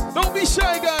 Don't be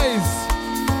shy, guys.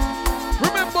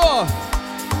 Remember,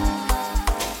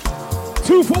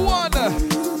 2 for 1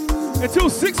 until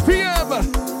 6 p.m.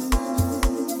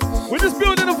 We're just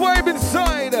building a vibe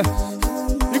inside.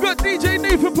 You got DJ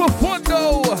Nathan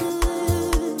Profundo.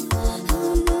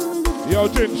 Yo,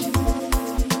 Ginge.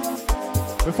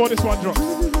 Before this one drops,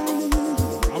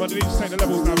 I'm going to need you to take the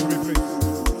levels down for me, please.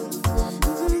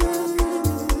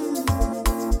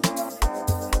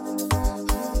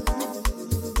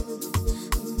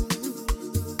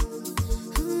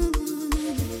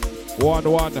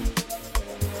 One.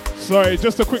 Sorry,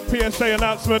 just a quick PSA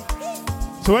announcement.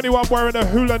 To anyone wearing a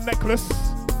hula necklace,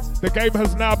 the game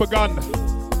has now begun.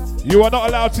 You are not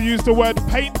allowed to use the word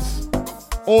paint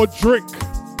or drink.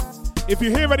 If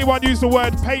you hear anyone use the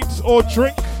word paint or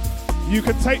drink, you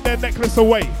can take their necklace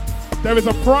away. There is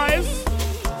a prize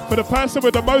for the person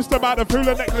with the most amount of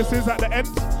hula necklaces at the end.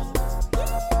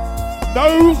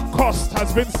 No cost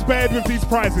has been spared with these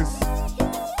prizes.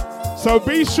 So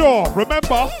be sure,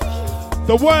 remember,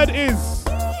 the word is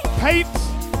paint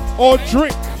or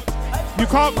drink. You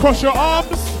can't cross your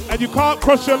arms and you can't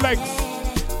cross your legs.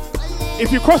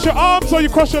 If you cross your arms or you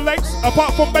cross your legs,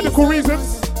 apart from medical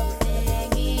reasons,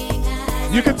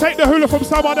 you can take the hula from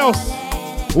someone else.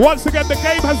 Once again, the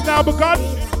game has now begun.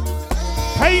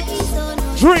 Paint,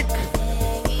 drink,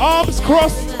 arms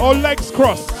crossed or legs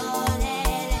crossed.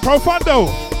 Profundo,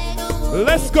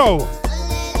 let's go.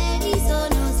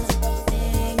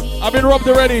 I've been robbed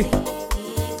already.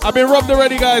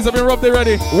 Guys. I've been robbed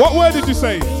already. What word did you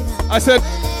say? I said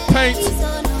paint.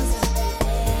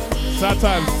 Sad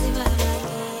times.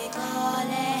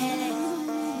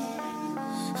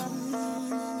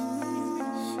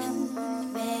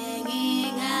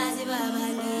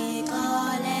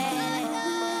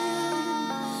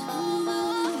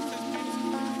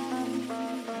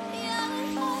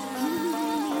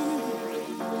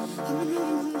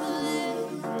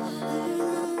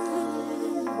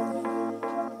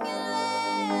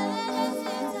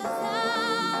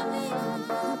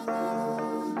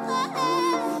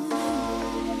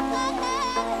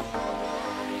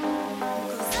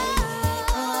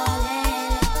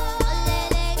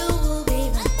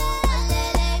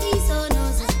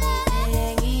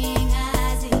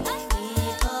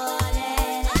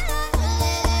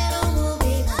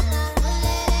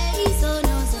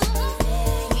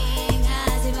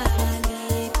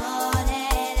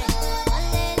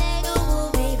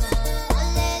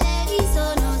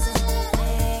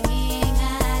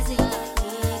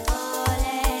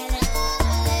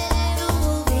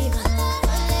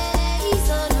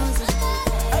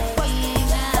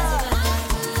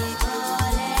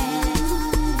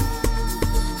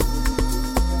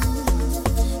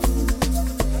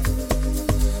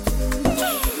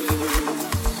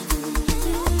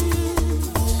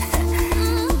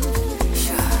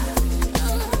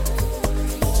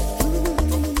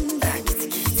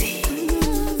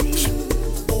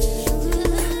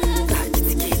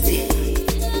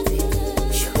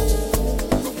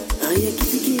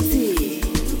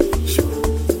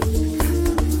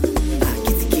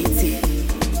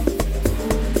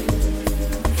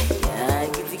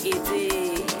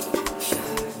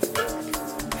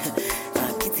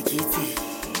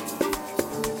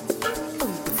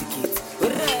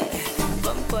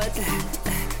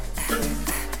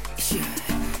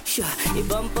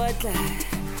 Ibampatla,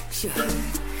 sure,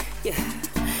 yeah.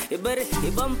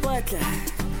 Ibampatla,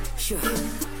 sure,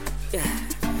 yeah.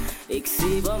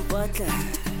 Ibampatla,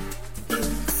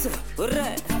 so,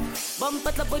 alright.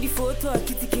 Bampatla body photo,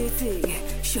 kitty kitty,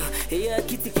 sure, yeah,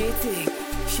 kitty kitty,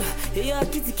 sure, yeah,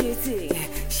 kitty kitty,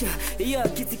 sure, yeah,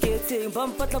 kitty kitty.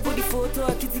 Bampatla body photo,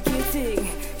 kitty kitty,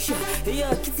 sure,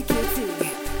 yeah, kitty kitty,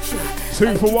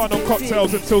 sure. 2 for 1 on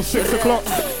cocktails until 6 o'clock.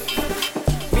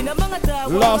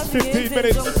 Last 15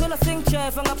 minutes.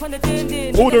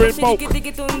 Order in bulk. Can I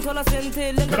get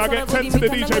 10 to the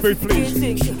DJ booth, please?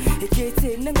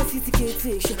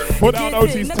 Put down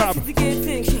OT's tab.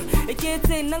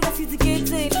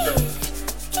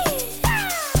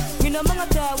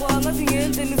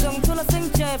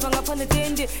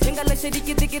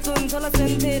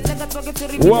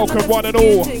 Welcome one and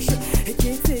all.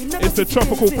 It's the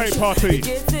Tropical Paint Party.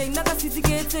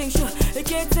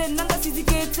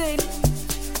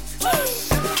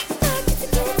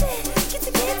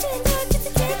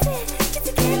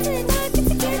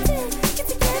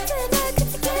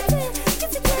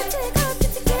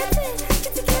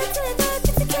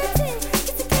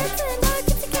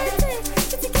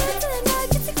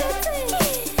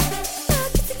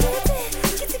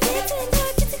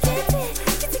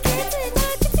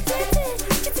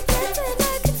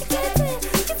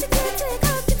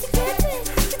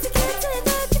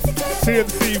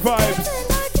 CnCvibes.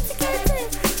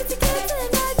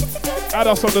 Add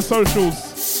us on the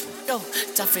socials. Yo,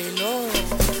 Tafelo.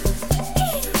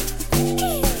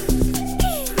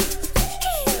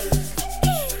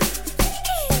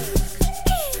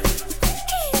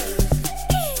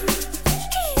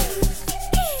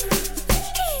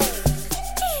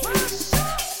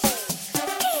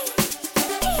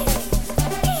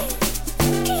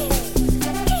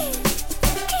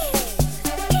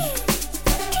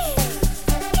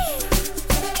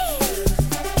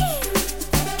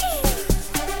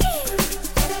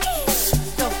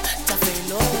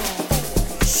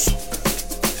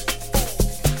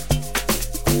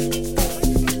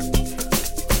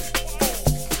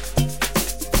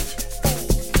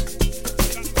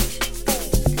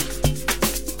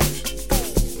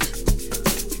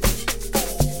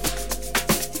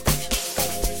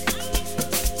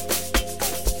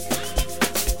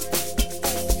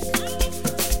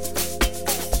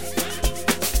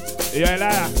 Yeah,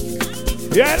 liar.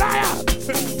 Yeah, liar.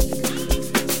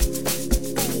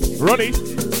 Ronnie.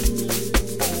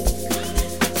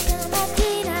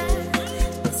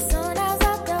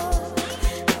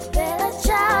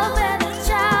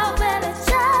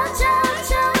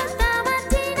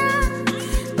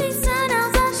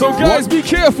 So guys, be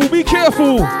careful, be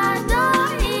careful.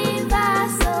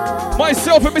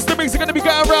 Myself and Mr. Mix are going to be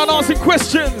going around asking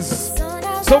questions.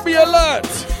 So be alert.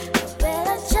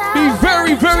 Be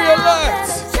very, very alert.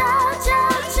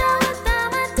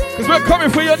 Because we're coming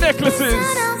for your necklaces.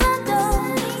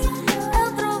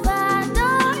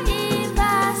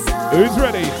 Who's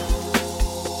ready?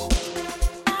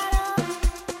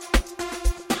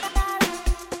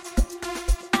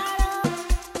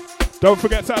 Don't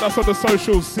forget to add us on the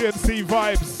socials,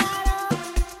 CnCvibes.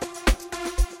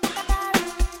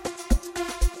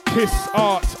 Kiss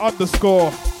Art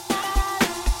 _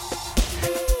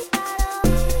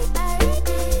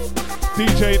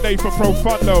 DJ Nathan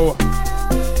Profundo.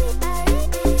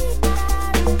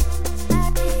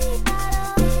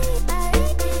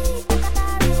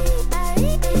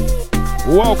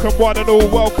 Welcome one and all,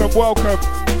 welcome, welcome.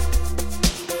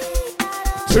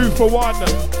 2 for 1.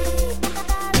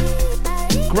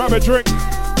 Grab a drink.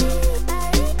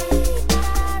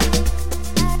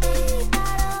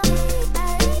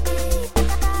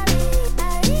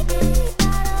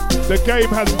 The game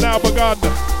has now begun.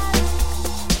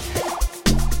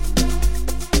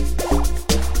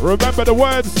 Remember the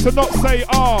words to not say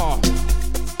are.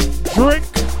 Drink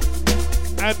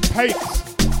and paint.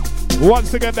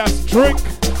 Once again, that's drink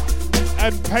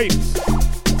and paint.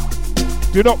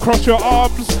 Do not cross your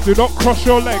arms, do not cross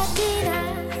your legs.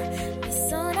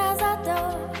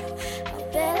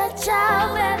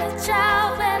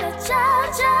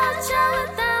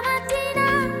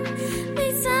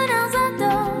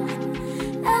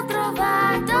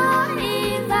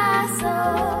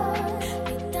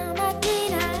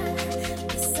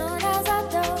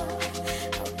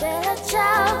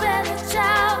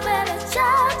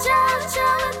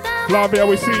 Flavia,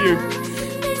 we see you.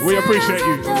 We appreciate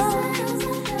you.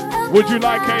 Would you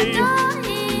like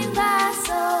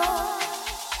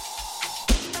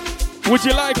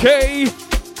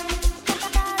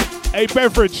a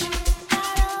beverage?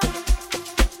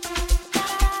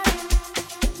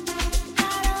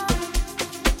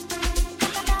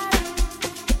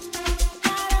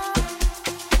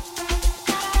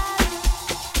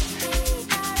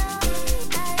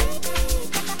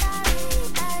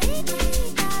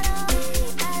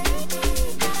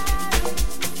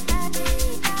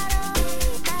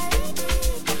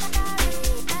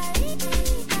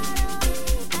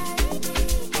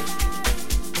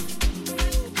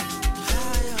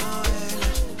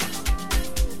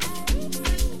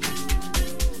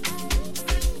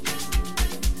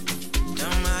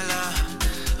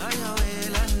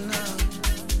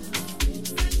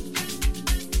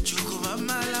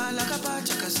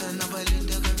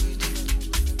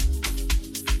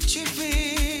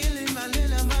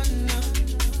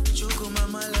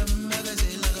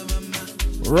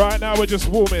 Right now we're just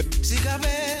warming. Setting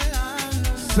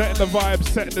the vibe,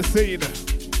 setting the scene.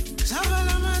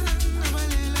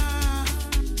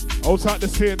 Hold tight the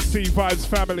CnCvibes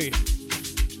family.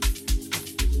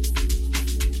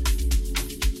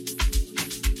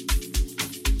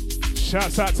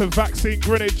 Shouts out to Vaccine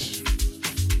Greenwich.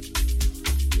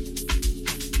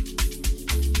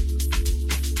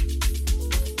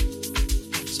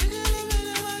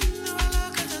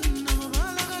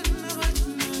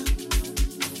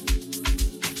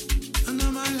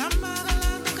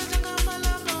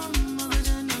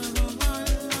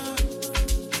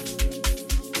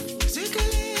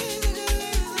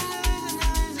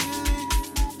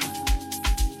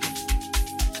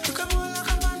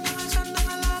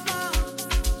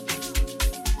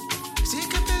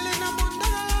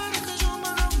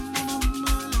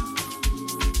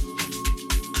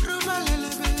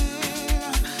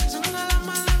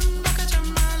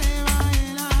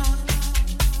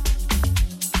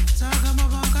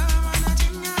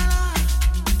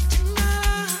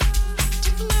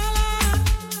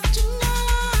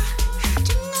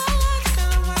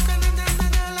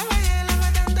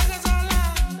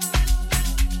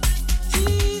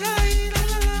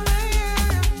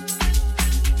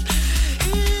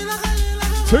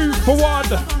 Two for one.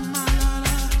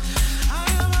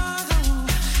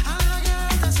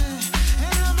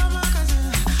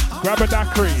 Grab a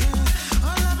daiquiri.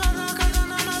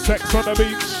 Sex on the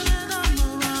beach.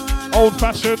 Old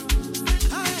fashioned.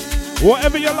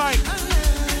 Whatever you like.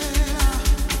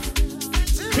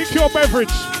 Pick your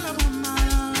beverage.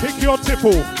 Pick your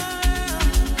tipple.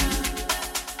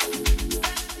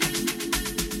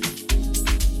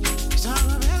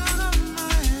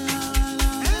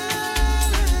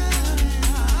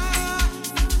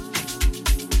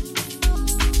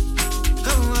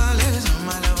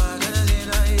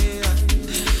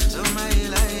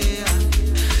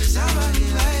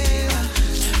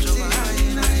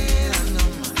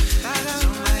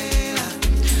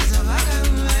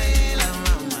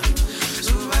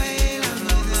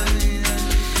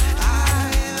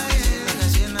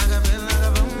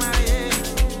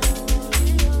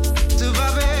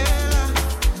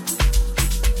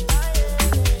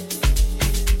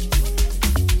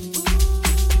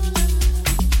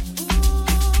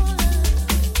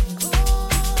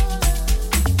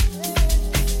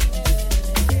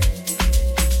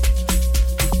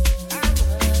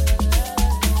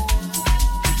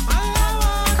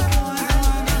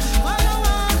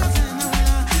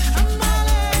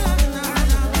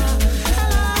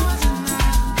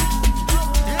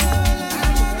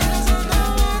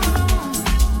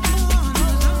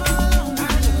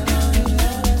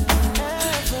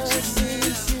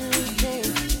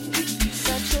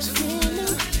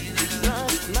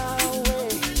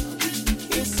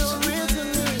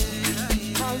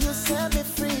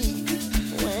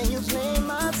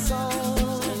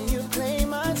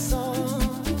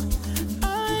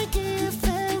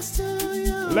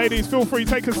 Ladies, feel free,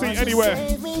 take a seat anywhere.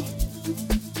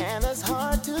 And that's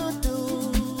hard to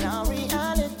do. Now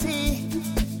reality,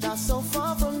 not so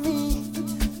far from me.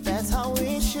 That's how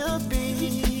it should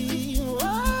be.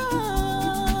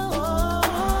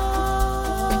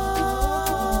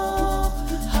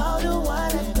 How do I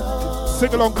let go?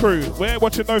 Sing along crew. We're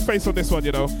watching no face on this one,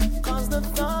 you know. Cause the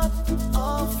thought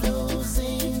of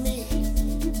losing me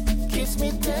keeps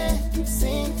me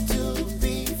dancing to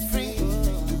be free.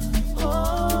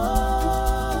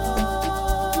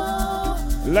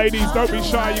 Ladies, don't be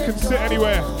shy, you can sit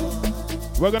anywhere.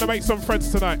 We're gonna make some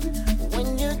friends tonight.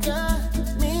 When you got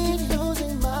me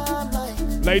losing my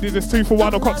mind. Ladies, it's 2 for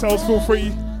 1 on cocktails, feel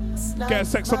free. Get a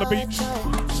sex on the beach.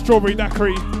 Strawberry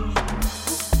daiquiri.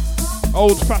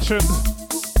 Old fashioned.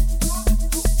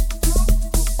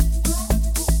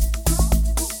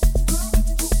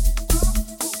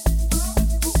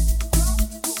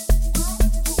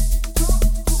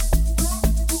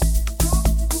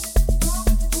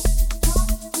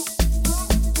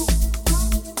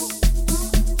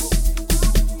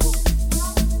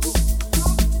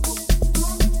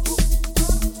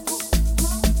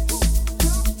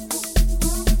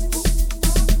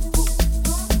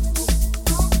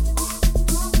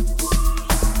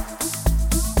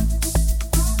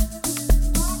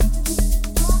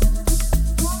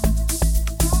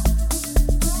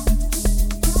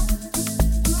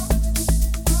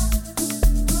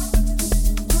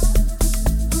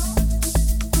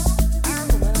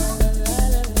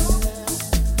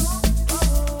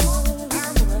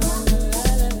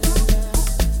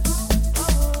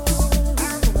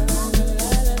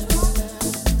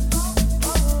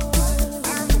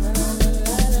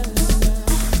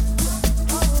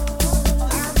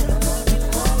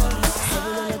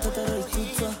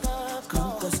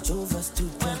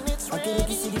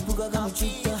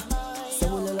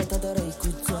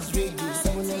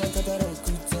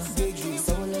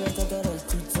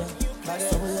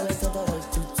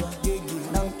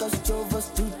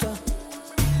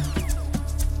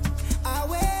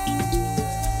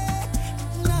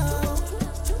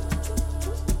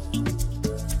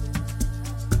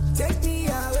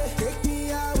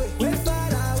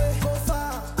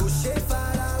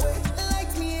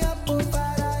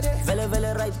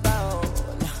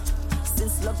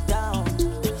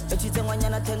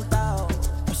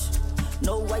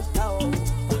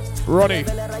 Ronnie,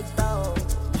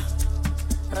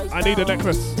 I need a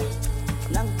necklace.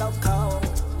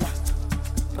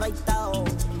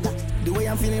 The way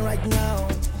I'm feeling right now,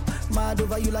 mad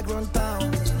over you like run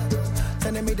town.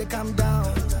 Telling me to calm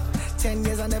down. 10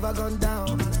 years I never gone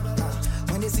down.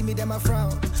 When they see me, them I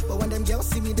frown. But when them girls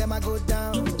see me, them I go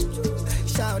down.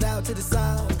 Shout out to the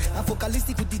sound. I'm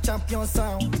focalistic with the champion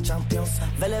sound. Champion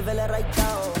sound. Vele vele right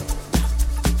down.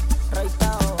 Right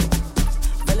down.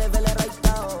 Vele vele right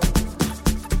down.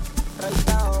 Right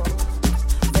down.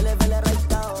 Vele vele right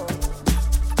down.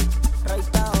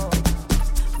 Right down.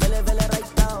 Vele vele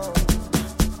right down.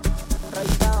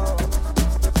 Right down.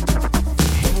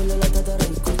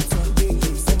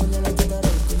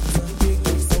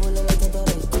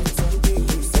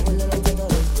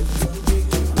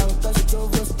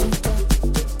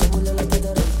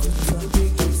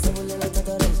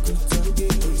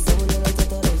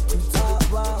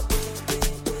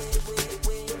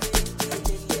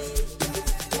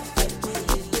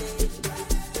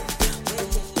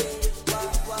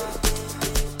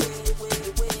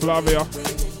 Flavia,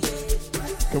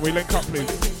 can we link up,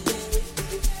 please?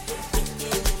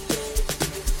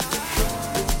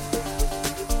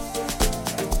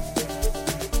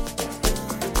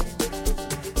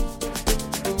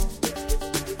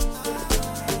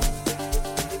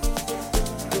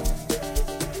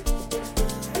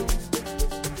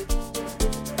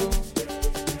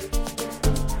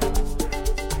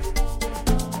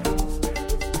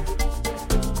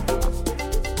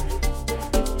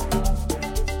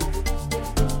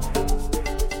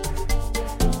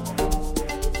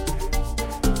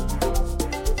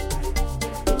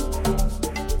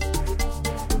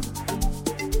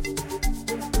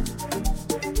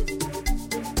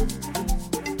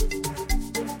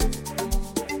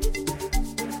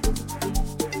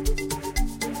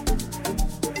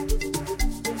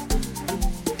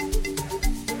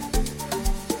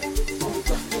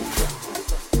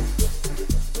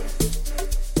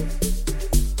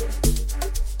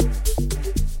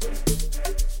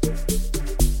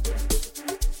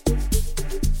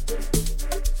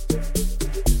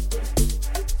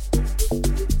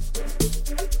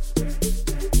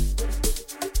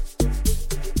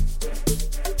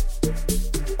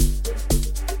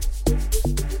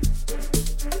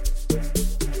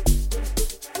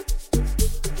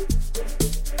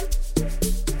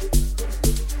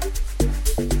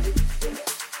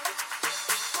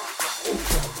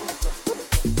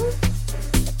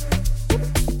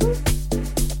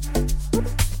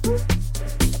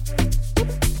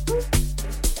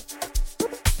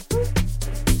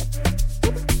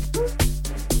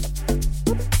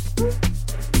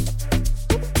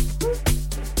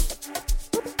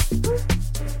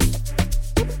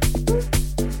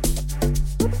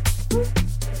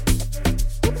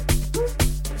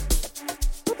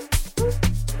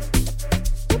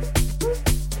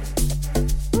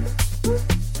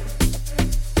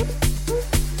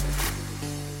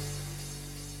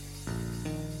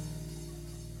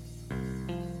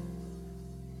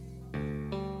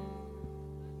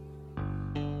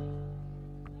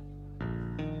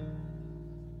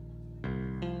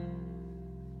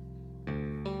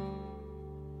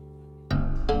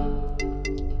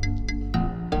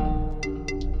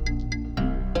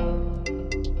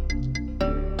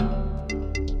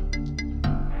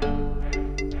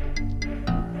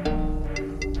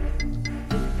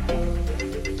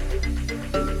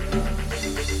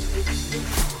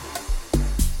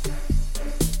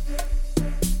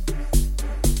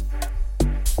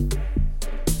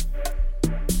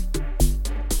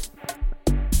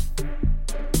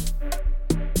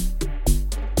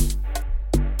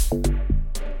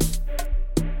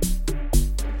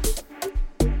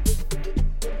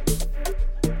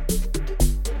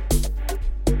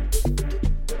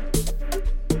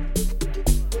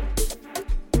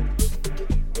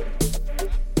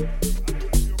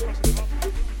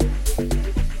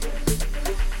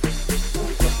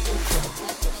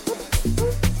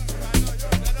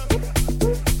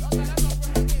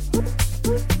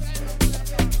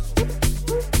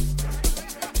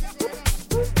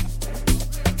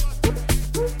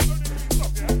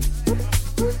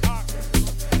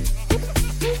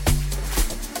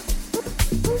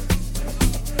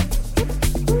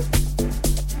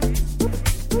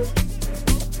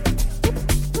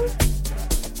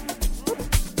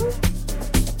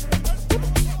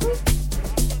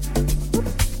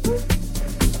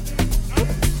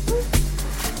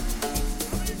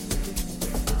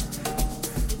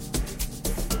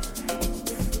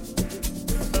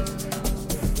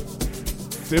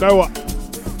 So you know what?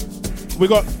 We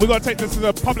got to take this as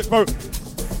a public vote.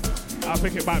 I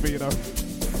think it might be, you know.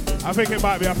 I think it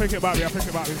might be. I'm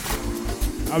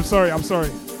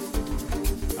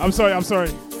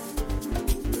sorry.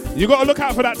 You gotta look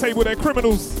out for that table, they're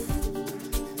criminals.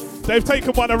 They've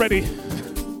taken one already.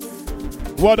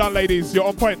 Well done, ladies, you're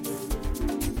on point.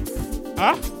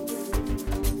 Huh?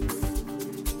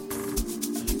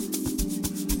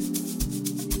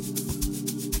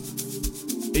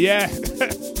 Yeah.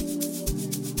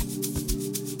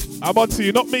 I'm on to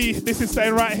you, not me. This is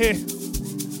staying right here.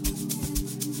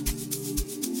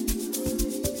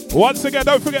 Once again,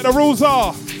 don't forget the rules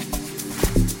are,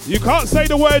 you can't say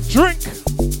the word drink.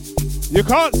 You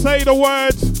can't say the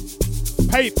word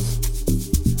paint.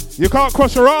 You can't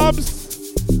cross your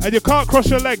arms and you can't cross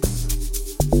your legs.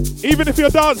 Even if you're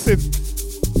dancing.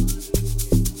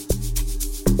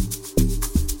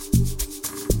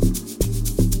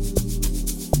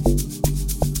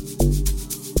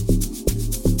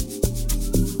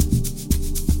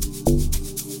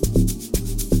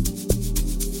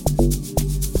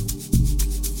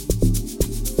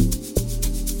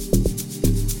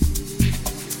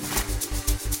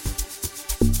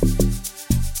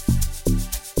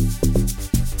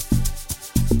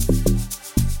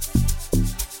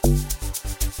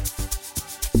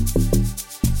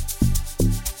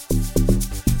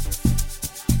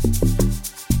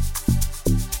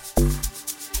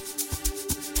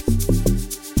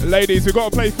 Ladies, we've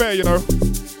got to play fair, you know.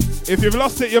 If you've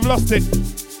lost it, you've lost it.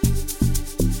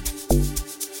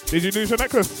 Did you lose your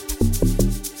necklace?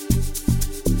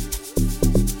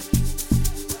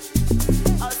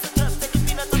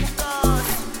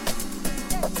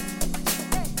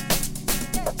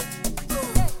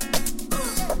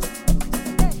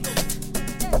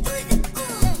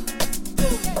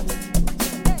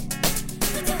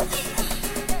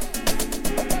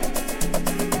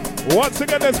 Once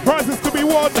again, there's prizes to be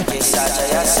won.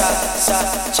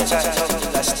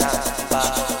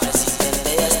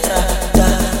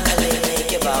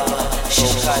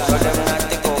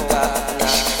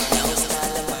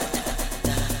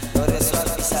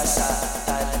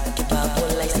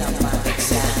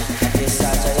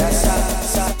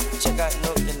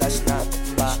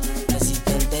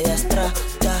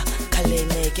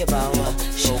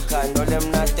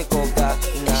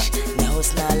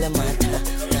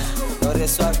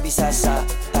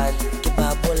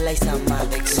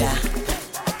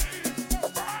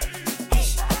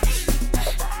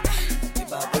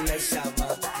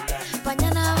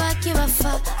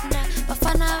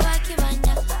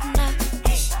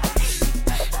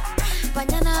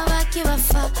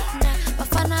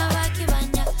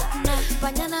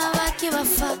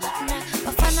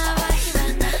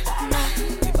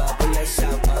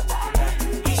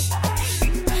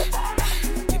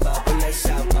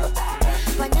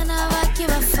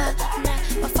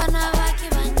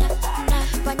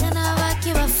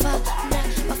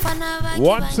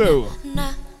 One, two.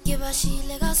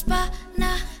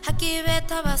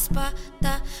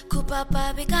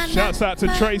 Shouts out to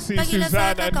Tracy,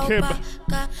 Suzanne, and Kim.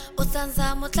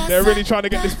 They're really trying to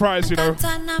get this prize, you know.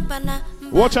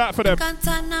 Watch out for them.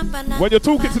 When you're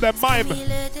talking to them, mime.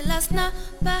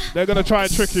 They're going to try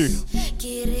and trick you.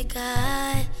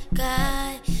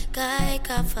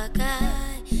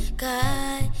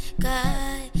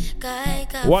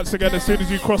 Once again, as soon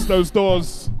as you cross those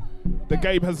doors, the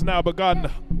game has now begun.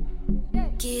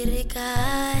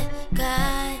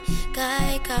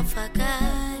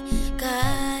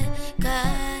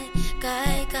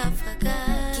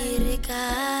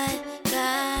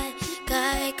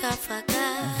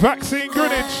 Vaccine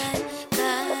Greenwich.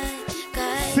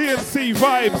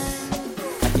 CnCvibes.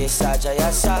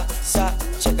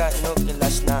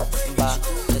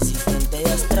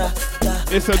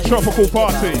 It's a tropical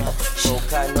party.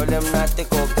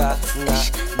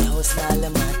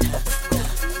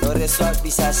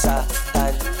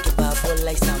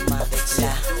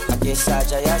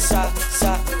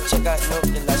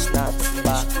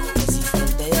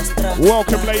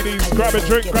 Welcome, ladies. Grab a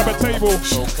drink, grab a table.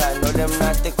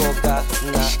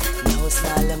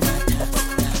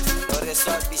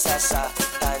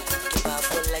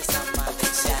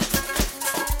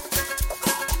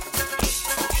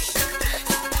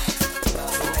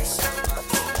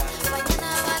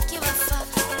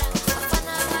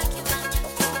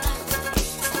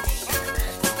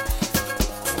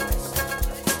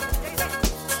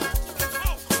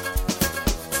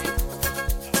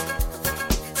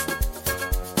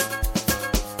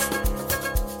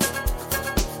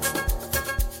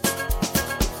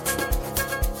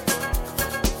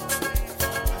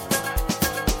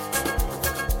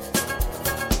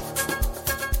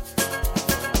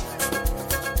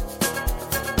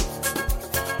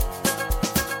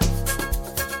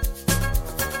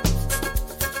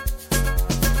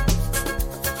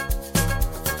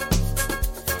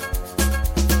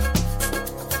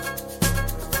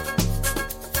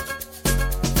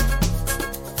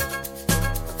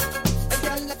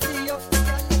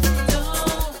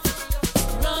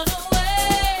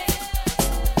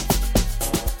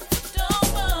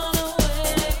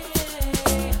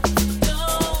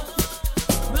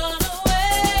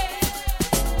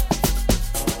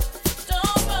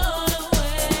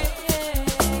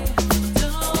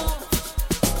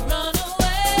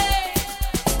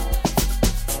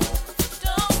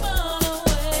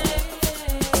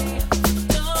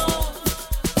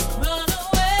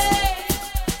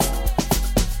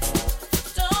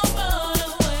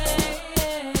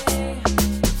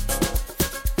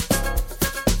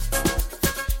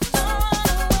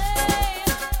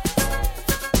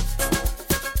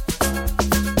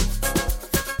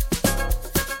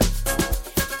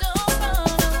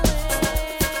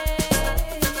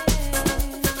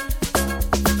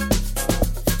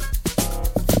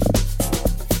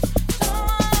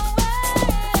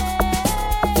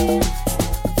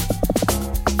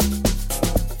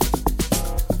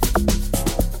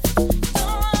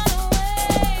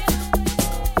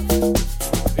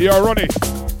 Yo, Ronnie.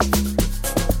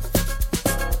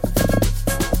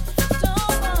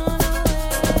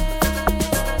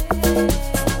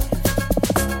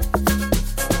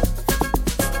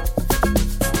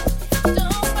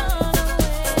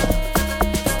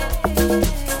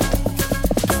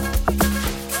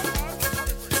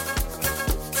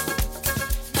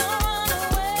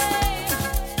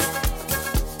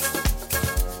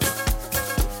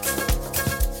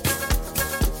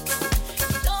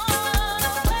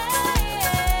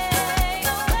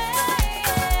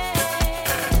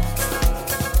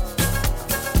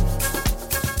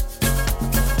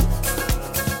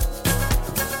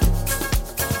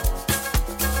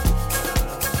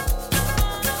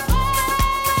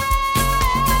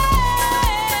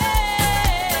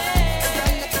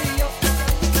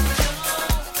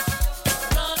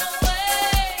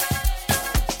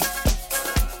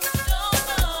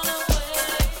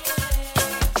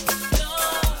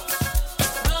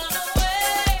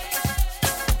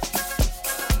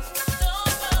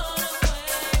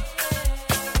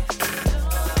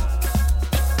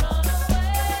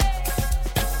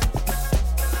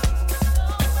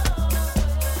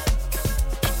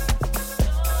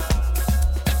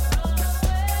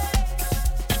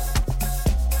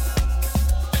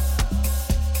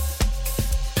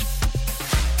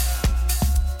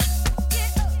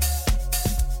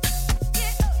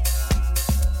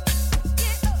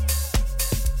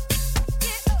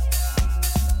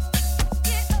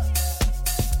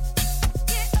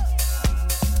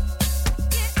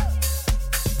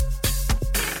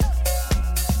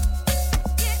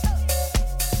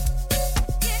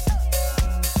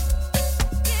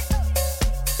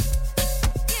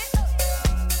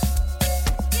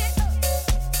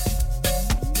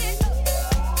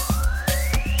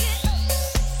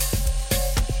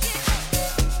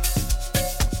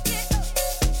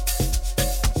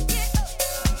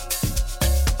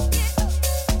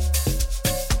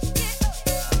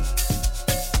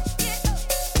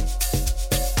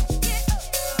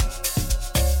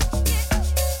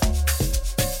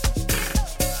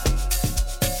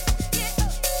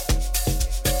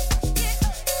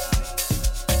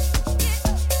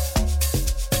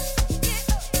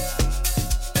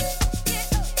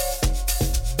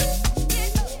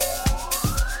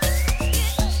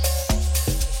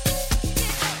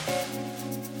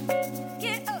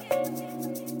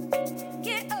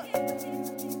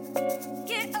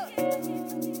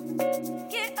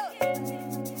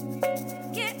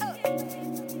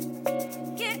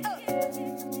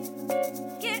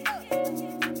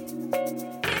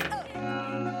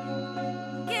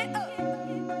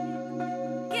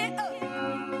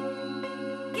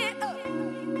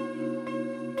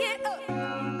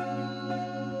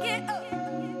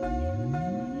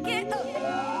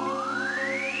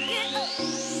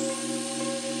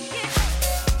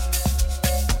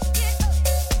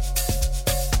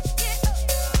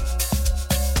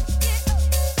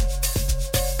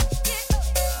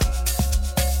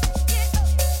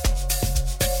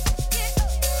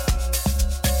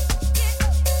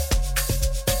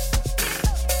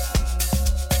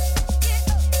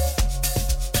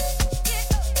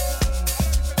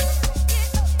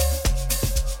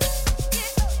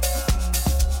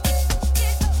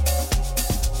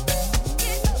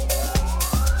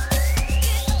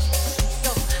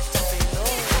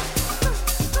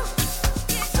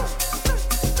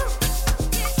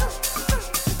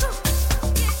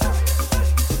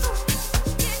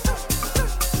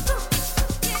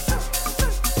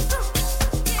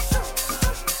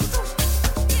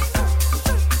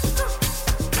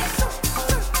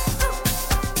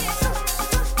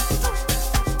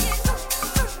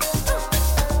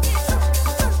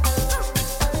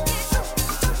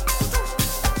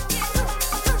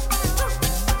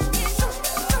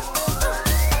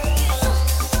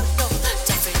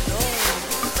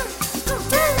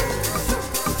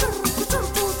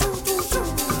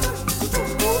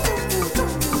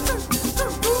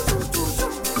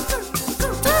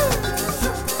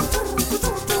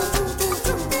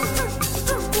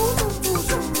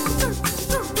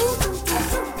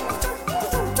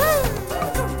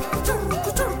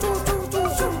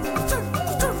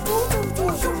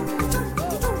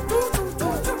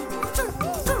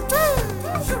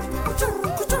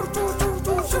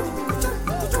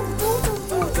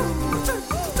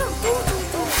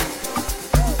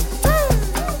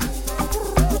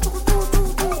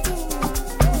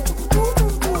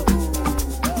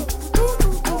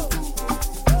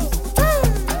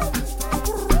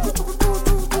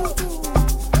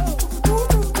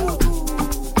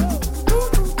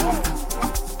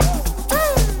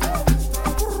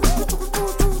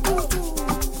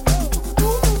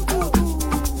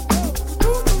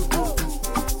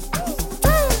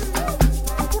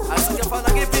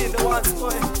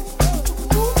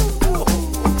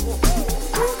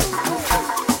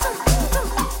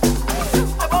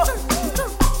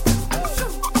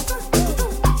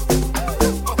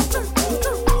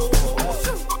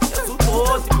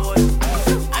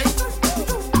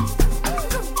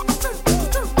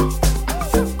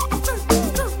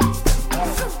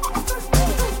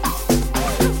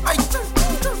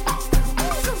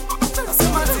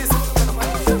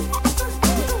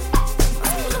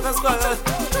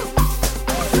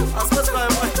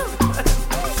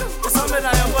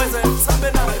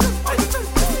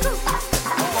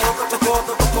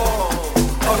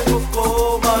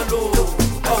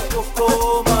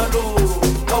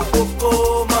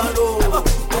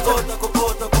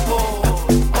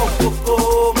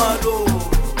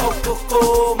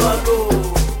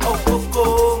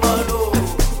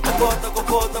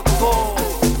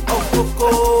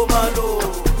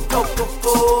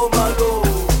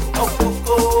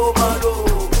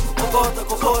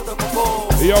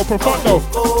 Yo, Profundo.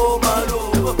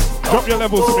 Drop your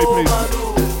levels for me, please.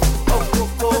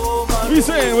 What are you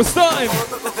saying? We're starting.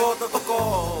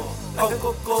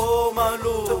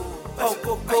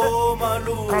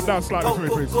 Calm down slightly for me,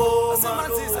 please.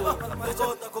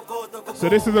 So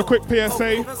this is a quick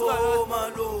PSA.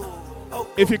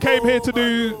 If you came here to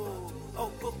do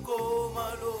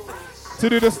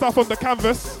the stuff on the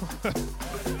canvas,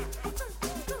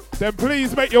 then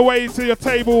please make your way to your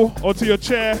table or to your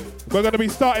chair. We're going to be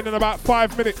starting in about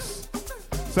 5 minutes.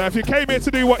 So if you came here to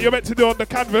do what you're meant to do on the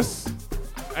canvas,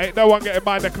 ain't no one getting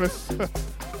my necklace.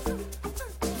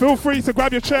 Feel free to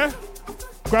grab your chair,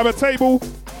 grab a table,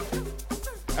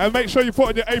 and make sure you put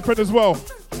on your apron as well.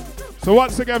 So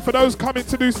once again, for those coming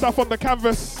to do stuff on the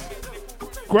canvas,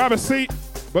 grab a seat.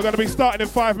 We're going to be starting in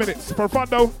 5 minutes.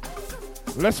 Profundo,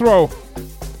 let's roll.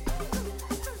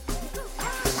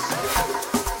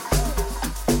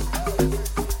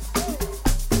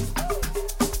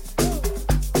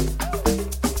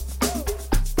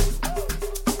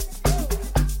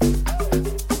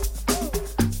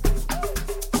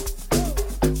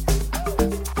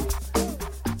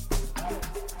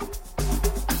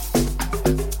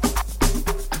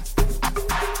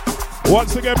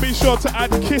 Once again, be sure to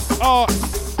add Kiss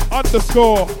Arts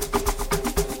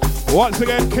 _ Once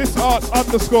again, Kiss Arts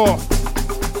 _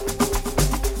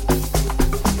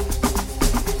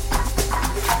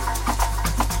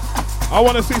 I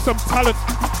want to see some talent,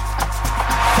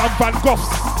 some Van Goghs,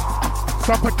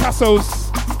 some Picassos.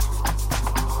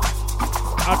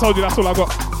 I told you that's all I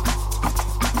got.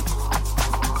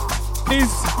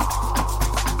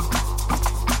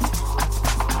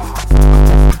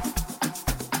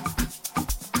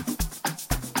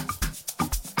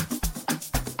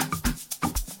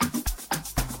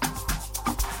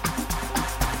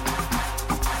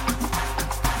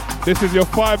 This is your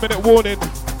 5 minute warning.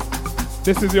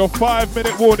 This is your 5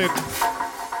 minute warning.